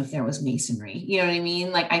awesome if there was masonry. You know what I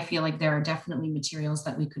mean? Like, I feel like there are definitely materials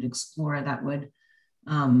that we could explore that would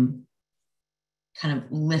kind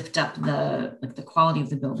of lift up the quality of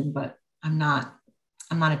the building, but I'm not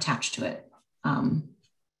attached to it.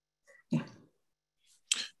 Yeah.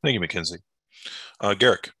 Thank you, Mackenzie.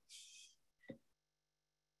 Garrick.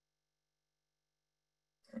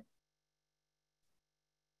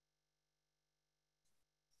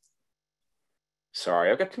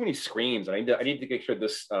 Sorry, I've got too many screens. I need to make sure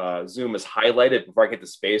this Zoom is highlighted before I get the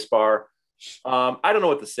space bar. I don't know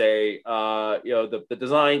what to say. The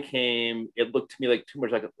design came, it looked to me like too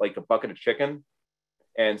much like a bucket of chicken.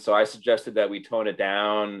 And so I suggested that we tone it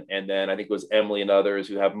down. And then I think it was Emily and others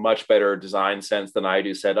who have much better design sense than I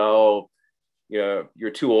do said, oh,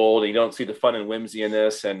 you're too old and you don't see the fun and whimsy in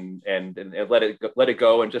this, and let it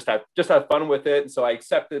go and just have fun with it. And so I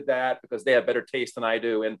accepted that because they have better taste than I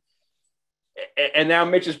do. And now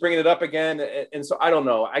Mitch is bringing it up again. And so I don't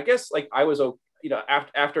know, I guess like I was,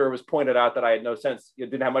 after it was pointed out that I had no sense,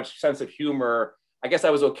 didn't have much sense of humor, I guess I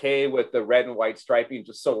was okay with the red and white striping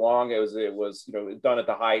just so long it was done at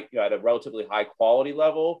at a relatively high quality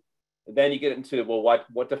level. And then you get into, well,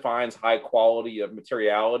 what defines high quality of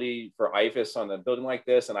materiality for IFAS on a building like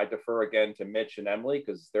this? And I defer again to Mitch and Emily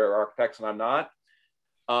because they're architects and I'm not.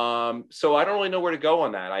 So I don't really know where to go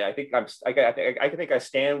on that. I think I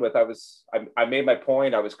stand with, I made my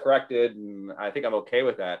point, I was corrected, and I think I'm okay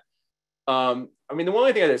with that. The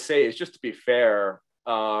only thing I'd say is, just to be fair,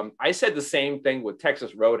 I said the same thing with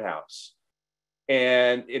Texas Roadhouse.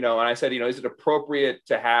 And, and I said, is it appropriate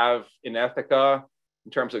to have in Ithaca,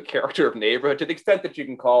 in terms of character of neighborhood, to the extent that you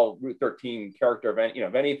can call Route 13 character of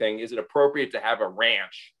anything, is it appropriate to have a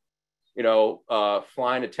ranch,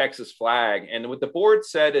 flying a Texas flag? And what the board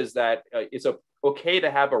said is that it's okay to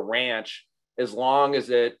have a ranch as long as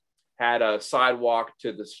it had a sidewalk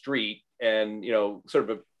to the street and, sort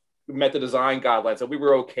of met the design guidelines. So we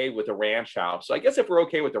were okay with the ranch house. So I guess if we're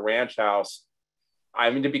okay with the ranch house,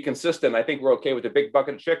 to be consistent, I think we're okay with the big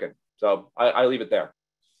bucket of chicken. So I leave it there.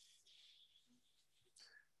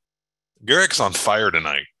 Garrick's on fire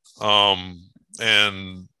tonight.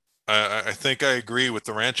 And I think I agree with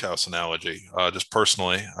the ranch house analogy. Just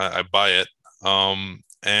personally, I buy it.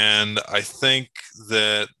 And I think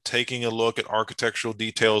that taking a look at architectural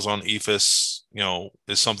details on IFAS,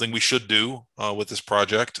 is something we should do with this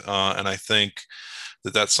project. And I think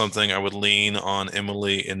that that's something I would lean on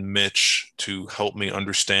Emily and Mitch to help me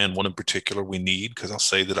understand what in particular we need, because I'll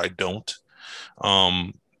say that I don't.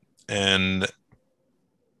 And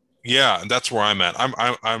yeah, that's where I'm at.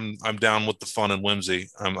 I'm down with the fun and whimsy.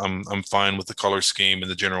 I'm fine with the color scheme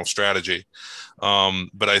and the general strategy.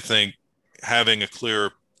 But I think having a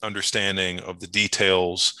clear understanding of the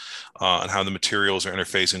details and how the materials are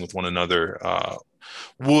interfacing with one another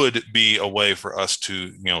would be a way for us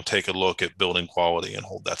to, take a look at building quality and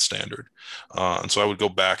hold that standard. And so I would go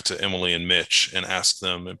back to Emily and Mitch and ask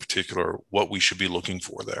them in particular what we should be looking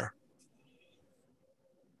for there.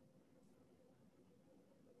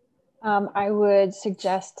 I would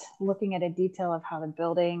suggest looking at a detail of how the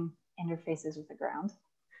building interfaces with the ground.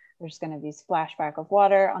 There's going to be splashback of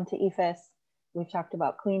water onto IFAS. We've talked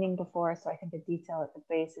about cleaning before, so I think a detail at the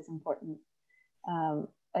base is important.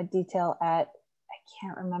 A detail at, I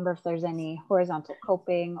can't remember if there's any horizontal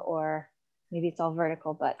coping or maybe it's all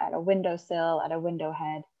vertical, but at a windowsill, at a window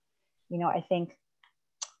head. I think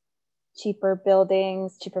cheaper building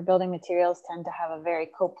materials tend to have a very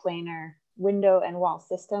coplanar window and wall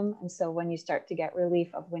system. And so when you start to get relief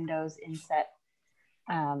of windows inset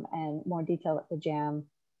and more detail at the jamb,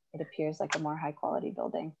 it appears like a more high quality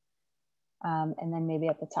building. And then maybe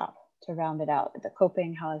at the top to round it out, the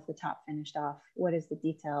coping, how is the top finished off? What is the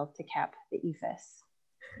detail to cap the IFAS?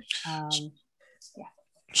 Yeah.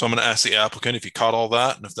 So I'm going to ask the applicant if you caught all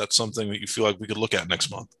that and if that's something that you feel like we could look at next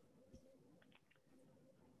month.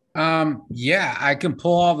 Yeah, I can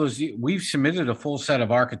pull all those. We've submitted a full set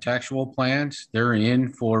of architectural plans. They're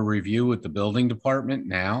in for review with the building department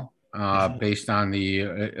now, based on the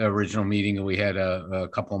original meeting that we had a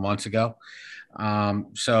couple of months ago.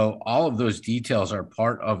 So all of those details are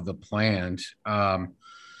part of the plans. I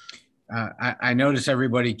notice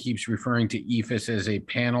everybody keeps referring to EFIS as a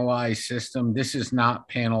panelized system. This is not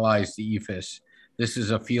panelized EFIS. This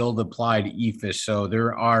is a field applied EFIS. So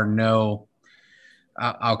there are no,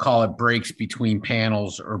 I'll call it breaks between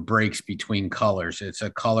panels or breaks between colors. It's a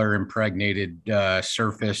color impregnated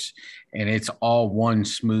surface, and it's all one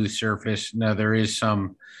smooth surface. Now there is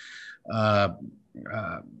some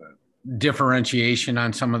differentiation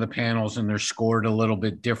on some of the panels, and they're scored a little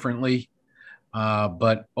bit differently.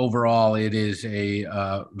 But overall, it is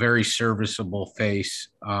a very serviceable face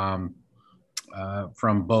from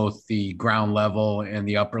both the ground level and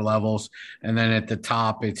the upper levels. And then at the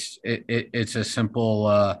top, it's a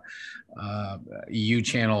simple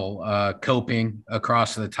U-channel coping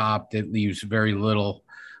across the top that leaves very little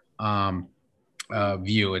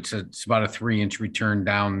view. It's about a 3-inch return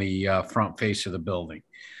down the front face of the building.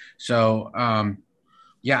 So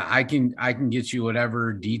yeah, I can get you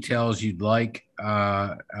whatever details you'd like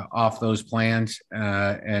off those plans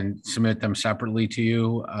and submit them separately to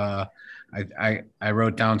you. I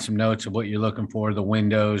wrote down some notes of what you're looking for: the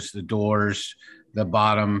windows, the doors, the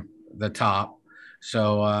bottom, the top.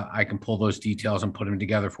 So I can pull those details and put them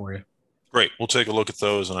together for you. Great. We'll take a look at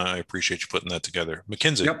those, and I appreciate you putting that together.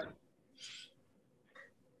 Mackenzie. Yep.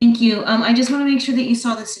 Thank you. I just want to make sure that you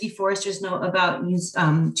saw the city forester's note about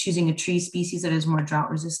choosing a tree species that is more drought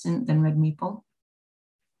resistant than red maple.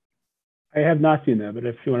 I have not seen that, but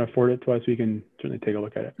if you want to forward it to us, we can certainly take a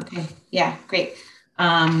look at it. Okay. Yeah, great.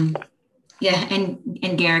 Yeah,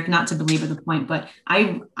 and Garrick, not to belabor the point, but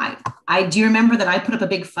I do remember that I put up a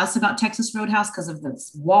big fuss about Texas Roadhouse because of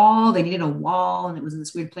this wall. They needed a wall, and it was in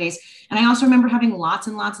this weird place. And I also remember having lots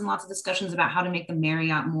and lots and lots of discussions about how to make the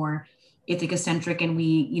Marriott more Ithaca-centric, and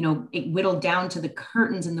it whittled down to the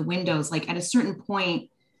curtains and the windows. Like at a certain point,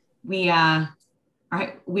 we are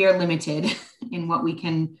limited in what we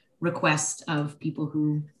can request of people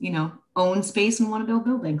who own space and want to build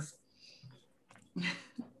buildings.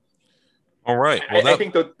 All right. Well, I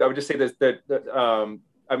think I would just say this, that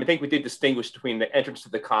I think we did distinguish between the entrance to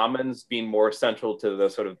the commons being more central to the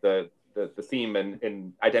sort of the theme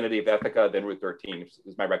and identity of Ithaca than Route 13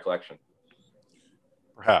 is my recollection.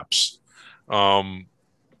 Perhaps. I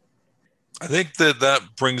think that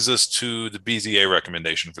brings us to the BZA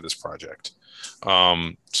recommendation for this project.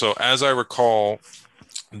 So as I recall,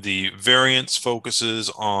 the variance focuses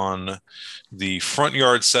on the front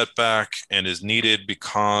yard setback and is needed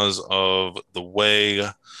because of the way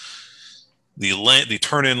the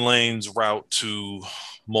turn-in lanes route to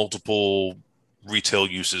multiple retail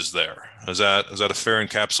uses there. Is that a fair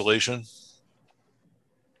encapsulation?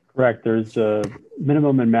 Correct. There's a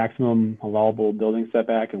minimum and maximum allowable building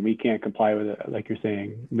setback, and we can't comply with it, like you're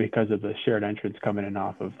saying, because of the shared entrance coming in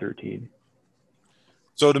off of 13.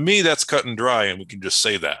 So to me, that's cut and dry, and we can just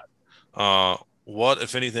say that. What,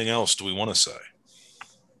 if anything else, do we want to say?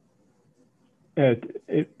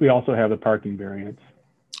 We also have the parking variance.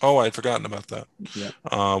 Oh, I'd forgotten about that. Yeah.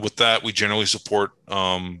 With that, we generally support,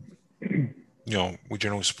 parking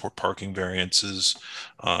variances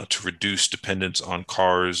to reduce dependence on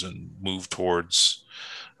cars and move towards,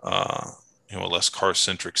 a less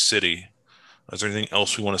car-centric city. Is there anything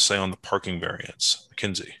else we want to say on the parking variance,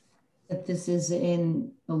 Mackenzie? That this is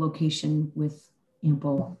in a location with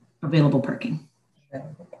ample available parking.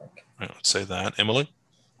 Let's say that. Emily?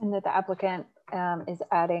 And that the applicant is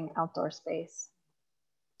adding outdoor space.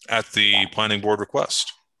 At the planning board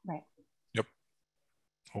request. Right. Yep.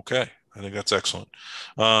 Okay. I think that's excellent.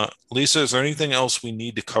 Lisa, is there anything else we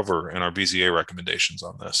need to cover in our BZA recommendations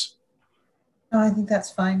on this? No, I think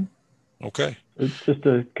that's fine. Okay. It's just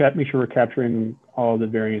to make sure we're capturing all the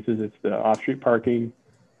variances. It's the off-street parking,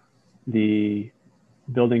 the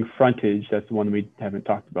building frontage, that's the one we haven't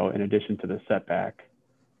talked about, in addition to the setback,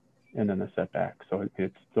 and then the setback. So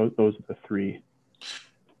it's those are the three.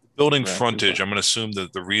 Building frontage, I'm going to assume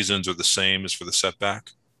that the reasons are the same as for the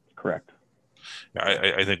setback. Correct.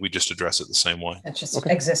 I think we just address it the same way. It's just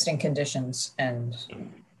existing conditions and.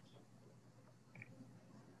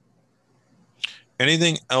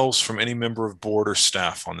 Anything else from any member of board or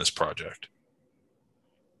staff on this project?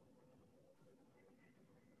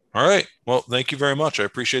 All right. Well, thank you very much. I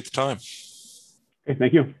appreciate the time. Okay,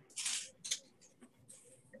 thank you.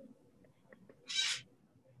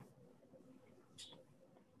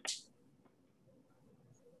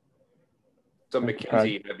 So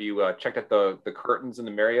Mackenzie, have you checked out the curtains in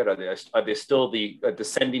the Marriott? Are they still the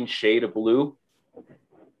descending shade of blue?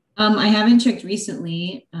 I haven't checked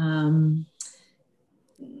recently.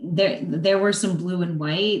 There were some blue and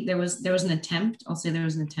white. There was an attempt. I'll say there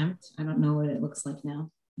was an attempt. I don't know what it looks like now.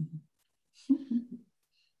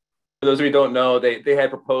 For those of you who don't know, they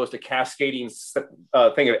had proposed a cascading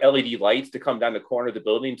thing of LED lights to come down the corner of the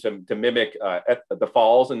building to mimic the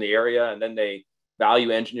falls in the area, and then they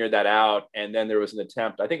value engineered that out. And then there was an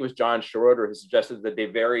attempt, I think it was John Schroeder, who suggested that they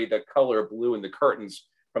vary the color blue in the curtains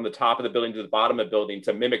from the top of the building to the bottom of the building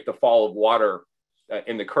to mimic the fall of water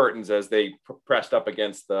in the curtains as they pressed up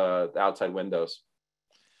against the outside windows.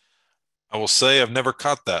 I will say I've never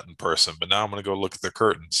caught that in person, but now I'm going to go look at the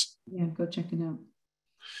curtains. Yeah, go check it out.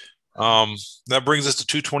 That brings us to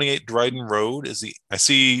 228 Dryden Road. I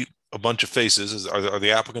see a bunch of faces. Are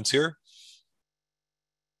the applicants here?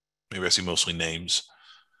 Maybe I see mostly names.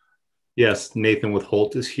 Yes, Nathan with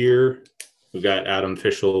Holt is here. We've got Adam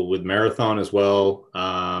Fischel with Marathon as well.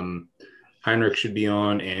 Heinrich should be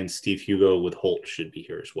on, and Steve Hugo with Holt should be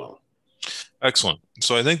here as well. Excellent.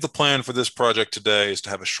 So I think the plan for this project today is to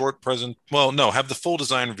have a short have the full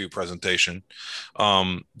design review presentation,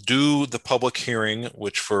 do the public hearing,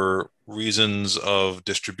 which for reasons of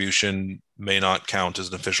distribution may not count as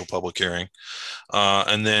an official public hearing,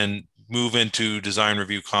 and then move into design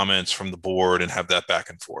review comments from the board and have that back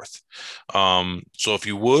and forth. So if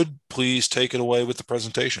you would, please take it away with the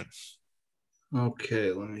presentation.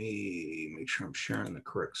 Okay, let me make sure I'm sharing the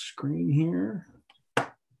correct screen here.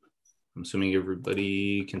 I'm assuming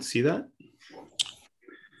everybody can see that.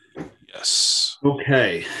 Yes.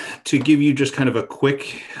 Okay, to give you just kind of a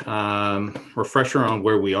quick refresher on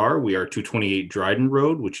where we are 228 Dryden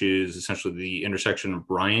Road, which is essentially the intersection of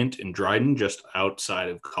Bryant and Dryden, just outside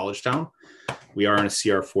of Collegetown. We are in a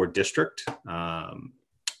CR4 district.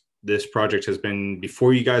 This project has been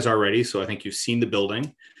before you guys already, so I think you've seen the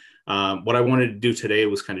building. What I wanted to do today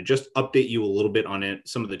was kind of just update you a little bit on it,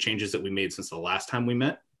 some of the changes that we made since the last time we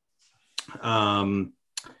met.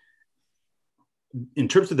 In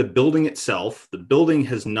terms of the building itself, the building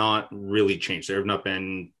has not really changed. There have not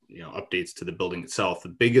been updates to the building itself. The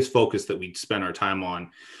biggest focus that we spent our time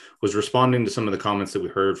on was responding to some of the comments that we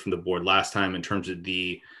heard from the board last time in terms of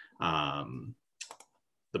the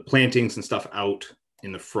plantings and stuff out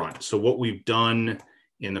in the front. So what we've done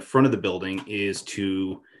in the front of the building is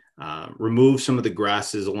to remove some of the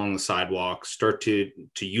grasses along the sidewalk, start to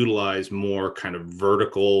utilize more kind of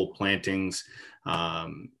vertical plantings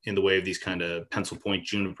in the way of these kind of pencil point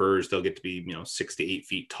junipers. They'll get to be 6 to 8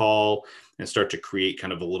 feet tall and start to create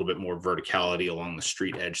kind of a little bit more verticality along the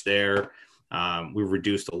street edge there. We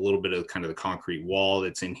reduced a little bit of kind of the concrete wall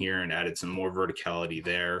that's in here and added some more verticality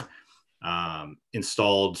there.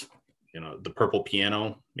 Installed the purple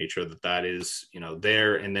piano, made sure that that is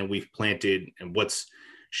there, and then we've planted, and what's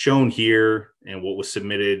shown here and what was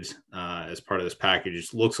submitted as part of this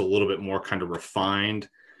package looks a little bit more kind of refined,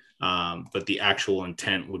 but the actual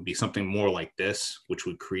intent would be something more like this, which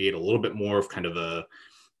would create a little bit more of kind of a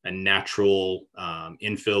natural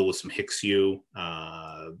infill with some Hicksue,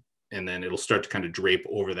 and then it'll start to kind of drape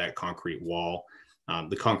over that concrete wall.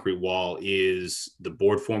 The concrete wall is the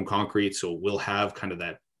board form concrete, so it will have kind of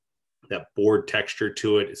that board texture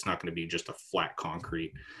to it. It's not going to be just a flat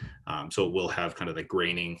concrete. So it will have kind of the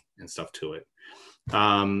graining and stuff to it.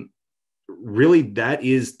 Really, that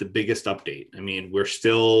is the biggest update. I mean, we're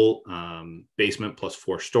still basement plus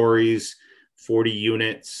 4 stories, 40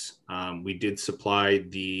 units. We did supply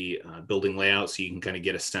the building layout so you can kind of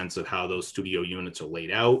get a sense of how those studio units are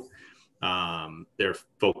laid out. They're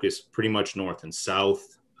focused pretty much north and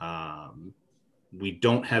south. We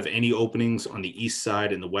don't have any openings on the east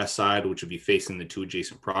side and the west side, which would be facing the 2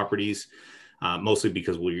 adjacent properties, mostly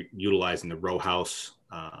because we're utilizing the row house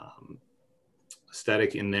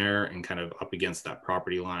aesthetic in there and kind of up against that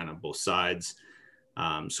property line on both sides.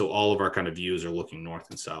 So all of our kind of views are looking north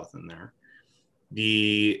and south in there.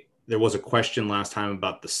 There was a question last time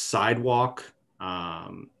about the sidewalk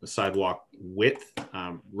width.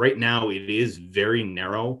 Right now it is very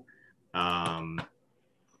narrow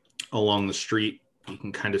along the street. You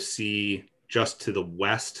can kind of see just to the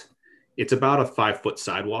west, it's about a 5-foot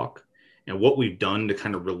sidewalk. And what we've done to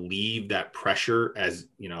kind of relieve that pressure, as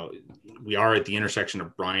we are at the intersection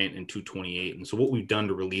of Bryant and 228. And so what we've done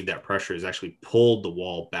to relieve that pressure is actually pulled the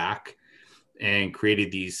wall back and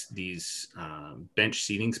created these bench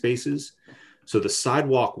seating spaces. So the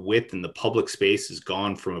sidewalk width in the public space has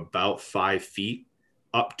gone from about 5 feet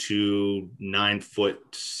up to 9 foot,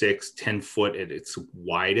 6, 10 foot at its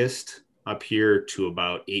widest up here to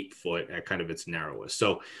about 8 foot at kind of its narrowest.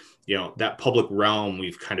 So, you know, that public realm,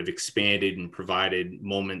 we've kind of expanded and provided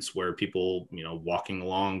moments where people, you know, walking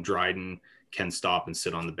along Dryden can stop and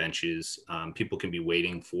sit on the benches. People can be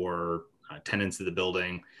waiting for tenants of the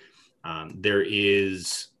building. There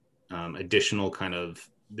is additional kind of,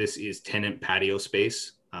 this is tenant patio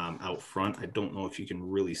space out front. I don't know if you can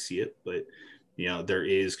really see it, but you know, there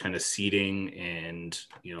is kind of seating and,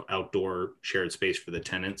 you know, outdoor shared space for the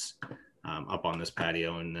tenants up on this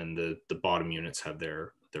patio. And then the bottom units have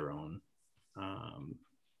their own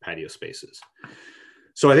patio spaces.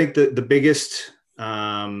 So I think the biggest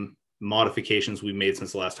modifications we made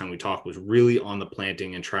since the last time we talked was really on the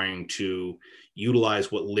planting and trying to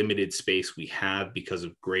utilize what limited space we have because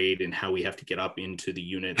of grade and how we have to get up into the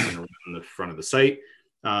units and around the front of the site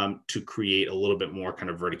to create a little bit more kind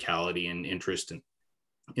of verticality and interest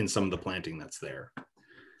in some of the planting that's there.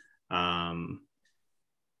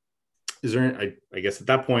 Is there, I guess at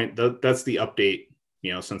that point, that's the update,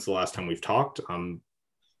 you know, since the last time we've talked. I'm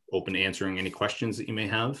open to answering any questions that you may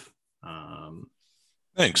have.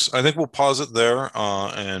 Thanks. I think we'll pause it there,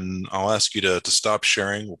 and I'll ask you to stop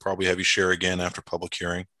sharing. We'll probably have you share again after public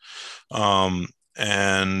hearing.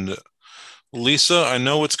 And Lisa, I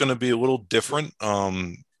know it's going to be a little different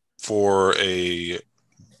for a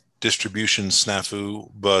distribution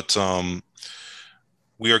snafu, but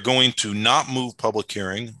we are going to not move public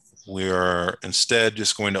hearing. We are instead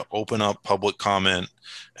just going to open up public comment,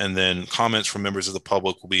 and then comments from members of the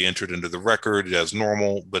public will be entered into the record as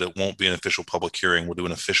normal, but it won't be an official public hearing. We'll do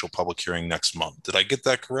an official public hearing next month. Did I get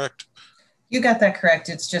that correct? You got that correct.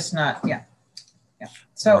 It's just not, yeah.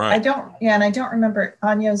 So right. I don't remember,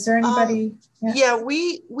 Anya, is there anybody? Yeah,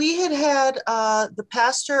 we had the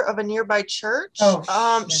pastor of a nearby church.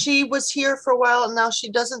 She was here for a while and now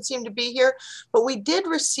she doesn't seem to be here, but we did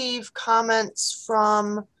receive comments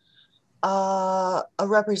from a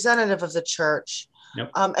representative of the church.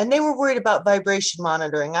 Yep. And they were worried about vibration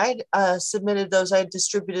monitoring. I submitted those. I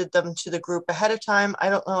distributed them to the group ahead of time.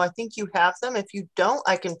 I don't know. I think you have them. If you don't,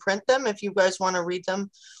 I can print them. If you guys want to read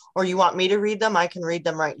them or you want me to read them, I can read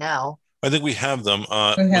them right now. I think we have them.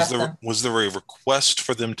 Was there a request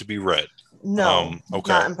for them to be read? No,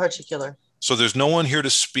 okay. Not in particular. So there's no one here to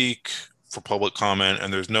speak for public comment,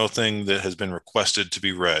 and there's nothing that has been requested to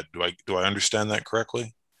be read. Do I understand that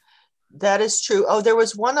correctly? That is true. Oh, there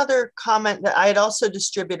was one other comment that I had also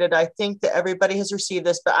distributed. I think that everybody has received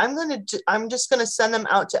this, but I'm just going to send them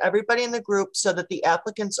out to everybody in the group so that the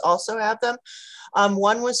applicants also have them.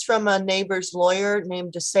 One was from a neighbor's lawyer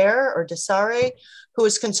named Desare, who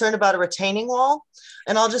is concerned about a retaining wall.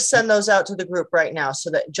 And I'll just send those out to the group right now so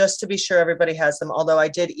that just to be sure everybody has them, although I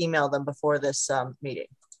did email them before this meeting.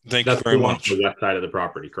 Thank you very much. The west side of the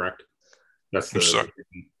property, correct? That's the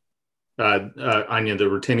Anya, the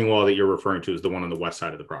retaining wall that you're referring to is the one on the west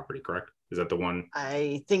side of the property, correct? Is that the one?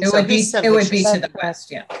 I think it would be to the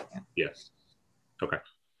west, yeah. Yes. Okay.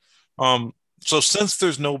 So since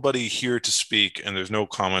there's nobody here to speak and there's no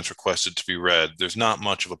comments requested to be read, there's not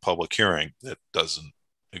much of a public hearing that doesn't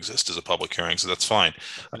exist as a public hearing, so that's fine.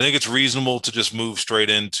 I think it's reasonable to just move straight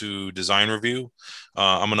into design review.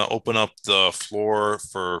 I'm going to open up the floor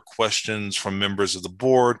for questions from members of the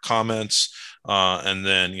board, comments, and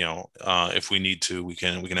then, you know, if we need to, we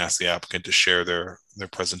can ask the applicant to share their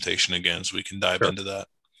presentation again, so we can dive into that.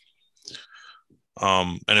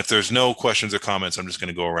 And if there's no questions or comments, I'm just going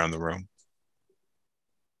to go around the room.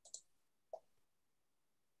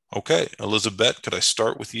 Okay, Elizabeth, could I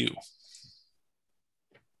start with you?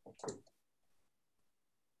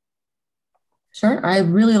 Sure. I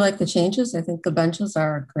really like the changes. I think the benches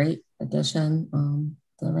are a great addition.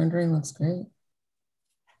 The rendering looks great.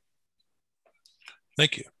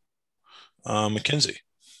 Thank you. Mackenzie.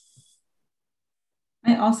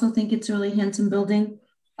 I also think it's a really handsome building.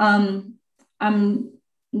 I'm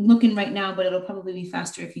looking right now, but it'll probably be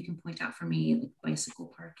faster if you can point out for me like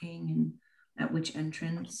bicycle parking and at which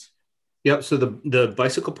entrance. Yep. So the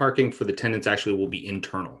bicycle parking for the tenants actually will be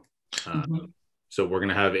internal. So we're going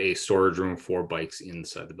to have a storage room for bikes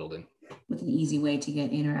inside the building. With an easy way to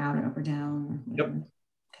get in or out or up or down. Or yep. Okay.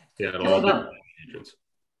 Yeah. It'll all about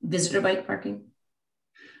visitor bike parking?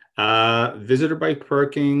 Visitor bike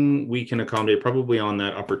parking, we can accommodate probably on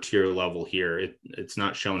that upper tier level here. It's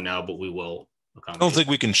not shown now, but we will accommodate. I don't think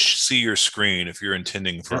we can see your screen if you're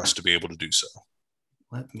intending for us to be able to do so.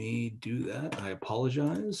 Let me do that. I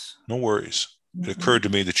apologize. No worries. It occurred to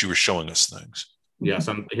me that you were showing us things. Yes,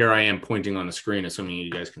 here I am pointing on the screen, assuming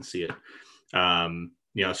you guys can see it.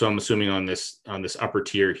 Yeah, so I'm assuming on this upper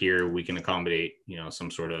tier here, we can accommodate, you know,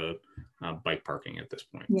 some sort of bike parking at this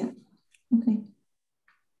point. Yeah. Okay.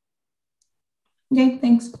 Okay.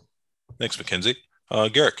 Thanks. Thanks, Mackenzie.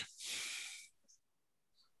 Garrick.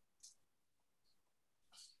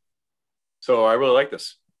 So I really like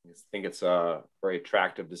this. I think it's a very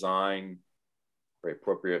attractive design, very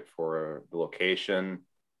appropriate for the location.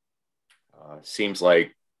 Seems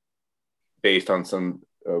like based on some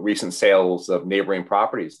recent sales of neighboring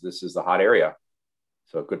properties, this is the hot area.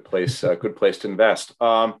 So a good place to invest.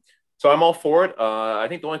 So I'm all for it. I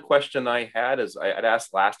think the only question I had is I'd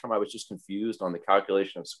asked last time, I was just confused on the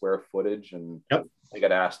calculation of square footage. And I think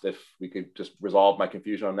I'd asked if we could just resolve my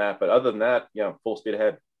confusion on that. But other than that, yeah, full speed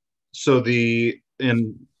ahead. So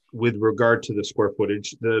with regard to the square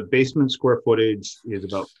footage, the basement square footage is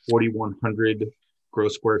about 4,100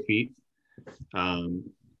 gross square feet.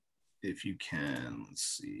 If you can, let's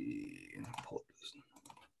see.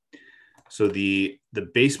 So the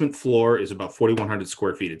basement floor is about 4,100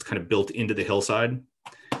 square feet. It's kind of built into the hillside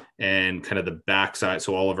and kind of the backside.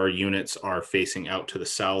 So all of our units are facing out to the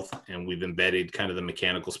south, and we've embedded kind of the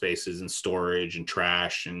mechanical spaces and storage and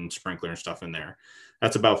trash and sprinkler and stuff in there.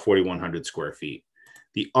 That's about 4,100 square feet.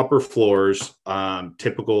 The upper floors,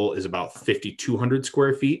 typical is about 5,200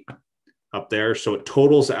 square feet up there. So it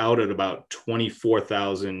totals out at about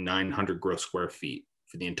 24,900 gross square feet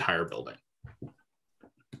for the entire building.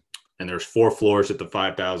 And there's 4 floors at the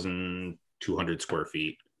 5,200 square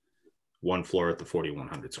feet, 1 floor at the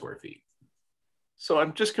 4,100 square feet. So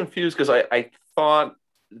I'm just confused because I thought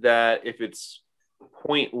that if it's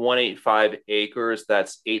 0.185 acres,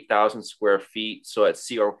 that's 8,000 square feet. So at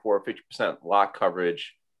CR4, 50% lot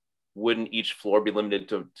coverage, wouldn't each floor be limited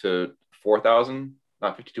to 4,000,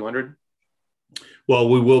 not 5,200? Well,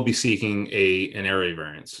 we will be seeking an area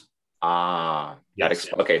variance.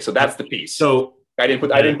 Yes. Okay, so that's the piece. So I didn't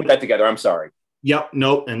put that together. I'm sorry. Yep.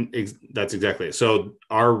 Nope. And that's exactly it. So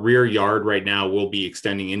our rear yard right now will be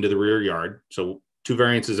extending into the rear yard. So 2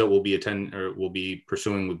 variances that we'll be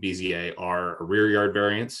pursuing with BZA are a rear yard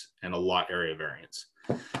variance and a lot area variance.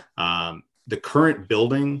 The current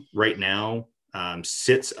building right now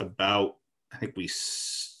sits about, I think we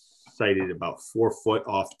cited about 4 foot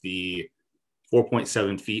off the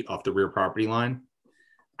 4.7 feet off the rear property line.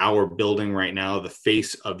 Our building right now, the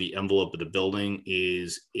face of the envelope of the building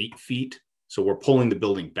is 8 feet. So we're pulling the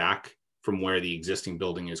building back from where the existing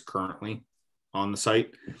building is currently on the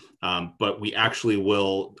site. But we actually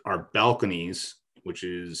will, our balconies, which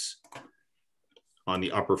is on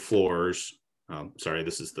the upper floors, sorry,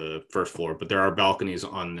 this is the first floor, but there are balconies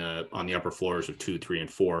on the upper floors of 2, 3, and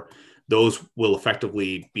 4. Those will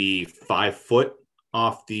effectively be 5 foot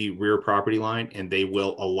off the rear property line, and they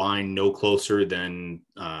will align no closer than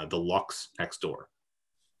the Lux next door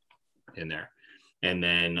in there. And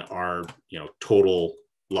then our total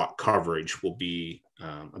lot coverage will be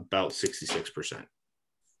about 66%.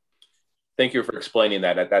 Thank you for explaining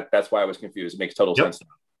that. That's why I was confused. It makes total sense now.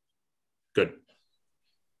 Good.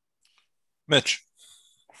 Mitch.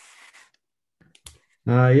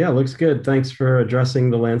 Yeah, looks good. Thanks for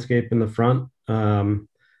addressing the landscape in the front.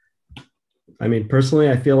 I mean, personally,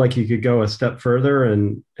 I feel like you could go a step further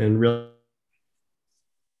and really.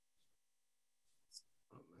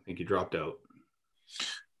 I think you dropped out.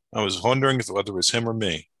 I was wondering whether it was him or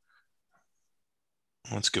me.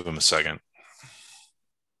 Let's give him a second.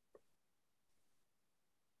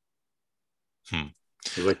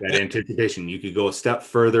 It's like that anticipation. You could go a step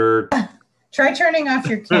further. Try turning off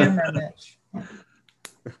your camera, Mitch.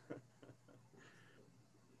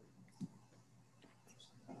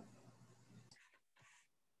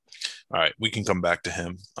 All right, we can come back to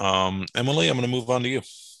him. Emily, I'm going to move on to you.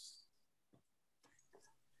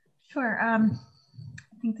 Sure. I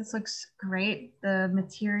think this looks great. The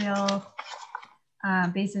material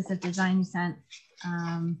basis of design you sent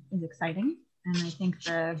is exciting. And I think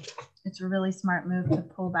it's a really smart move to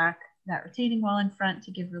pull back that retaining wall in front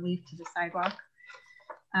to give relief to the sidewalk.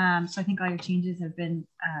 So I think all your changes have been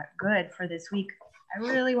good for this week. I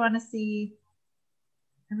really want to see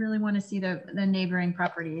the neighboring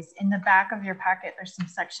properties. In the back of your packet, there's some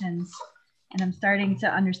sections, and I'm starting to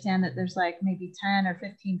understand that there's like maybe 10 or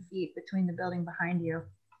 15 feet between the building behind you.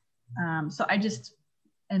 So I just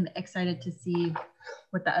am excited to see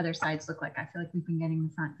what the other sides look like. I feel like we've been getting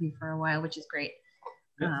the front view for a while, which is great.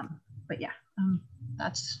 But yeah,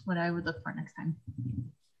 that's what I would look for next time.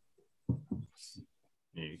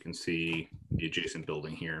 You can see the adjacent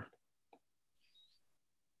building here.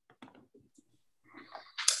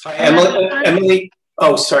 Hi, Emily.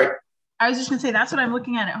 Oh, sorry. I was just gonna say that's what I'm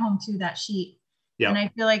looking at home too, that sheet. Yeah. And I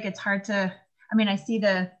feel like it's hard to. I mean, I see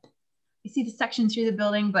the section through the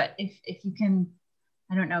building, but if you can,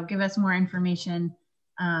 I don't know, give us more information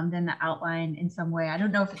than the outline in some way. I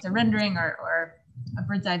don't know if it's a rendering or a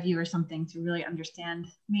bird's eye view or something to really understand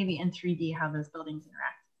maybe in 3D how those buildings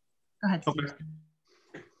interact. Go ahead, Steve.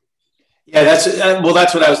 Okay. Yeah, that's well.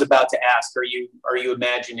 That's what I was about to ask. Are you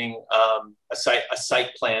imagining a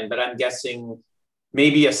site plan? But I'm guessing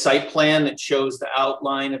maybe a site plan that shows the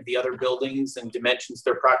outline of the other buildings and dimensions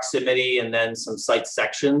their proximity, and then some site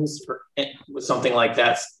sections for something like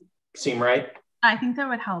that. Seem right? I think that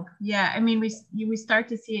would help. Yeah, I mean, we start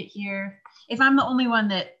to see it here. If I'm the only one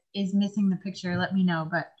that is missing the picture, let me know.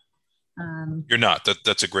 But you're not.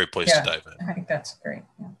 That's a great place to dive in. I think that's great.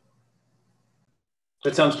 Yeah.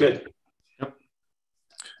 That sounds good.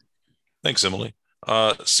 Thanks, Emily.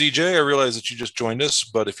 CJ, I realize that you just joined us,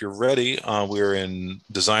 but if you're ready, we're in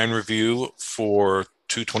design review for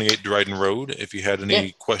 228 Dryden Road. If you had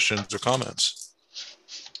any questions or comments.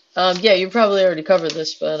 Yeah, you probably already covered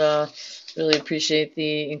this, but really appreciate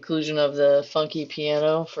the inclusion of the funky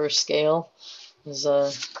piano for scale. It was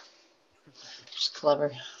just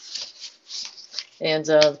clever. And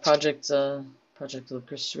the project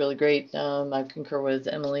looks really great. I concur with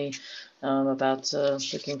Emily about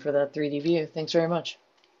looking for that 3D view. Thanks very much.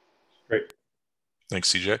 Great.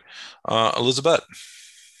 Thanks, CJ. Elizabeth.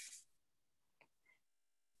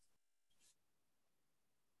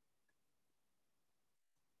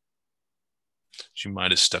 She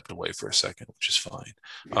might have stepped away for a second, which is fine.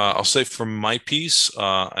 I'll say for my piece,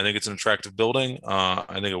 I think it's an attractive building. I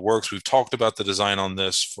think it works. We've talked about the design on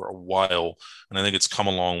this for a while, and I think it's come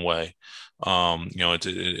a long way.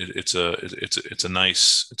 It's a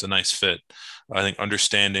nice fit. I think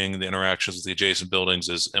understanding the interactions with the adjacent buildings,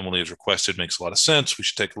 as Emily has requested, makes a lot of sense. We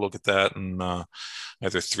should take a look at that in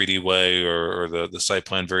either 3D way or the site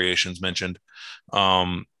plan variations mentioned.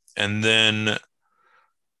 And then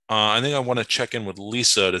I think I want to check in with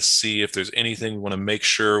Lisa to see if there's anything we want to make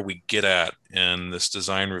sure we get at in this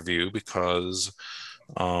design review, because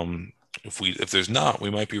if there's not, we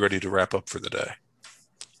might be ready to wrap up for the day.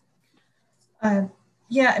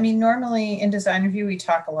 Yeah, I mean, normally in design review, we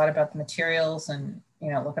talk a lot about the materials and,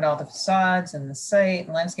 look at all the facades and the site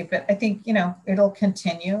and landscape, but I think, it'll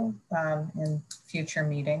continue in future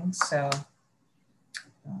meetings. So.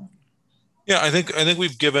 Yeah, I think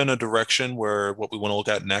we've given a direction where what we want to look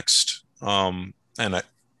at next, and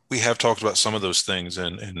we have talked about some of those things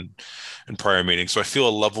in prior meetings. So I feel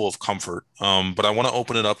a level of comfort, but I want to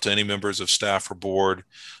open it up to any members of staff or board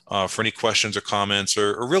for any questions or comments,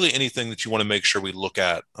 or really anything that you want to make sure we look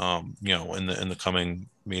at, in the coming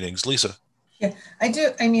meetings. Lisa. Yeah, I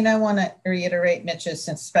do. I mean, I want to reiterate Mitch's,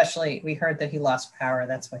 since especially we heard that he lost power.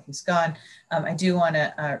 That's why he's gone. I do want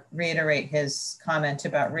to reiterate his comment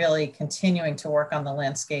about really continuing to work on the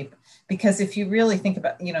landscape, because if you really think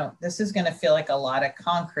about, this is going to feel like a lot of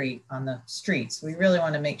concrete on the streets. We really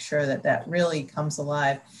want to make sure that that really comes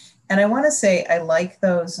alive. And I want to say, I like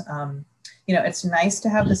those, it's nice to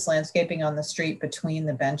have this landscaping on the street between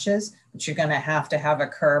the benches, but you're going to have a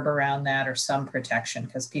curb around that or some protection,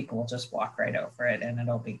 because people will just walk right over it and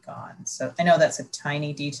it'll be gone. So I know that's a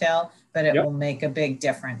tiny detail, but it will make a big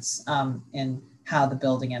difference in how the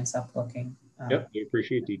building ends up looking. We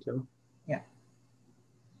appreciate detail. Yeah.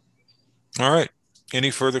 All right.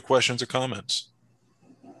 Any further questions or comments?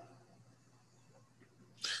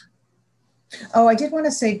 Oh, I did want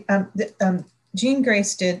to say, Jean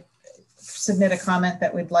Grace did submit a comment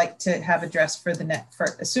that we'd like to have addressed for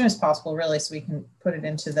as soon as possible, really, so we can put it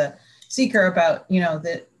into the seeker about,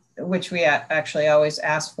 which we actually always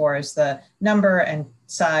ask for, is the number and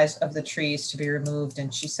size of the trees to be removed.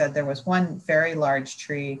 And she said there was one very large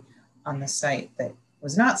tree on the site that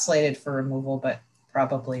was not slated for removal, but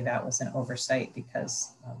probably that was an oversight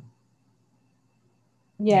because.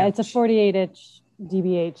 Yeah, it's a 48-inch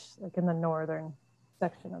DBH, like in the northern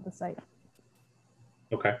section of the site.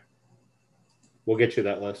 Okay. We'll get you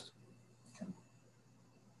that list.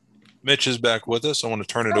 Mitch is back with us. I want to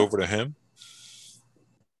turn it over to him.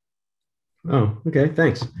 Oh, okay.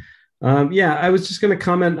 Thanks. Yeah, I was just going to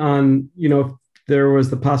comment on, if there was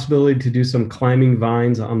the possibility to do some climbing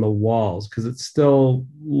vines on the walls, because it still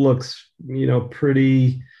looks,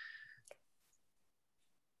 pretty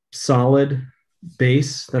solid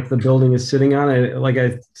base that the building is sitting on. Like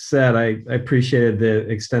I said, I appreciated the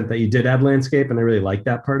extent that you did add landscape, and I really like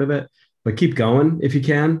that part of it. But keep going if you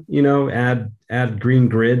can, add green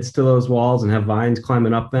grids to those walls and have vines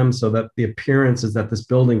climbing up them, so that the appearance is that this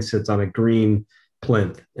building sits on a green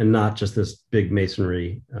plinth and not just this big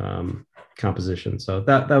masonry composition. So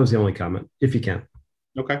that was the only comment, if you can.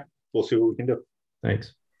 Okay, we'll see what we can do.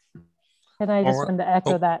 Thanks. And I just wanted to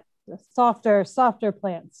echo that the softer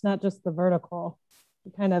plants, not just the vertical.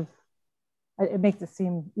 It makes it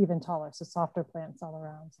seem even taller. So softer plants all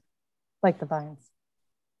around, like the vines.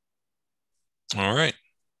 All right.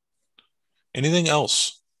 Anything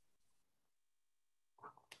else?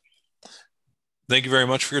 Thank you very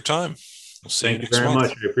much for your time. We'll see Thank you you next very month.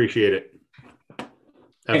 much. I appreciate it.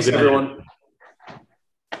 Thanks, everyone.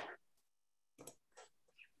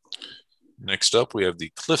 Next up, we have the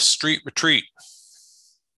Cliff Street Retreat.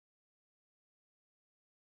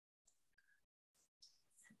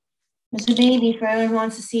 There's a baby for everyone who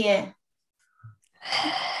wants to see it.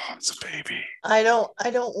 It's a baby. I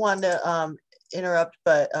don't want to interrupt,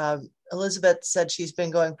 but Elizabeth said she's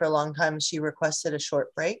been going for a long time. She requested a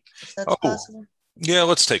short break, if that's possible. Yeah,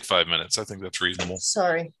 let's take 5 minutes. I think that's reasonable.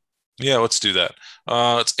 Sorry. Yeah, let's do that.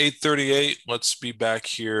 It's 8:38. Let's be back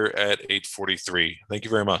here at 8:43. Thank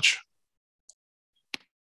you very much.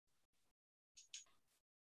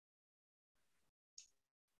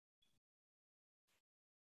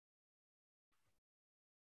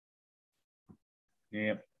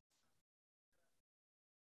 Yeah.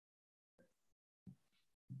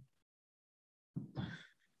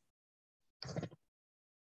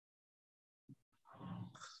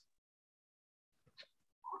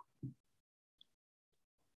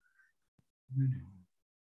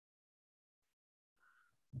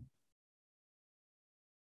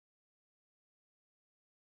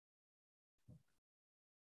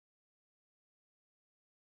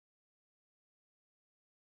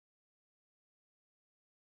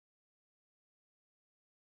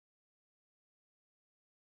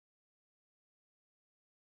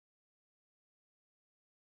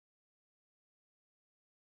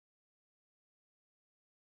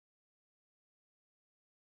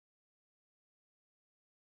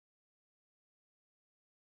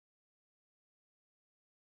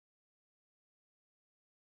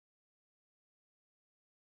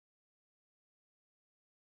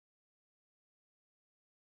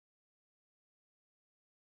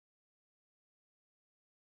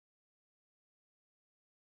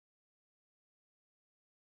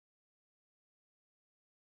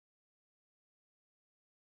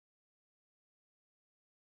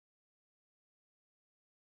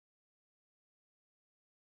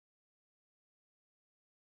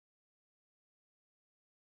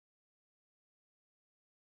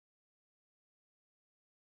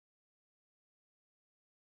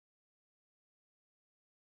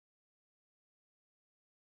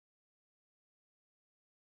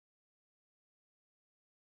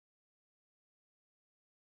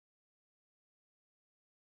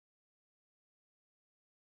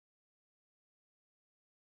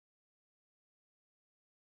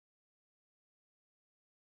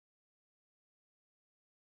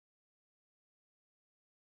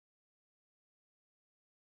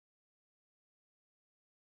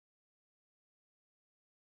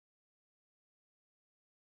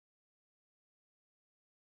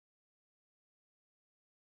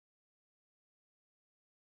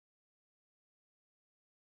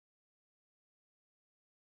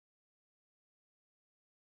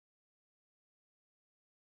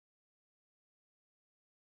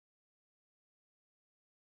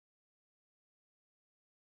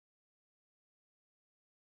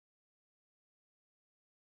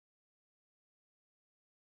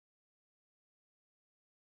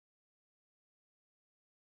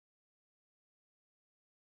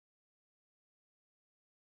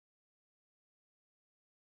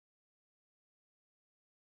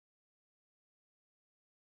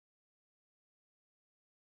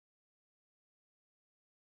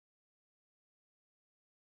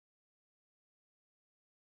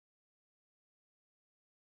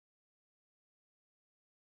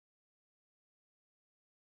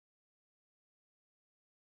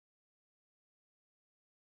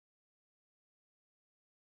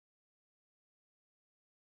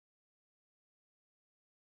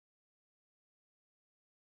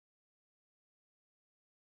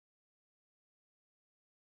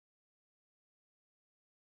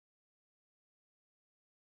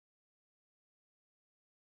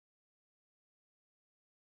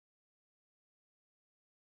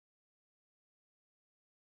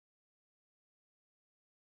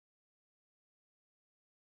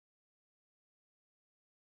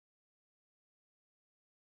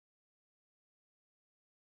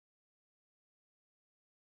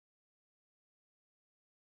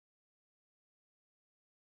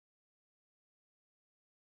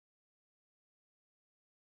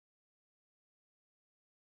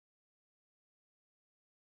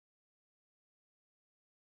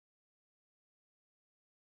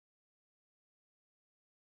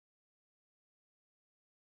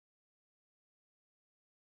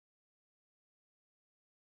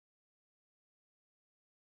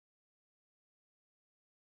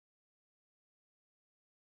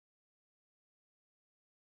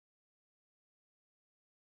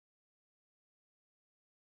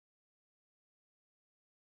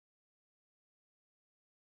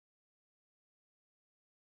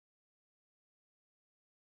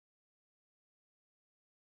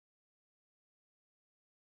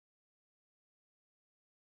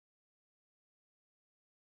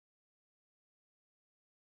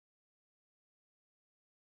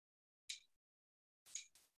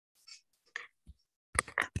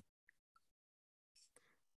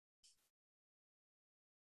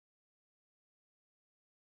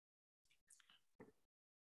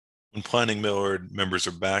 When planning board members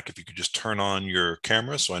are back, if you could just turn on your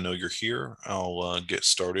camera so I know you're here, I'll get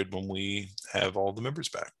started when we have all the members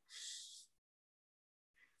back.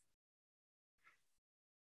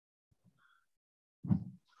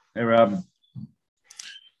 Hey, Rob.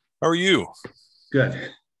 How are you?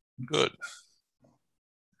 Good. Good.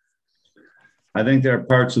 I think there are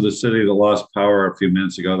parts of the city that lost power a few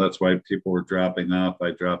minutes ago. That's why people were dropping off.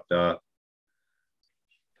 I dropped off.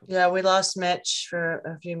 Yeah, we lost Mitch for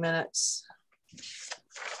a few minutes.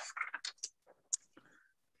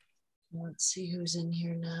 Let's see who's in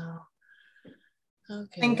here now.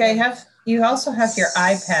 Okay. I think you also have your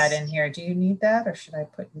iPad in here. Do you need that, or should I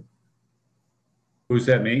put you? Who's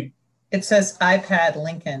that, me? It says iPad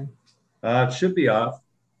Lincoln. It should be off.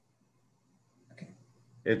 Okay.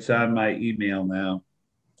 It's on my email now.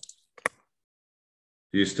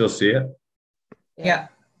 Do you still see it? Yeah.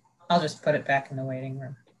 I'll just put it back in the waiting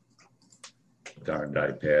room. Darned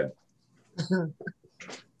iPad.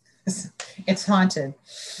 It's haunted.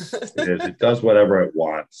 It is. It does whatever it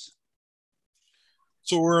wants.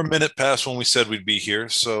 So we're a minute past when we said we'd be here.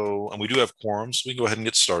 And we do have quorums. So we can go ahead and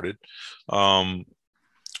get started.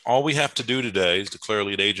 All we have to do today is declare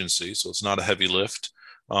lead agency. So it's not a heavy lift.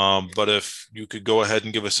 But if you could go ahead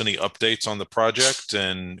and give us any updates on the project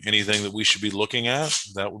and anything that we should be looking at,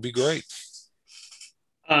 that would be great.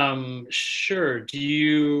 Sure. Do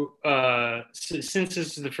you, since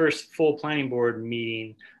this is the first full planning board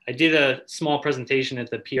meeting, I did a small presentation at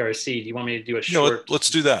the PRC. Do you want me to do a short? No, let's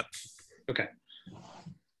do that. Okay.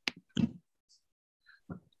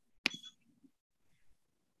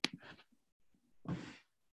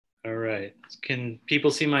 All right. Can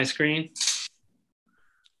people see my screen?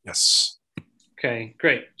 Yes. Okay,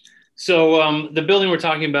 great. So the building we're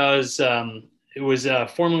talking about is, it was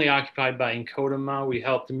formerly occupied by Encodema. We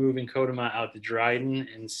helped to move Encodema out to Dryden.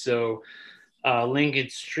 And so Link and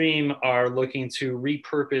Stream are looking to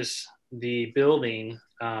repurpose the building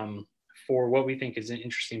for what we think is an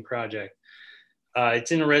interesting project.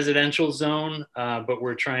 It's in a residential zone, but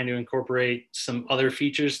we're trying to incorporate some other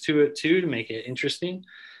features to it too to make it interesting.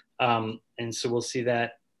 And so we'll see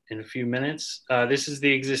that in a few minutes. This is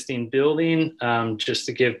the existing building. Just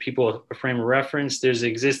to give people a frame of reference, there's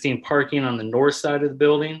existing parking on the north side of the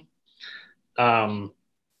building.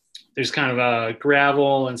 There's kind of a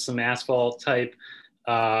gravel and some asphalt type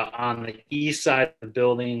on the east side of the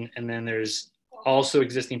building. And then there's also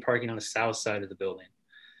existing parking on the south side of the building.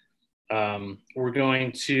 We're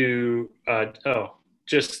going to,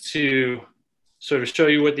 just to sort of show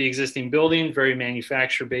you what the existing building, very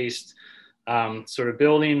manufacturer-based sort of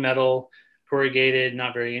building, metal, corrugated,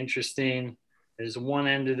 not very interesting. There's one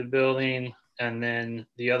end of the building, and then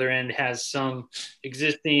the other end has some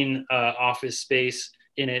existing office space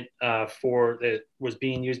in it that was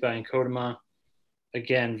being used by Encodema.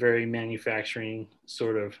 Again, very manufacturing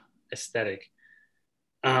sort of aesthetic.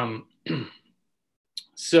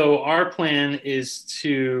 So our plan is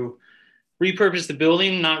to repurpose the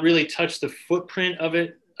building, not really touch the footprint of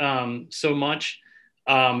it so much,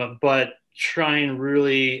 but try and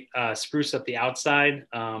really spruce up the outside,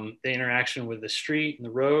 the interaction with the street and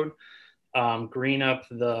the road, green up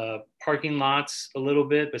the parking lots a little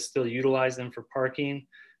bit, but still utilize them for parking,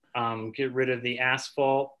 get rid of the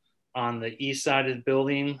asphalt on the east side of the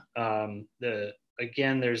building.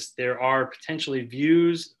 Again, there are potentially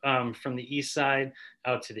views from the east side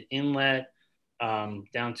out to the inlet,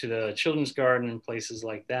 down to the children's garden and places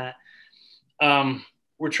like that.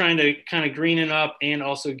 We're trying to kind of green it up and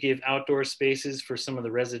also give outdoor spaces for some of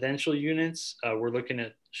the residential units. We're looking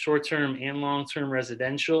at short-term and long-term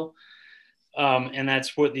residential. And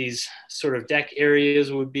that's what these sort of deck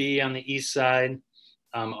areas would be on the east side.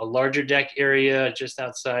 A larger deck area just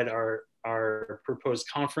outside our proposed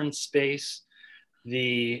conference space.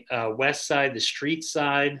 The west side, the street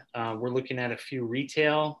side, we're looking at a few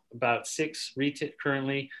retail, about 6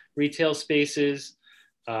 currently retail spaces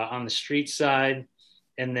on the street side.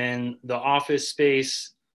 And then the office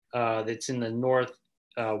space that's in the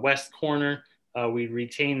northwest corner, we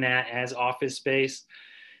retain that as office space.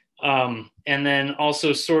 And then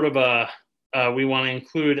also sort of we want to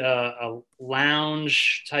include a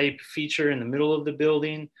lounge type feature in the middle of the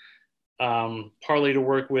building, partly to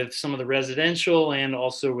work with some of the residential and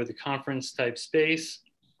also with the conference type space.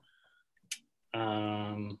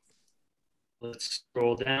 Let's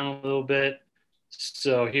scroll down a little bit.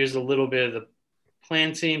 So here's a little bit of the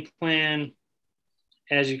planting plan.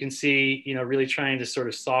 As you can see, really trying to sort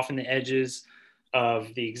of soften the edges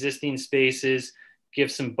of the existing spaces, give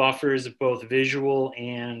some buffers of both visual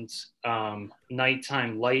and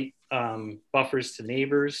nighttime light buffers to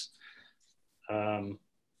neighbors. And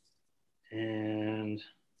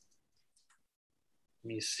let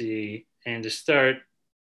me see, and to start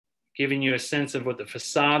giving you a sense of what the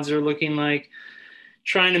facades are looking like,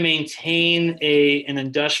 trying to maintain an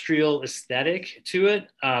industrial aesthetic to it,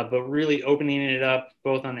 but really opening it up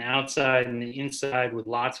both on the outside and the inside with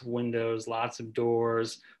lots of windows, lots of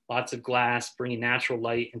doors, lots of glass, bringing natural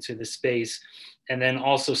light into the space, and then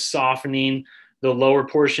also softening the lower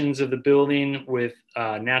portions of the building with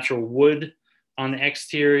natural wood on the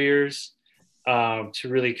exteriors to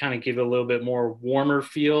really kind of give a little bit more warmer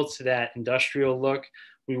feel to that industrial look.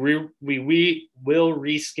 We will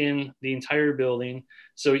reskin the entire building.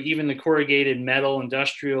 So even the corrugated metal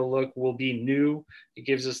industrial look will be new. It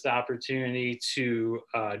gives us the opportunity to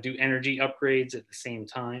do energy upgrades at the same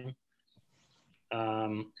time.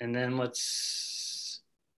 And then let's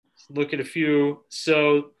look at a few.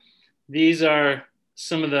 So these are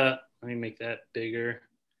some of the, let me make that bigger.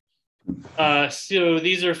 So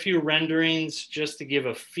these are a few renderings just to give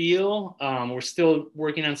a feel. We're still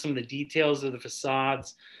working on some of the details of the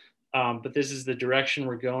facades, but this is the direction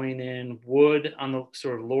we're going in. Wood on the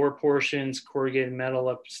sort of lower portions, corrugated metal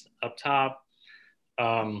up top.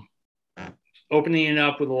 Opening it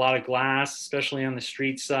up with a lot of glass, especially on the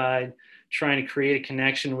street side, trying to create a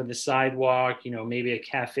connection with the sidewalk, maybe a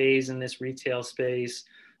cafes in this retail space.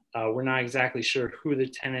 We're not exactly sure who the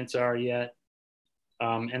tenants are yet.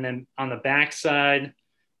 And then on the back side,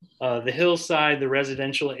 the hillside, the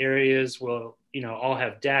residential areas will, all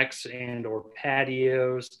have decks and or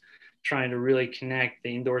patios, trying to really connect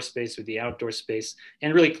the indoor space with the outdoor space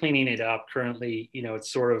and really cleaning it up. Currently, it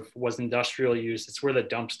sort of was industrial use. It's where the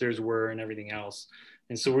dumpsters were and everything else.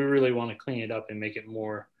 And so we really want to clean it up and make it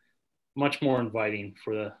much more inviting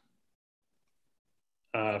for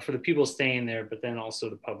the people staying there, but then also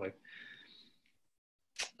the public.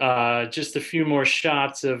 Just a few more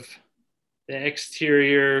shots of the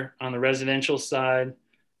exterior on the residential side.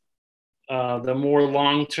 The more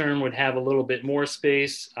long-term would have a little bit more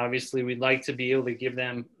space. Obviously, we'd like to be able to give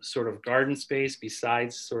them sort of garden space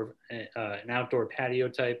besides sort of an outdoor patio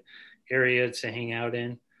type area to hang out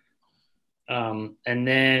in. And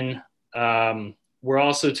then we're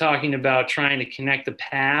also talking about trying to connect the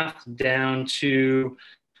path down to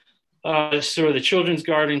sort of the Children's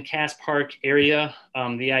Garden, Cass Park area.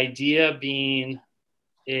 The idea being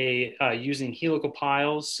using helical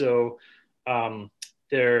piles. So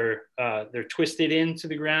they're twisted into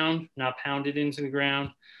the ground, not pounded into the ground,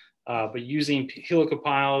 but using helical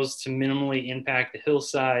piles to minimally impact the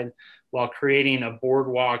hillside while creating a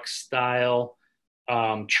boardwalk style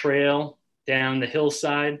trail down the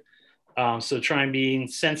hillside. So try and be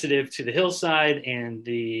sensitive to the hillside and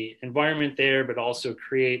the environment there, but also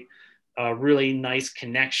create a really nice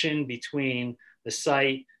connection between the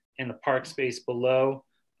site and the park space below.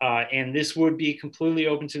 And this would be completely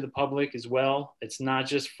open to the public as well. It's not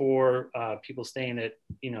just for people staying at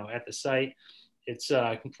the site. It's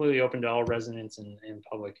completely open to all residents and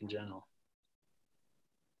public in general.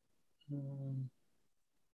 I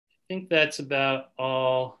think that's about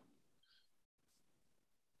all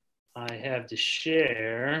I have to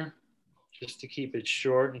share, just to keep it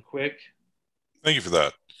short and quick. Thank you for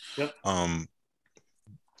that. Yep.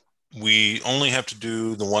 We only have to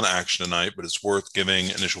do the one action tonight, but it's worth giving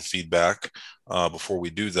initial feedback before we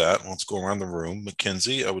do that. Let's go around the room.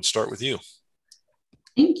 Mackenzie, I would start with you.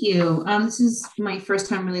 Thank you. This is my first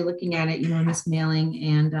time really looking at it, in this mailing,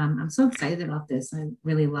 and I'm so excited about this. I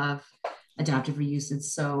really love adaptive reuse.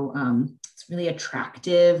 It's so, it's really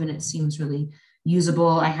attractive and it seems really usable.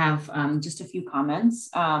 I have just a few comments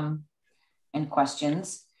and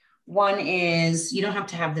questions. One is, you don't have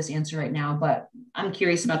to have this answer right now, but I'm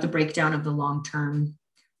curious about the breakdown of the long-term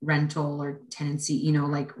rental or tenancy,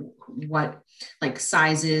 like what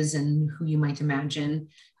sizes and who you might imagine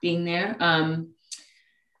being there.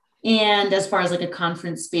 And as far as a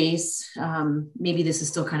conference space, maybe this is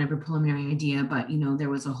still kind of a preliminary idea, but there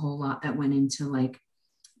was a whole lot that went into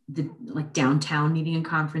the downtown needing a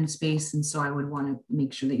conference space. And so I would want to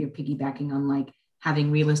make sure that you're piggybacking on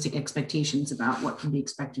having realistic expectations about what can be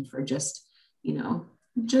expected for just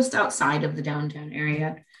outside of the downtown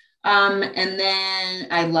area. And then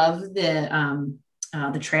I love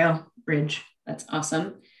the trail bridge. That's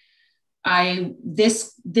awesome.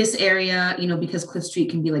 This area, because Cliff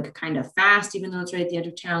Street can be kind of fast, even though it's right at the edge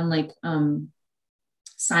of town,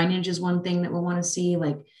 signage is one thing that we'll want to see,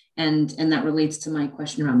 and that relates to my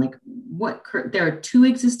question around there are 2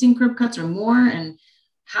 existing curb cuts or more, and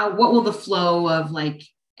what will the flow of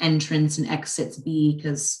entrance and exits be?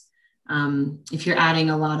 Because if you're adding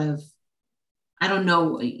a lot of, I don't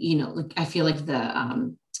know, I feel like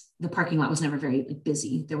the parking lot was never very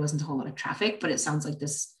busy. There wasn't a whole lot of traffic, but it sounds like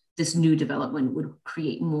this new development would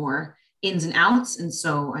create more ins and outs. And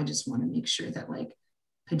so I just want to make sure that like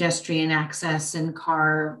pedestrian access and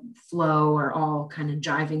car flow are all kind of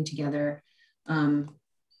jiving together.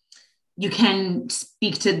 You can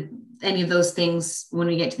speak to any of those things when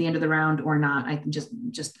we get to the end of the round or not. I can just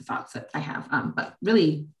the thoughts that I have, but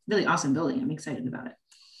really, really awesome building. I'm excited about it.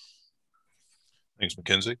 Thanks,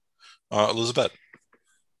 Mackenzie. Elizabeth.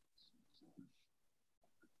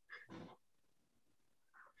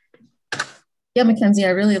 Yeah, Mackenzie,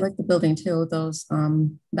 I really like the building too. Those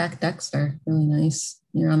back decks are really nice.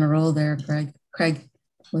 You're on a roll there, Craig,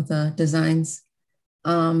 with the designs.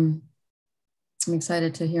 I'm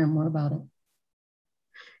excited to hear more about it.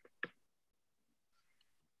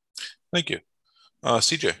 Thank you.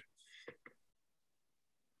 CJ.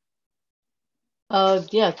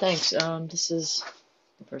 Yeah, thanks. This is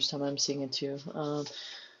the first time I'm seeing it too.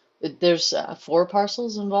 There's 4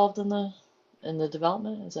 parcels involved in the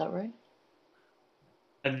development. Is that right?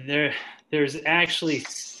 There's actually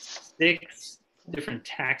 6 different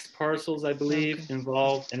tax parcels, I believe,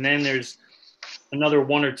 involved, and then there's another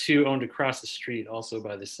 1 or 2 owned across the street, also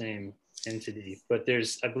by the same entity. But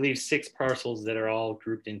there's, I believe, 6 parcels that are all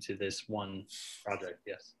grouped into this one project.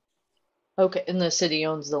 Yes. Okay, and the city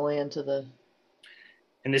owns the land to the.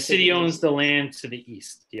 And the city owns the land to the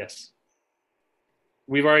east. Yes.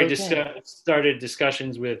 We've already started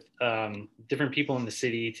discussions with different people in the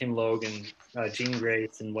city, Tim Logan, Jean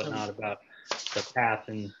Grace, and whatnot about the path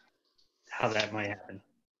and how that might happen.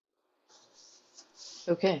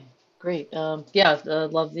 Okay, great. Yeah,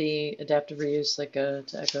 love the adaptive reuse, like to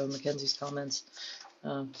echo Mackenzie's comments.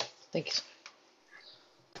 Thanks.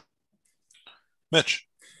 Mitch.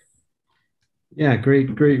 Yeah,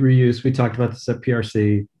 great reuse. We talked about this at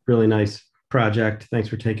PRC. Really nice project. Thanks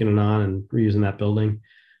for taking it on and reusing that building.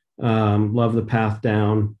 Love the path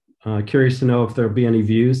down. Curious to know if there'll be any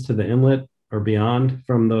views to the inlet or beyond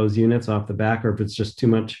from those units off the back, or if it's just too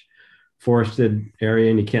much forested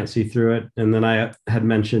area and you can't see through it. And then I had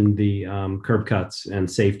mentioned the curb cuts and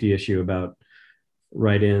safety issue about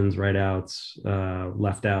right ins, right outs,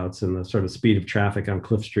 left outs, and the sort of speed of traffic on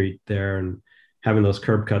Cliff Street there, and having those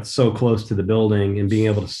curb cuts so close to the building and being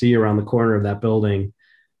able to see around the corner of that building,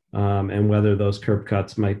 and whether those curb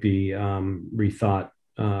cuts might be rethought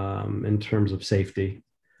in terms of safety.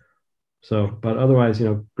 So, but otherwise,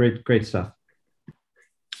 great stuff.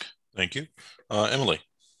 Thank you. Emily.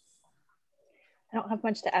 I don't have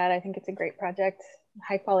much to add. I think it's a great project,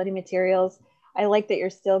 high quality materials. I like that you're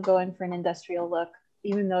still going for an industrial look,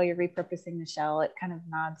 even though you're repurposing the shell. It kind of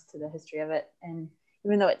nods to the history of it. And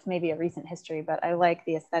even though it's maybe a recent history, but I like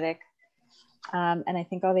the aesthetic. And I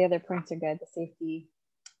think all the other points are good, the safety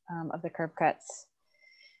of the curb cuts.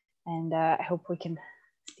 And I hope we can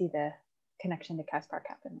see the connection to Cass Park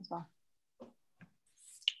happen as well.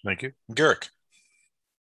 Thank you. Garrick.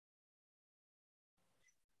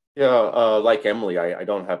 Yeah, like Emily, I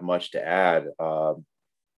don't have much to add.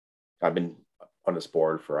 I've been on this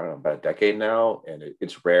board for, I don't know, about a decade now, and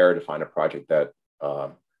it's rare to find a project that,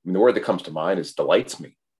 the word that comes to mind is delights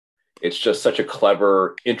me. It's just such a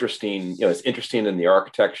clever, interesting, it's interesting in the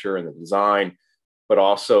architecture and the design, but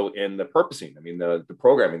also in the purposing. The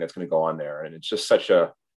programming that's going to go on there. And it's just such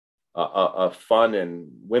a fun and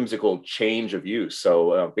whimsical change of use.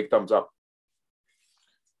 So big thumbs up.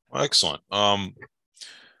 Well, excellent.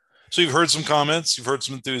 So you've heard some comments, you've heard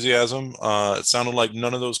some enthusiasm. It sounded like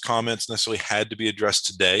none of those comments necessarily had to be addressed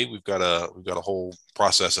today. We've got a whole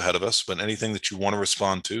process ahead of us, but anything that you want to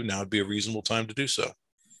respond to, now would be a reasonable time to do so.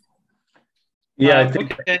 Yeah, I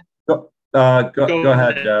think. Okay. Go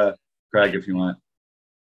ahead, Craig, if you want.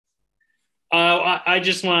 I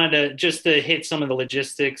just wanted to hit some of the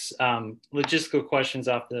logistical questions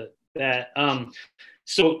off the bat.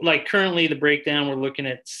 So like currently the breakdown, we're looking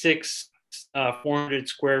at 6 400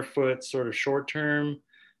 square foot sort of short-term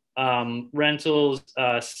rentals,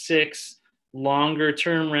 6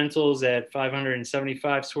 longer-term rentals at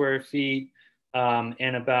 575 square feet,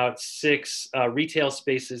 and about 6 retail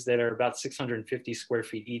spaces that are about 650 square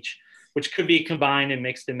feet each, which could be combined and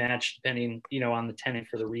mixed and matched depending, on the tenant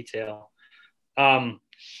for the retail.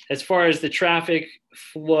 As far as the traffic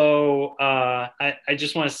flow, I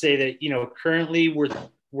just want to say that, currently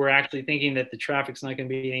we're actually thinking that the traffic's not going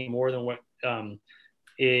to be any more than what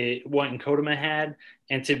Encodema had.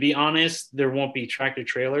 And to be honest, there won't be tractor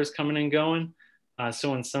trailers coming and going.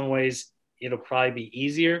 So in some ways, it'll probably be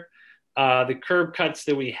easier. The curb cuts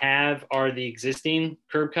that we have are the existing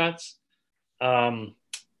curb cuts. New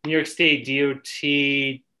York State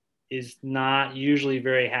DOT is not usually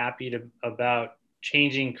very happy about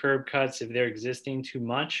changing curb cuts if they're existing too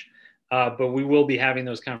much. But we will be having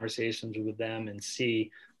those conversations with them and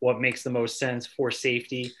see what makes the most sense for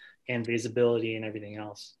safety and visibility and everything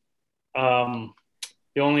else. The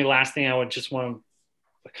only last thing I would just want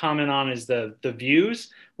to comment on is the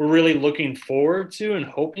views. We're really looking forward to and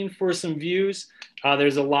hoping for some views.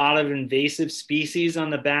 There's a lot of invasive species on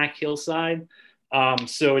the back hillside.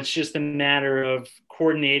 So it's just a matter of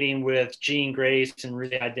coordinating with Jean Grace and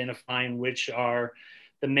really identifying which are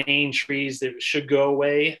the main trees that should go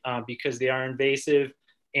away because they are invasive,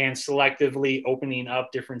 and selectively opening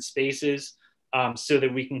up different spaces so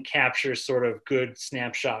that we can capture sort of good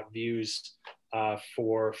snapshot views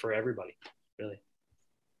for everybody, really.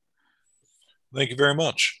 Thank you very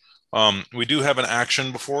much. We do have an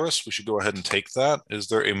action before us. We should go ahead and take that. Is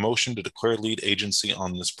there a motion to declare lead agency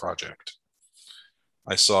on this project?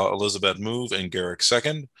 I saw Elizabeth move and Garrick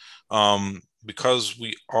second. Because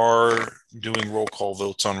we are doing roll call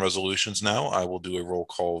votes on resolutions now, I will do a roll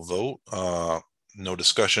call vote. No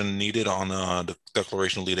discussion needed on the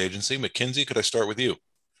declaration of lead agency. Mackenzie, could I start with you?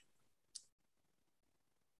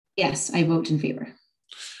 Yes, I vote in favor.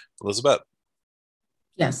 Elizabeth?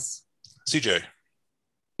 Yes. CJ?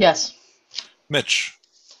 Yes. Mitch?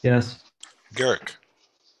 Yes. Garrick?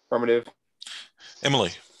 Affirmative.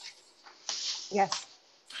 Emily? Yes.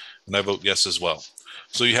 And I vote yes as well.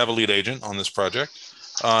 So you have a lead agent on this project.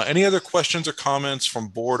 Any other questions or comments from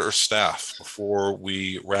board or staff before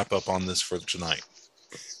we wrap up on this for tonight?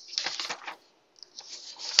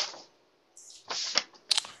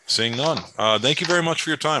 Seeing none. Thank you very much for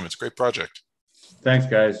your time. It's a great project. Thanks,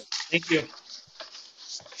 guys. Thank you.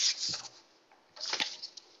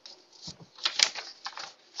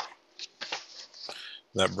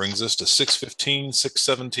 That brings us to 615,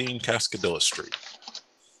 617 Cascadilla Street.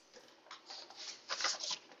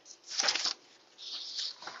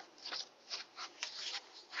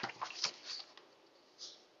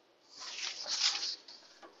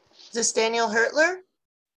 Is this Daniel Hertler?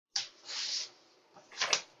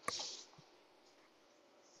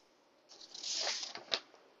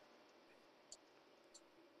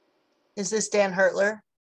 Is this Dan Hertler?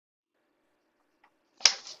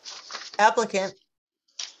 Applicant.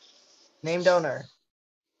 Named owner.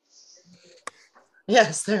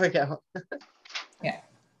 Yes, there we go. Yeah.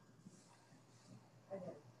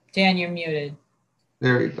 Dan, you're muted.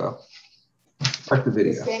 There you go. Start the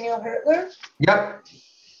video. Is Daniel Hertler? Yep.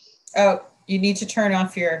 Oh, you need to turn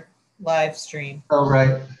off your live stream. All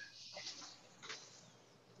right.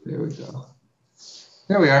 There we go.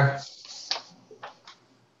 There we are.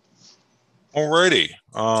 Alrighty.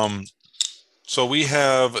 So we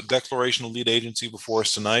have a declaration of lead agency before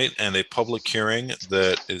us tonight and a public hearing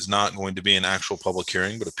that is not going to be an actual public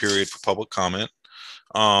hearing, but a period for public comment.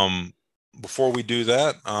 Before we do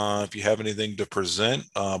that, if you have anything to present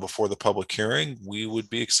before the public hearing, we would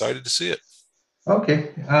be excited to see it.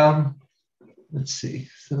 Okay. Let's see.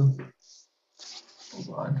 So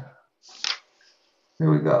hold on. Here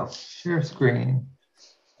we go. Share screen.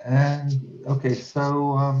 And okay,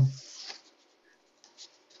 so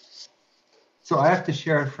so I have to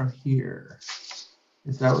share it from here.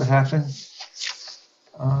 Is that what happens?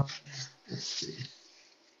 Let's see.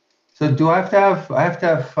 So do I have to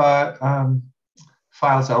have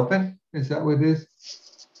files open? Is that what it is?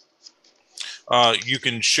 You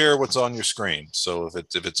can share what's on your screen. So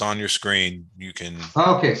if it's on your screen, you can.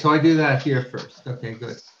 Okay, so I do that here first. Okay,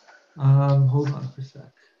 good. Hold on for a sec.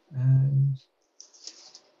 And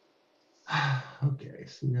okay,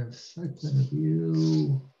 so we have site plan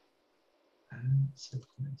review and site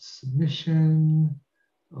plan submission.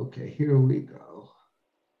 Okay, here we go.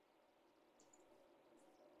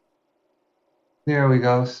 There we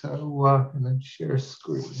go. So and then share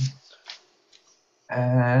screen.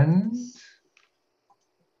 And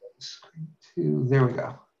screen 2, there we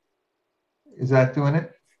go. Is that doing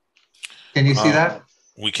it? Can you see that?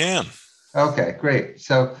 We can. Okay, great.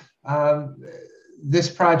 So this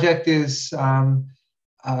project is,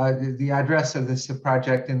 the address of this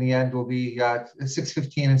project in the end will be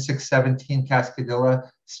 615 and 617 Cascadilla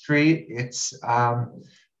Street. It's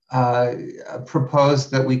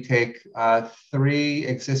proposed that we take 3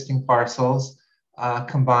 existing parcels,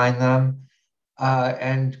 combine them,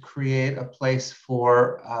 and create a place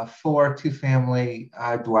for 4 two-family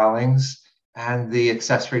dwellings and the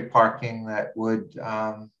accessory parking that would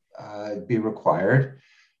be required.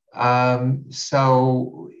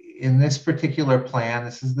 So in this particular plan,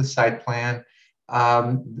 this is the site plan,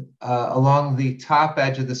 along the top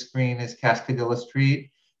edge of the screen is Cascadilla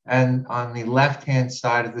Street, and on the left-hand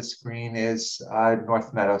side of the screen is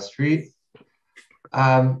North Meadow Street.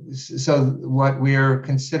 So what we're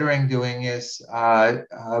considering doing is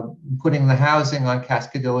putting the housing on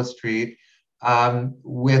Cascadilla Street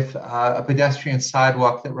with a pedestrian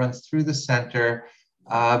sidewalk that runs through the center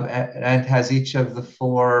and has each of the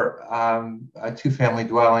 4 two-family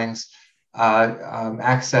dwellings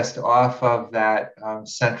accessed off of that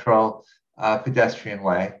central pedestrian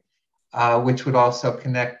way, which would also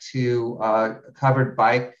connect to covered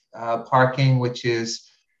bike parking, which is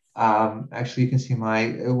actually, you can see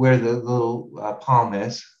where the little palm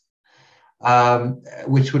is,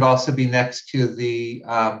 which would also be next to the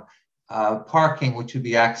parking, which would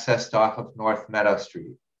be accessed off of North Meadow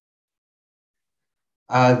Street.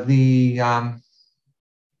 Hold on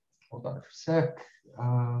for a sec.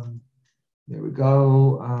 There we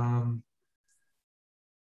go.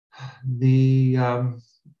 The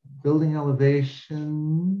building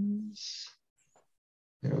elevations.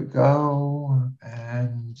 There we go.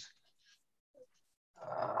 And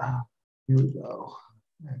here we go.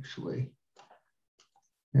 Actually,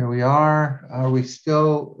 here we are. Are we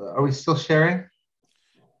still sharing?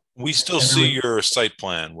 We still see your site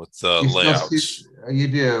plan with the layouts. You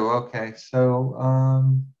do. Okay. So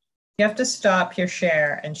you have to stop your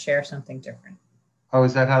share and share something different. Oh,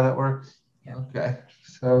 is that how that works? Yeah. Okay.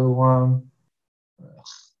 So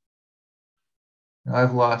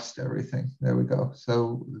I've lost everything. There we go.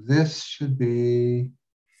 So this should be,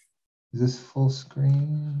 is this full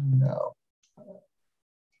screen? No.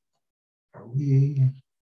 Are we?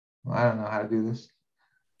 Well, I don't know how to do this.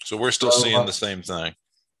 So we're still seeing the same thing.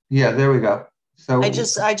 Yeah, there we go. So I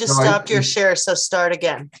just stopped your share, so start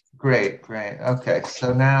again. Great. Okay,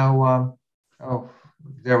 so now, oh,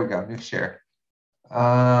 there we go, new share.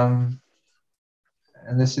 And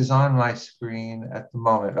this is on my screen at the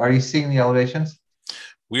moment. Are you seeing the elevations?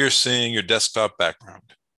 We are seeing your desktop background.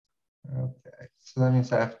 Okay, so that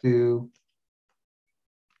means I have to,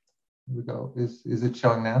 here we go. Is it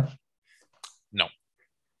showing now? No.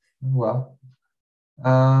 Well,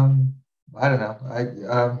 I don't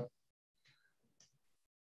know.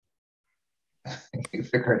 You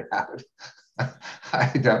figure it out.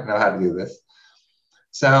 I don't know how to do this.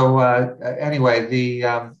 So anyway,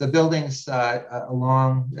 the buildings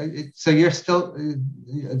along. So you're still.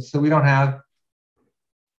 So we don't have.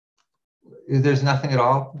 There's nothing at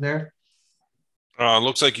all there.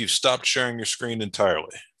 Looks like you've stopped sharing your screen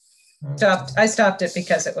entirely. Stopped. I stopped it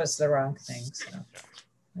because it was the wrong thing. So.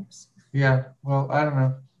 Oops. Yeah. Well, I don't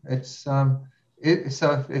know. It's so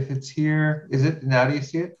if it's here, is it now? Do you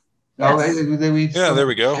see it? Yes. Oh, yeah, there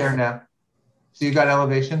we go. There now. So you got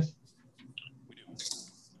elevations?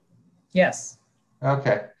 Yes.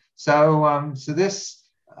 Okay. So so this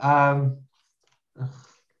in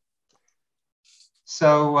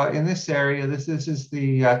this area, this is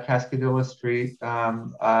the Cascadilla Street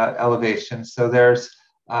elevation. So there's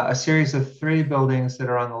a series of 3 buildings that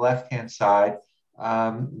are on the left-hand side.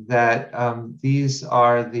 These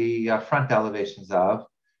are the front elevations of.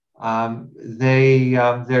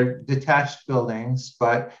 They're detached buildings,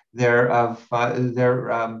 but they're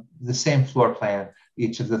the same floor plan,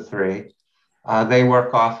 each of the 3. They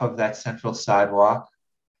work off of that central sidewalk.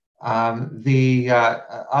 The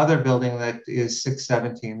other building that is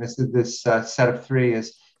 617, this set of 3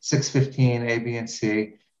 is 615 A, B, and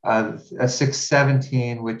C.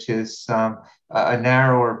 617, which is a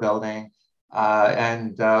narrower building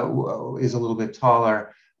and is a little bit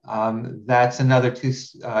taller. That's another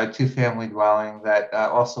two-family dwelling that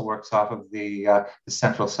also works off of the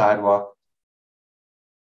central sidewalk.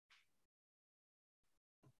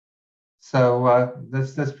 So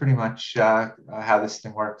that's pretty much how this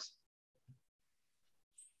thing works.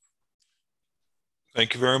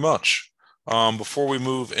 Thank you very much. Before we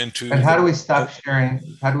move into, and how do we stop sharing?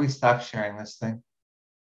 How do we stop sharing this thing?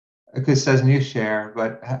 Because it says new share,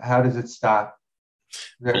 but how does it stop?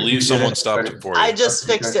 I believe someone stopped it for you. I just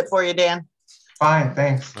fixed it for you, Dan. Fine,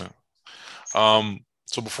 thanks.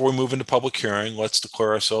 So before we move into public hearing, let's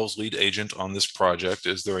declare ourselves lead agent on this project.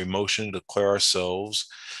 Is there a motion to declare ourselves?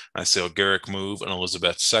 I say Garrick move and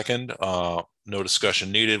Elizabeth second. No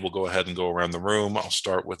discussion needed. We'll go ahead and go around the room. I'll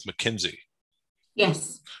start with Mackenzie.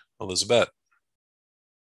 Yes. Elizabeth.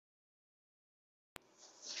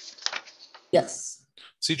 Yes.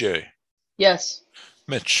 CJ. Yes.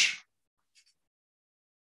 Mitch.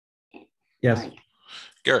 Yes.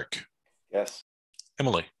 Garrick. Yes.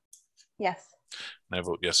 Emily. Yes. And I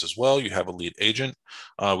vote yes as well. You have a lead agent.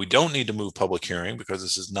 We don't need to move public hearing because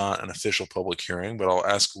this is not an official public hearing, but I'll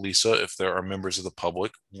ask Lisa if there are members of the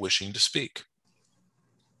public wishing to speak.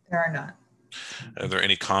 There are not. Are there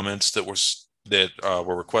any comments that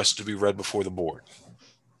were requested to be read before the board?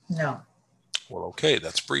 No. Well, okay,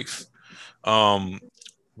 that's brief.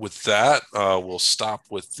 With that, we'll stop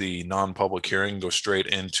with the non-public hearing, go straight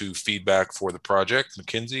into feedback for the project.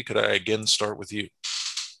 Mackenzie, could I again start with you?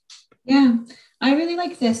 Yeah, I really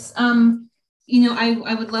like this. you know,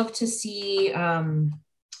 I would love to see,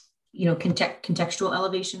 you know, contextual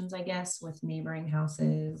elevations, I guess, with neighboring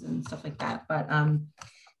houses and stuff like that. But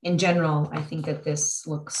in general, I think that this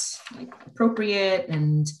looks like appropriate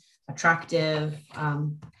and attractive.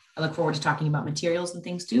 I look forward to talking about materials and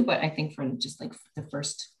things too, but I think for just like the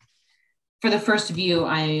first view,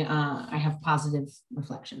 I have positive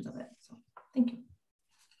reflections of it. So thank you.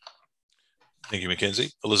 Thank you,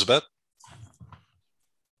 Mackenzie. Elizabeth?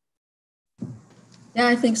 Yeah,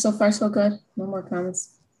 I think so far so good. No more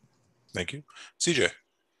comments. Thank you. CJ?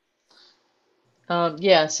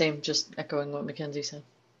 Yeah, same, just echoing what Mackenzie said.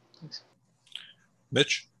 Thanks.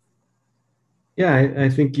 Mitch? Yeah, I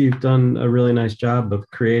think you've done a really nice job of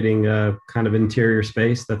creating a kind of interior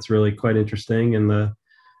space that's really quite interesting, and the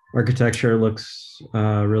architecture looks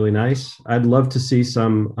really nice. I'd love to see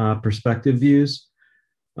some perspective views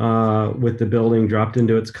with the building dropped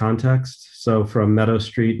into its context. So from Meadow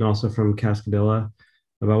Street and also from Cascadilla,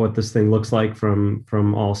 about what this thing looks like from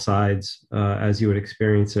all sides as you would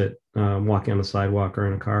experience it walking on the sidewalk or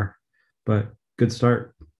in a car. But good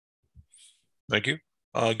start. Thank you.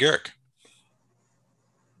 Garrick?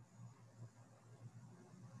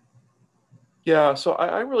 Yeah, so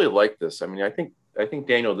I really like this. I mean, I think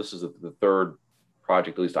Daniel, this is the third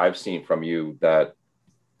project, at least I've seen from you, that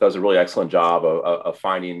does a really excellent job of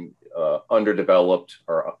finding underdeveloped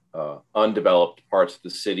or undeveloped parts of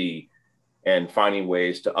the city and finding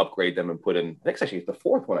ways to upgrade them and put in. I think actually it's the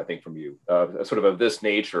fourth one, I think, from you, sort of this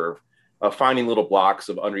nature of finding little blocks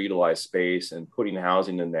of underutilized space and putting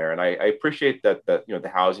housing in there. And I appreciate that you know, the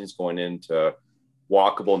housing is going into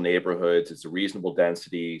walkable neighborhoods. It's a reasonable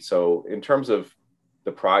density. So in terms of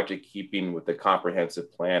the project keeping with the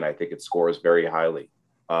comprehensive plan, I think it scores very highly.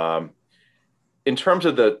 In terms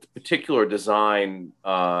of the particular design,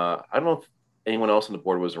 I don't know if anyone else on the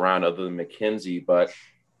board was around other than Mackenzie, but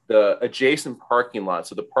the adjacent parking lot,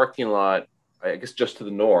 so the parking lot, I guess just to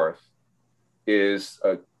the north, is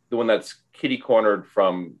the one that's kitty-cornered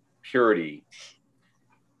from Purity.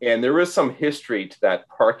 And there is some history to that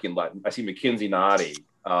parking lot. I see Mackenzie nodding.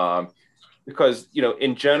 Because, you know,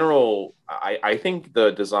 in general, I think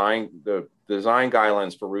the design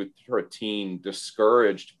guidelines for Route 13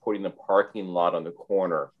 discouraged putting the parking lot on the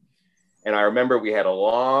corner. And I remember we had a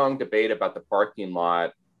long debate about the parking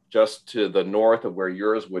lot just to the north of where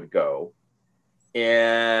yours would go.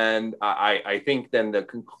 And I think then the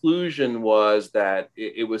conclusion was that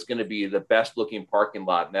it was going to be the best looking parking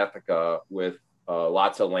lot in Ithaca with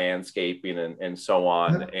lots of landscaping and so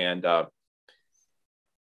on. And,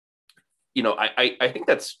 you know, I think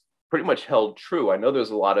that's pretty much held true. I know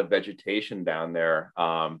there's a lot of vegetation down there.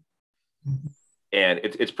 And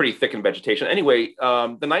it's pretty thick in vegetation. Anyway,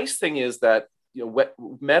 the nice thing is that, you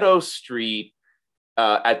know, Meadow Street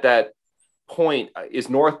at that point is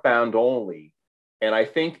northbound only. And I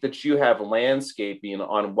think that you have landscaping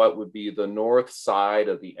on what would be the north side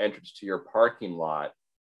of the entrance to your parking lot.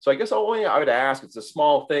 So I guess the only thing I would ask, it's a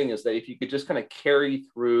small thing, is that if you could just kind of carry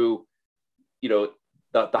through, you know,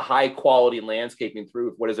 the high quality landscaping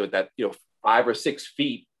through, what is it, that, you know, 5 or 6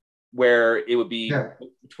 feet, where it would be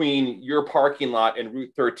between your parking lot and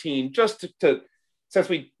Route 13, just to since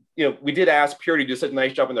we, you know, we did ask Purity to do such a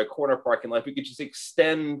nice job in their corner parking lot, if we could just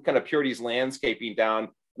extend kind of Purity's landscaping down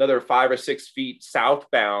another 5 or 6 feet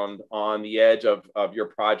southbound on the edge of your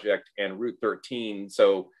project and Route 13,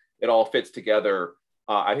 so it all fits together.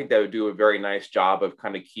 I think that would do a very nice job of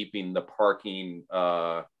kind of keeping the parking,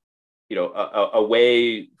 you know,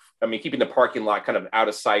 away. I mean, keeping the parking lot kind of out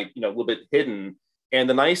of sight, you know, a little bit hidden. And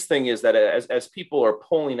the nice thing is that as people are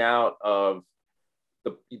pulling out of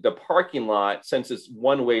the parking lot, since it's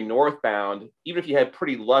one way northbound, even if you had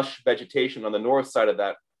pretty lush vegetation on the north side of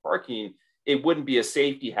that parking, it wouldn't be a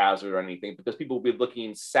safety hazard or anything, because people will be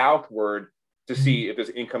looking southward to see if there's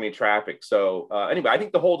incoming traffic. So anyway, I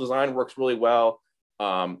think the whole design works really well.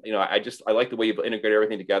 You know, I like the way you've integrated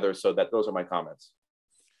everything together. So those are my comments.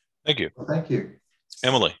 Thank you. Well, thank you.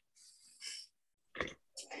 Emily.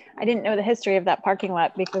 I didn't know the history of that parking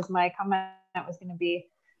lot, because my comment was going to be,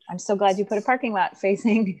 I'm so glad you put a parking lot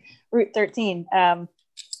facing Route 13. I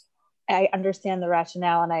understand the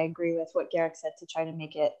rationale, and I agree with what Garrick said to try to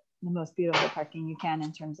make it the most beautiful parking you can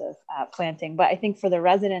in terms of planting. But I think for the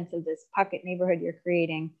residents of this pocket neighborhood you're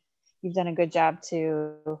creating, you've done a good job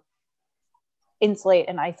to insulate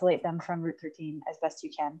and isolate them from Route 13 as best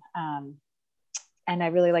you can. And I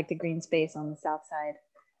really like the green space on the south side.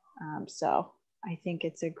 So I think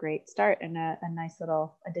it's a great start and a nice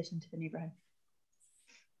little addition to the neighborhood.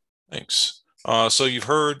 Thanks. So you've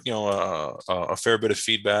heard, a fair bit of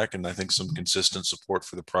feedback, and I think some consistent support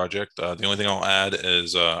for the project. The only thing I'll add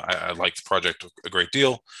is I like the project a great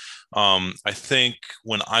deal. I think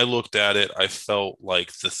when I looked at it, I felt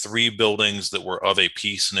like the 3 buildings that were of a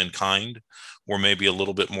piece and in kind were maybe a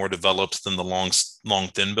little bit more developed than the long,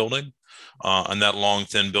 thin building. And that long,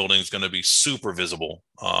 thin building is going to be super visible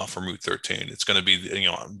from Route 13. It's going to be,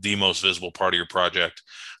 the most visible part of your project.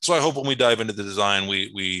 So I hope when we dive into the design,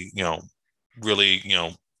 we really,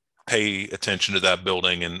 pay attention to that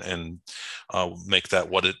building and make that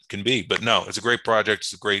what it can be. But no, it's a great project.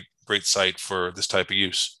 It's a great site for this type of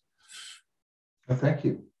use. Well, thank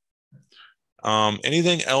you.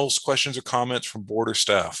 Anything else, questions or comments from board or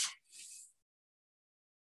staff?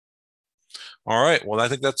 All right. Well, I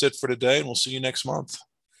think that's it for today, and we'll see you next month.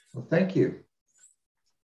 Well, thank you.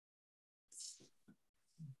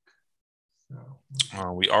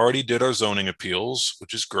 We already did our zoning appeals,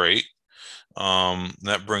 which is great.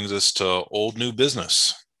 That brings us to old new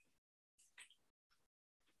business.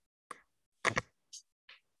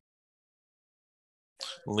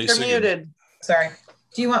 Lisa, you're muted. Sorry.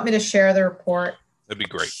 Do you want me to share the report? That'd be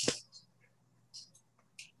great.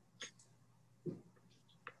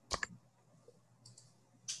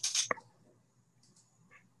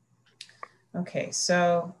 Okay,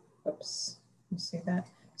 so, oops, you see that?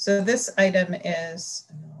 So this item is,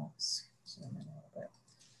 zoom in a little bit.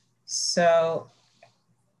 So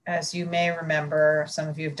as you may remember, some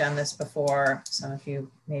of you have done this before, some of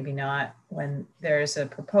you maybe not, when there's a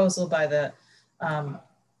proposal by the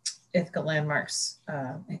Ithaca Landmarks,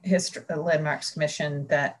 Landmarks Commission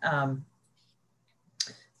that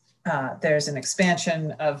there's an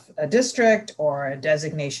expansion of a district or a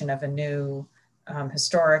designation of a new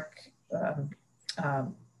historic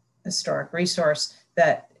resource,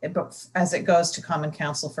 that as it goes to Common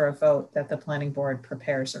Council for a vote, that the planning board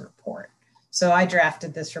prepares a report. So I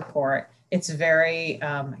drafted this report. It's very,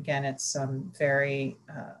 again, it's very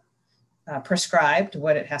prescribed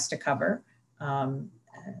what it has to cover. And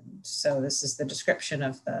so this is the description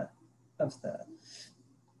of the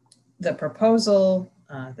proposal.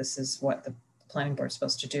 This is what the planning board is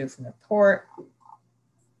supposed to do from the report.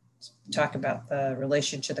 Talk about the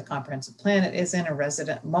relation to the comprehensive plan. It is in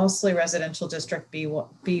a mostly residential district,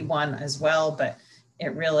 B1 as well, but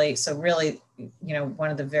it really,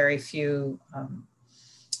 one of the very few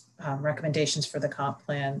recommendations for the comp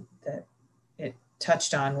plan that it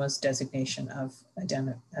touched on was designation of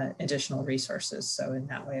additional resources. So in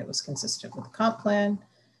that way, it was consistent with the comp plan.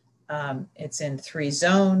 It's in 3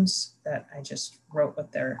 zones that I just wrote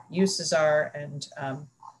what their uses are,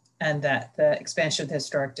 and that the expansion of the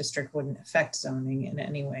historic district wouldn't affect zoning in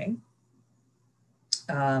any way.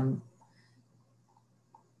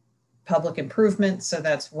 Public improvement, so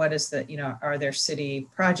that's what is the, are there city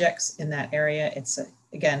projects in that area? It's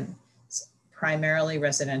again, it's primarily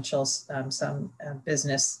residential, some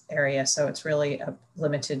business area, so it's really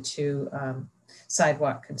limited to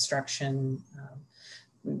sidewalk construction.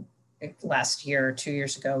 Last year or 2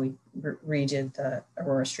 years ago, we redid the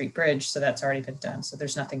Aurora Street Bridge, so that's already been done. So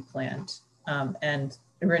there's nothing planned. And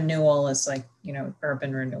renewal is like,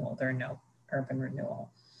 urban renewal. There are no urban renewal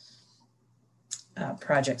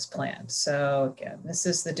projects planned. So again, this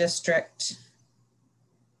is the district.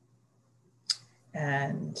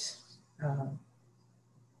 And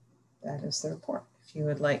that is the report. If you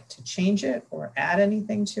would like to change it or add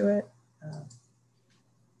anything to it,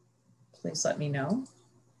 please let me know.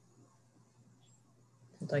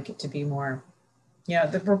 I'd like it to be more,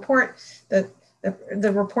 the report,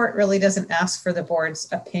 the report really doesn't ask for the board's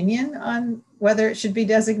opinion on whether it should be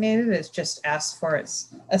designated. It's just asks for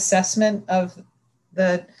its assessment of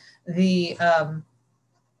the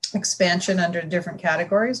expansion under different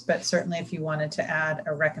categories. But certainly if you wanted to add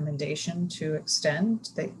a recommendation to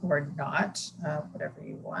extend or not, whatever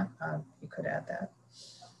you want, you could add that.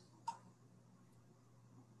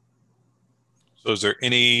 So is there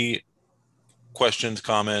any questions,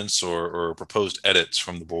 comments, or proposed edits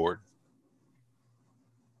from the board?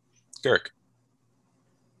 Derek.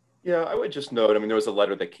 Yeah, I would just note, there was a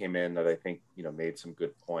letter that came in that I think, made some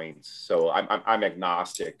good points. So I'm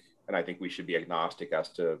agnostic, and I think we should be agnostic as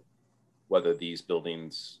to whether these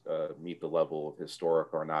buildings meet the level of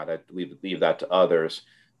historic or not. I'd leave that to others.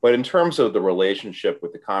 But in terms of the relationship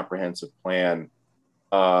with the comprehensive plan,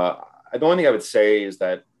 the only thing I would say is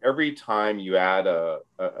that every time you add a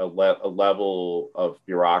level of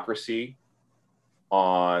bureaucracy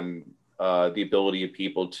on the ability of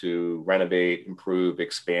people to renovate, improve,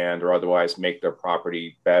 expand, or otherwise make their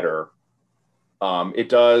property better, it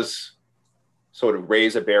does sort of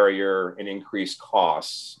raise a barrier and increase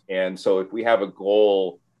costs. And so if we have a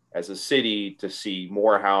goal as a city to see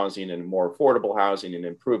more housing and more affordable housing and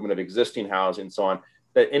improvement of existing housing and so on,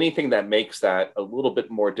 that anything that makes that a little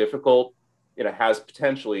bit more difficult, has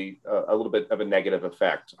potentially a little bit of a negative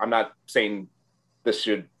effect. I'm not saying this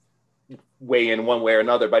should weigh in one way or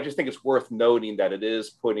another, but I just think it's worth noting that it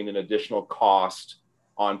is putting an additional cost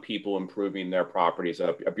on people improving their properties,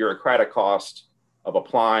 a bureaucratic cost of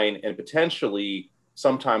applying, and potentially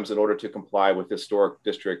sometimes in order to comply with historic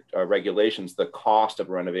district regulations, the cost of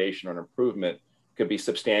renovation or an improvement could be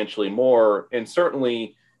substantially more. And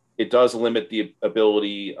certainly it does limit the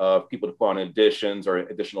ability of people to put on additions or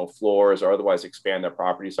additional floors or otherwise expand their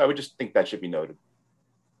property. So I would just think that should be noted.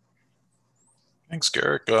 Thanks,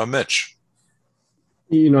 Garrick. Mitch.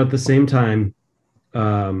 At the same time,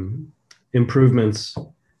 improvements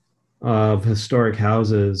of historic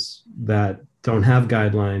houses that don't have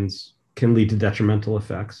guidelines can lead to detrimental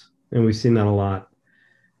effects. And we've seen that a lot,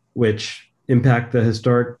 which impact the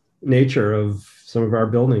historic nature of some of our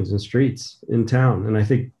buildings and streets in town. And I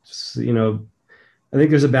think,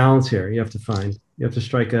 there's a balance here. You have to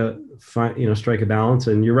strike a balance.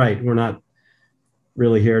 And you're right. We're not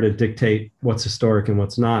really here to dictate what's historic and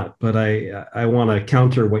what's not. But I want to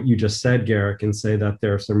counter what you just said, Garrick, and say that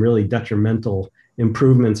there are some really detrimental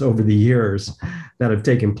improvements over the years that have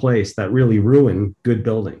taken place that really ruin good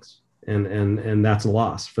buildings. And that's a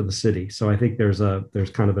loss for the city. So I think there's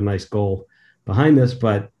kind of a nice goal behind this,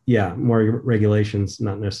 but yeah, more regulations,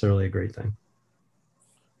 not necessarily a great thing.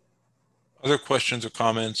 Other questions or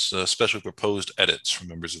comments, especially proposed edits from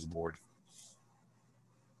members of the board?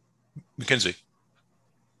 Mackenzie.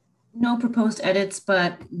 No proposed edits,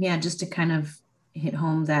 but yeah, just to kind of hit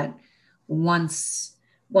home that once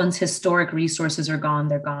historic resources are gone,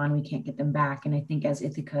 they're gone. We can't get them back. And I think as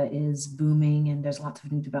Ithaca is booming and there's lots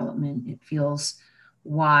of new development, it feels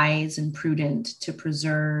wise and prudent to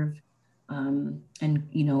preserve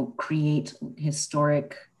and create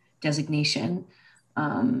historic designation.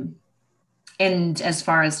 And as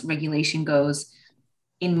far as regulation goes,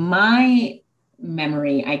 in my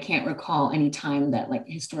memory, I can't recall any time that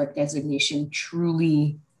historic designation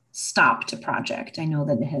truly stopped a project. I know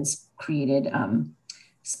that it has created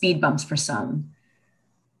speed bumps for some,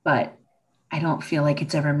 but I don't feel like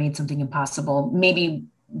it's ever made something impossible. Maybe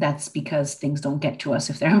that's because things don't get to us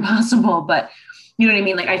if they're impossible, but you know what I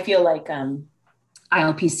mean? I feel like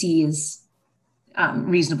ILPC is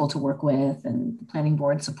reasonable to work with, and the planning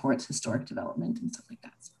board supports historic development and stuff like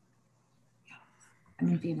that. So yeah, I'm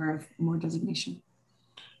in favor of more designation.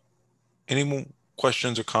 Any more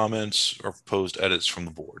questions or comments or proposed edits from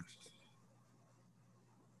the board?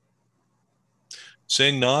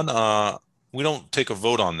 Seeing none, we don't take a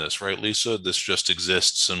vote on this, right, Lisa? This just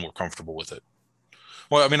exists and we're comfortable with it.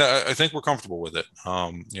 Well, I mean, I think we're comfortable with it.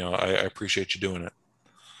 I appreciate you doing it.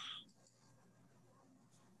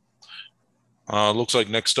 Looks like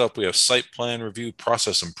next up we have site plan review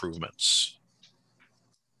process improvements.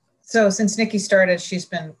 So since Nikki started, she's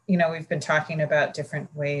been, we've been talking about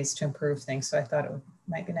different ways to improve things. So I thought it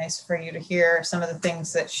might be nice for you to hear some of the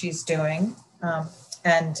things that she's doing.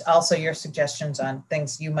 And also your suggestions on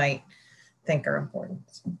things you might think are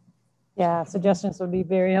important. Yeah, suggestions would be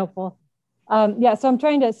very helpful. So I'm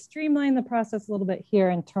trying to streamline the process a little bit here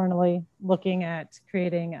internally, looking at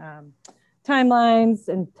creating timelines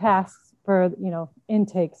and tasks for,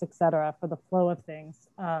 intakes, et cetera, for the flow of things.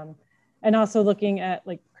 And also looking at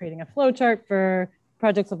creating a flow chart for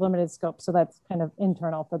projects of limited scope. So that's kind of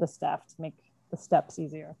internal for the staff to make the steps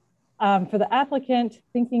easier. For the applicant,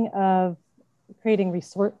 thinking of creating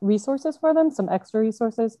resources for them, some extra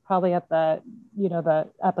resources, probably at the, the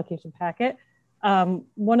application packet.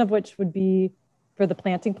 One of which would be for the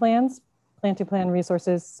planting plan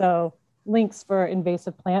resources. So links for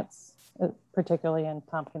invasive plants, particularly in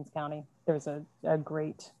Tompkins County. There's a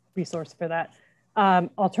great resource for that.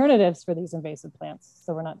 Alternatives for these invasive plants.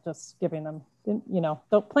 So we're not just giving them,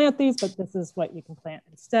 don't plant these, but this is what you can plant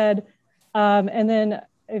instead. And then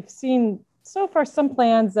I've seen so far some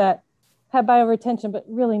plans that have bioretention, but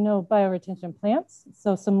really no bioretention plants.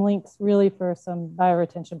 So some links really for some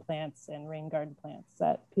bioretention plants and rain garden plants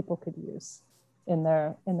that people could use in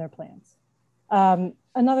their plans.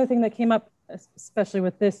 Another thing that came up, especially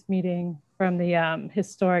with this meeting from the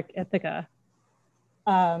historic Ithaca,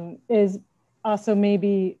 is also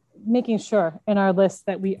maybe making sure in our list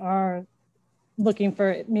that we are looking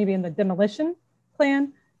for maybe in the demolition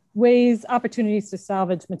plan, opportunities to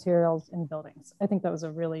salvage materials in buildings. I think that was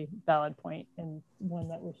a really valid point and one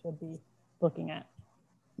that we should be looking at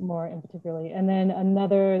more in particularly. And then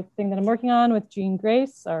another thing that I'm working on with Jean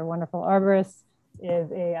Grace, our wonderful arborist,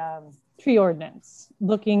 is a tree ordinance,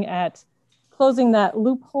 looking at closing that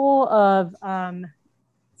loophole of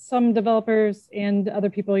some developers and other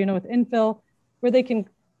people, you know, with infill, where they can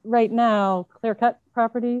right now clear cut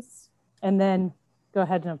properties and then go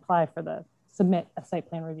ahead and apply for the submit a site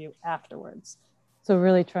plan review afterwards. So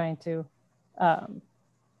really trying to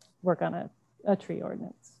work on a tree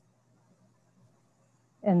ordinance.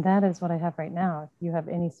 And that is what I have right now. If you have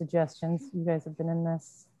any suggestions, you guys have been in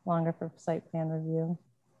this longer for site plan review,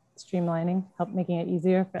 streamlining, help making it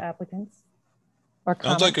easier for applicants. Or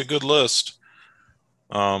sounds like a good list.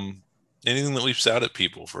 Anything that leaps out at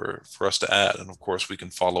people for us to add, and of course we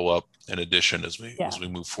can follow up in addition as we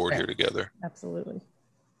move forward here together. Absolutely.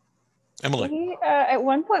 Emily, at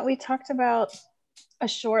one point we talked about a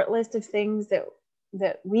short list of things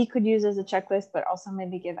that we could use as a checklist, but also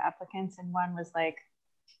maybe give applicants. And one was like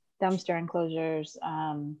dumpster enclosures,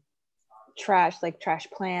 trash, like trash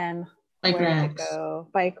plan, bike where racks. to go,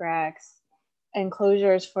 bike racks,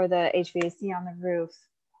 enclosures for the HVAC on the roof.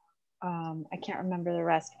 I can't remember the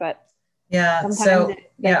rest, but yeah, sometimes so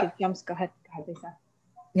it jumps. Go ahead, Lisa.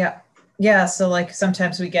 Yeah. So like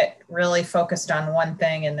sometimes we get really focused on one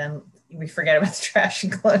thing and then we forget about the trash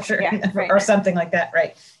enclosure or something like that,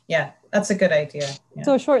 right? Yeah, that's a good idea. Yeah.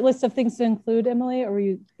 So a short list of things to include, Emily, or were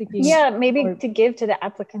you thinking? Yeah, maybe to give to the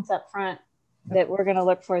applicants up front that we're going to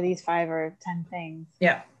look for these 5 or 10 things.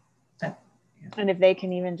 Yeah. And if they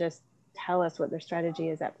can even just tell us what their strategy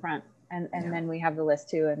is up front, and then we have the list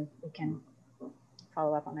too, and we can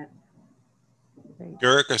follow up on it.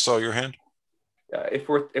 Eric, I saw your hand. Are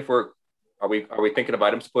we thinking of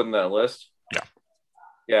items to put in that list?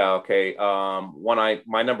 Yeah. Okay.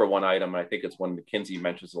 My number one item, and I think it's one McKinsey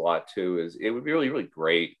mentions a lot too, is it would be really, really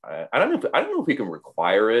great. I don't know if we can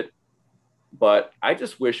require it, but I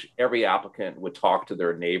just wish every applicant would talk to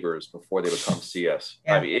their neighbors before they would come see us.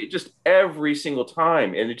 Yeah. I mean, just every single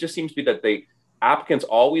time, and it just seems to be that applicants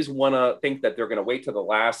always want to think that they're going to wait till the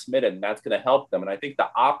last minute, and that's going to help them. And I think the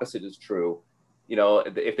opposite is true. You know,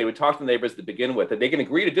 if they would talk to the neighbors to begin with, and they can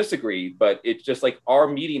agree to disagree, but it's just like our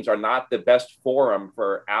meetings are not the best forum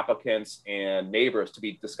for applicants and neighbors to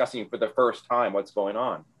be discussing for the first time what's going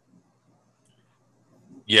on.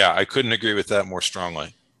 Yeah, I couldn't agree with that more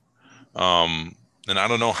strongly. And I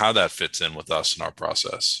don't know how that fits in with us in our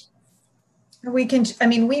process. We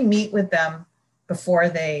meet with them before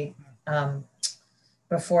they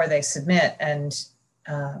submit, and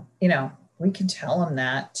we can tell them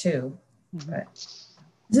that too. But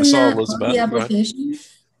isn't that on the application?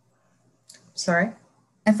 Sorry?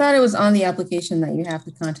 I thought it was on the application that you have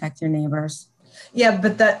to contact your neighbors. Yeah,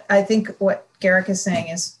 but I think what Garrick is saying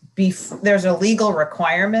is there's a legal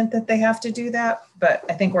requirement that they have to do that, but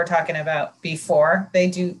I think we're talking about before they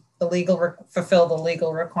do the fulfill the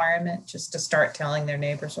legal requirement, just to start telling their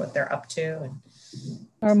neighbors what they're up to.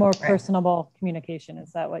 Or more personable communication.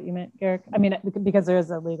 Is that what you meant, Garrick? I mean, because there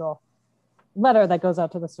is a legal letter that goes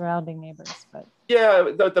out to the surrounding neighbors. But yeah,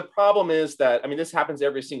 the problem is that, I mean, this happens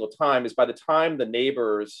every single time, is by the time the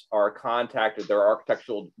neighbors are contacted, their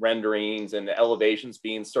architectural renderings and the elevations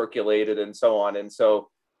being circulated and so on. And so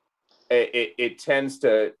it tends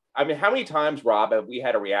to, I mean, how many times, Rob, have we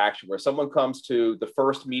had a reaction where someone comes to the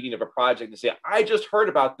first meeting of a project and say, I just heard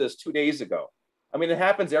about this 2 days ago? I mean, it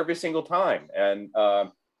happens every single time. And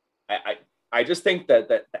I just think that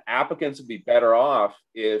the applicants would be better off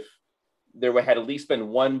if there had at least been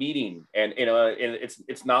one meeting, and and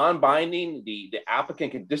it's non-binding. The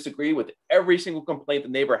applicant can disagree with every single complaint the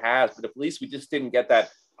neighbor has, but at least we just didn't get that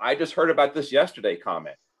I just heard about this yesterday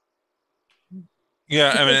comment.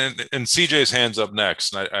 Yeah, I mean, and CJ's hand's up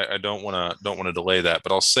next, and I don't want to delay that,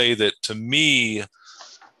 but I'll say that to me,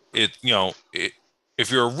 if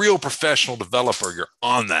you're a real professional developer, you're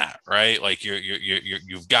on that, right? Like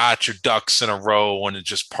you've got your ducks in a row, and it's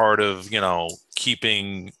just part of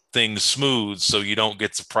keeping things smooth so you don't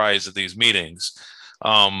get surprised at these meetings.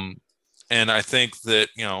 And I think that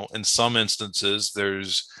in some instances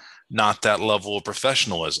there's not that level of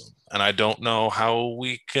professionalism, and I don't know how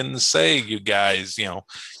we can say you guys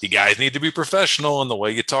need to be professional in the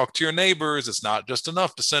way you talk to your neighbors. It's not just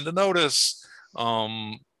enough to send a notice.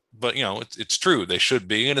 But it's true, they should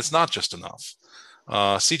be, and it's not just enough.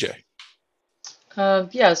 CJ.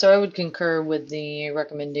 Yeah, so I would concur with the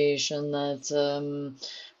recommendation that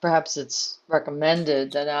perhaps it's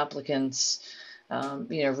recommended that applicants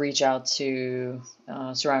reach out to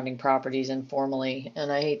surrounding properties informally.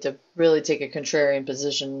 And I hate to really take a contrarian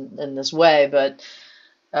position in this way, but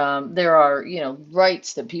there are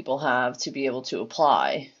rights that people have to be able to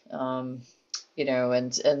apply. And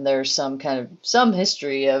there's some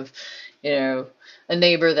history of, a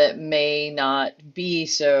neighbor that may not be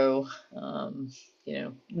so,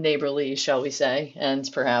 neighborly, shall we say, and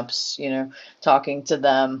perhaps, talking to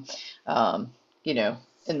them,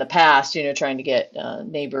 in the past, trying to get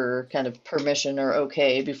neighbor kind of permission or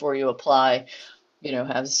okay before you apply,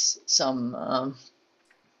 has some, I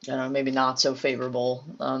don't know, maybe not so favorable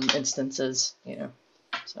instances,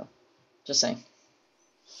 so just saying.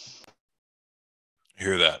 I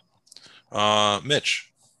hear that. Mitch.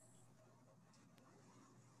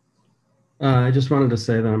 I just wanted to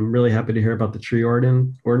say that I'm really happy to hear about the tree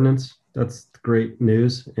ordinance. That's great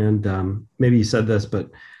news. And maybe you said this, but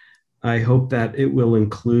I hope that it will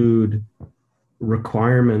include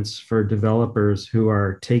requirements for developers who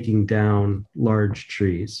are taking down large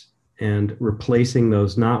trees and replacing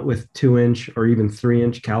those, not with 2-inch or even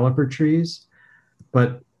 3-inch caliper trees,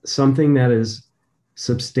 but something that is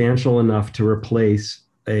substantial enough to replace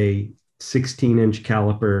a 16-inch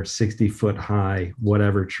caliper, 60-foot high,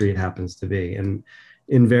 whatever tree it happens to be. And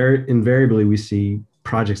invariably, we see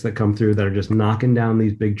projects that come through that are just knocking down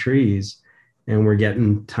these big trees, and we're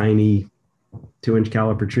getting tiny 2-inch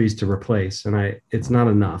caliper trees to replace. And it's not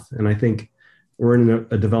enough. And I think we're in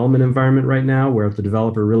a development environment right now where if the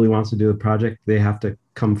developer really wants to do the project, they have to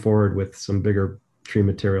come forward with some bigger tree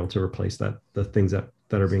material to replace the things that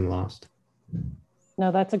are being lost.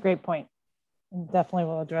 No, that's a great point. Definitely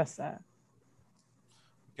will address that.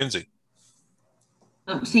 Kinsey.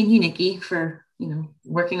 Thank you, Nikki, for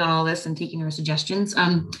working on all this and taking our suggestions.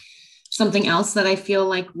 Something else that I feel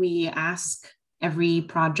like we ask every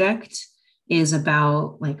project is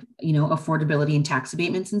about affordability and tax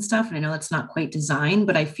abatements and stuff. And I know that's not quite designed,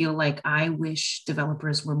 but I feel like I wish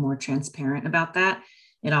developers were more transparent about that.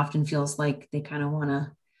 It often feels like they kind of want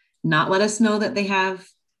to not let us know that they have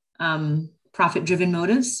profit-driven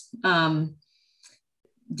motives.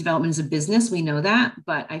 Development is a business, we know that,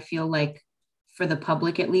 but I feel like for the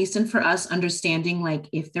public at least, and for us, understanding like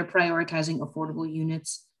if they're prioritizing affordable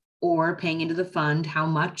units or paying into the fund, how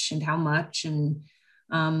much and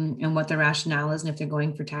what the rationale is, and if they're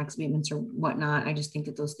going for tax abatements or whatnot. I just think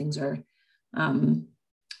that those things are,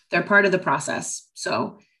 they're part of the process.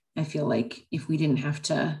 So I feel like if we didn't have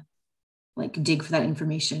to dig for that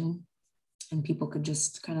information and people could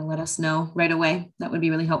just kind of let us know right away, that would be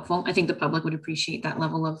really helpful. I think the public would appreciate that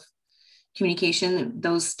level of communication.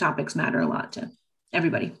 Those topics matter a lot to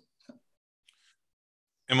everybody.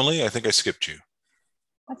 Emily, I think I skipped you.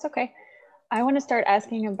 That's okay. I want to start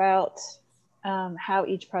asking about how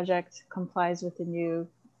each project complies with the new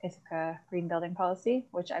Ithaca Green Building Policy,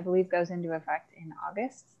 which I believe goes into effect in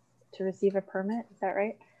August to receive a permit. Is that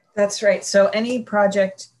right? That's right. So any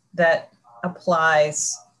project that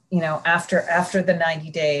applies, after the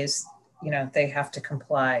 90 days, they have to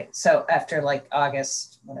comply. So after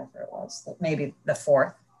August, whatever it was, maybe the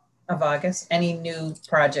 4th of August, any new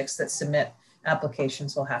projects that submit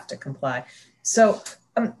applications will have to comply. So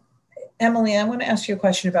Emily, I want to ask you a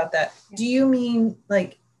question about that. Do you mean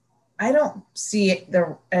I don't see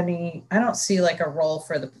a role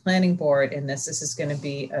for the planning board in this. This is going to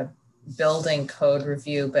be a building code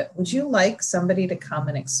review, but would you like somebody to come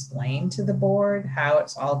and explain to the board how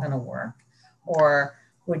it's all going to work? Or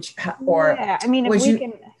yeah, I mean, if we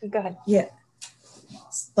can, go ahead. Yeah.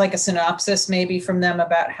 Like a synopsis maybe from them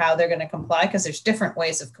about how they're going to comply, because there's different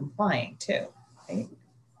ways of complying too, right?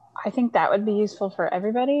 I think that would be useful for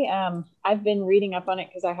everybody. I've been reading up on it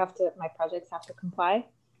because my projects have to comply.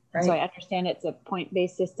 Right. So I understand it's a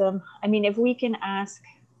point-based system. I mean, if we can ask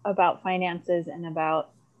about finances and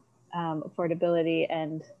about affordability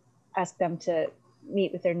and ask them to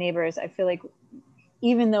meet with their neighbors, I feel like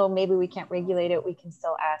even though maybe we can't regulate it, we can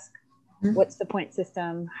still ask, what's the point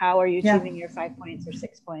system? How are you achieving your 5 points or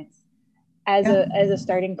 6 points? As a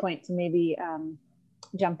starting point to maybe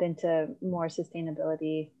jump into more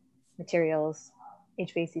sustainability materials,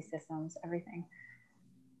 HVAC systems, everything.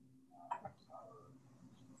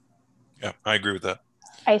 Yeah, I agree with that.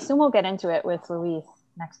 I assume we'll get into it with Louise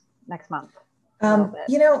next month.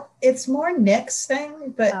 It's more Nick's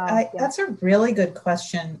thing, but that's a really good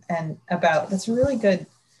question, and that's a really good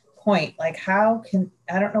point. I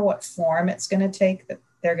don't know what form it's going to take that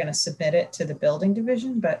they're going to submit it to the building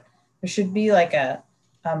division, but there should be a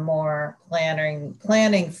more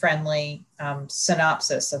planning friendly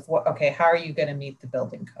synopsis of how are you going to meet the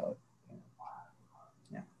building code?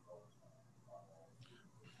 Yeah.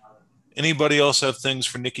 Anybody else have things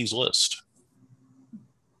for Nikki's list?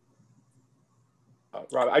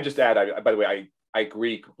 Rob, I just add, by the way, I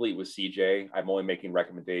agree completely with CJ. I'm only making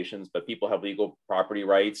recommendations, but people have legal property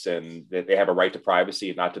rights and that they have a right to privacy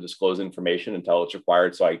and not to disclose information until it's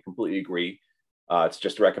required. So I completely agree. It's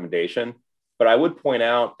just a recommendation. But I would point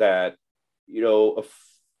out that,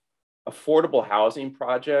 affordable housing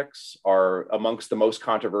projects are amongst the most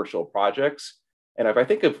controversial projects. And if I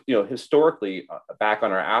think of, historically back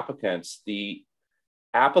on our applicants, the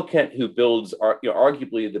applicant who builds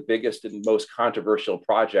arguably the biggest and most controversial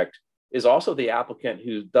project is also the applicant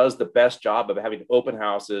who does the best job of having open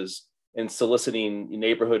houses and soliciting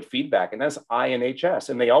neighborhood feedback, and that's INHS.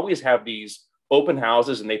 And they always have these open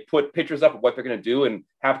houses, and they put pictures up of what they're going to do and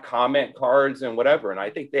have comment cards and whatever. And I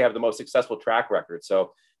think they have the most successful track record.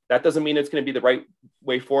 So that doesn't mean it's going to be the right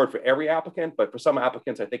way forward for every applicant, but for some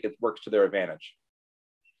applicants, I think it works to their advantage.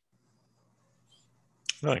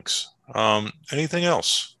 Thanks. Anything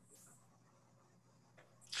else?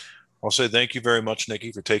 I'll say thank you very much,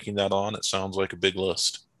 Nikki, for taking that on. It sounds like a big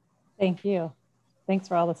list. Thank you. Thanks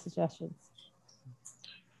for all the suggestions.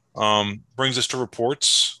 Brings us to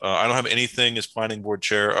reports. I don't have anything as planning board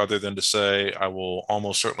chair other than to say I will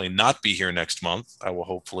almost certainly not be here next month. I will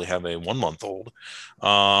hopefully have a 1-month-old.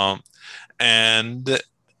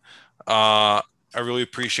 I really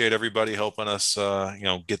appreciate everybody helping us,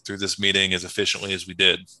 get through this meeting as efficiently as we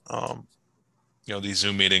did. These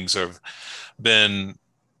Zoom meetings have been,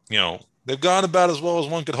 they've gone about as well as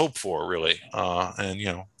one could hope for, really.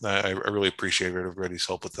 I really appreciate everybody's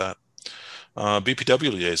help with that.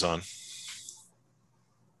 BPW liaison.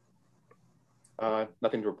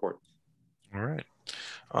 Nothing to report. All right.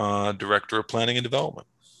 Director of Planning and Development.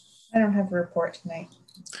 I don't have a report tonight.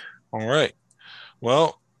 All right.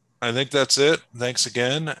 Well, I think that's it. Thanks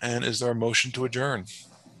again. And is there a motion to adjourn?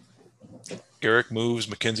 Garrick moves,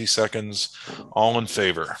 McKenzie seconds. All in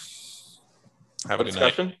favor. Have a good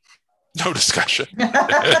night. No discussion. Bye.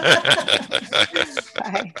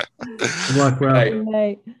 Good luck, Rob. Good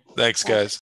night. Thanks, guys.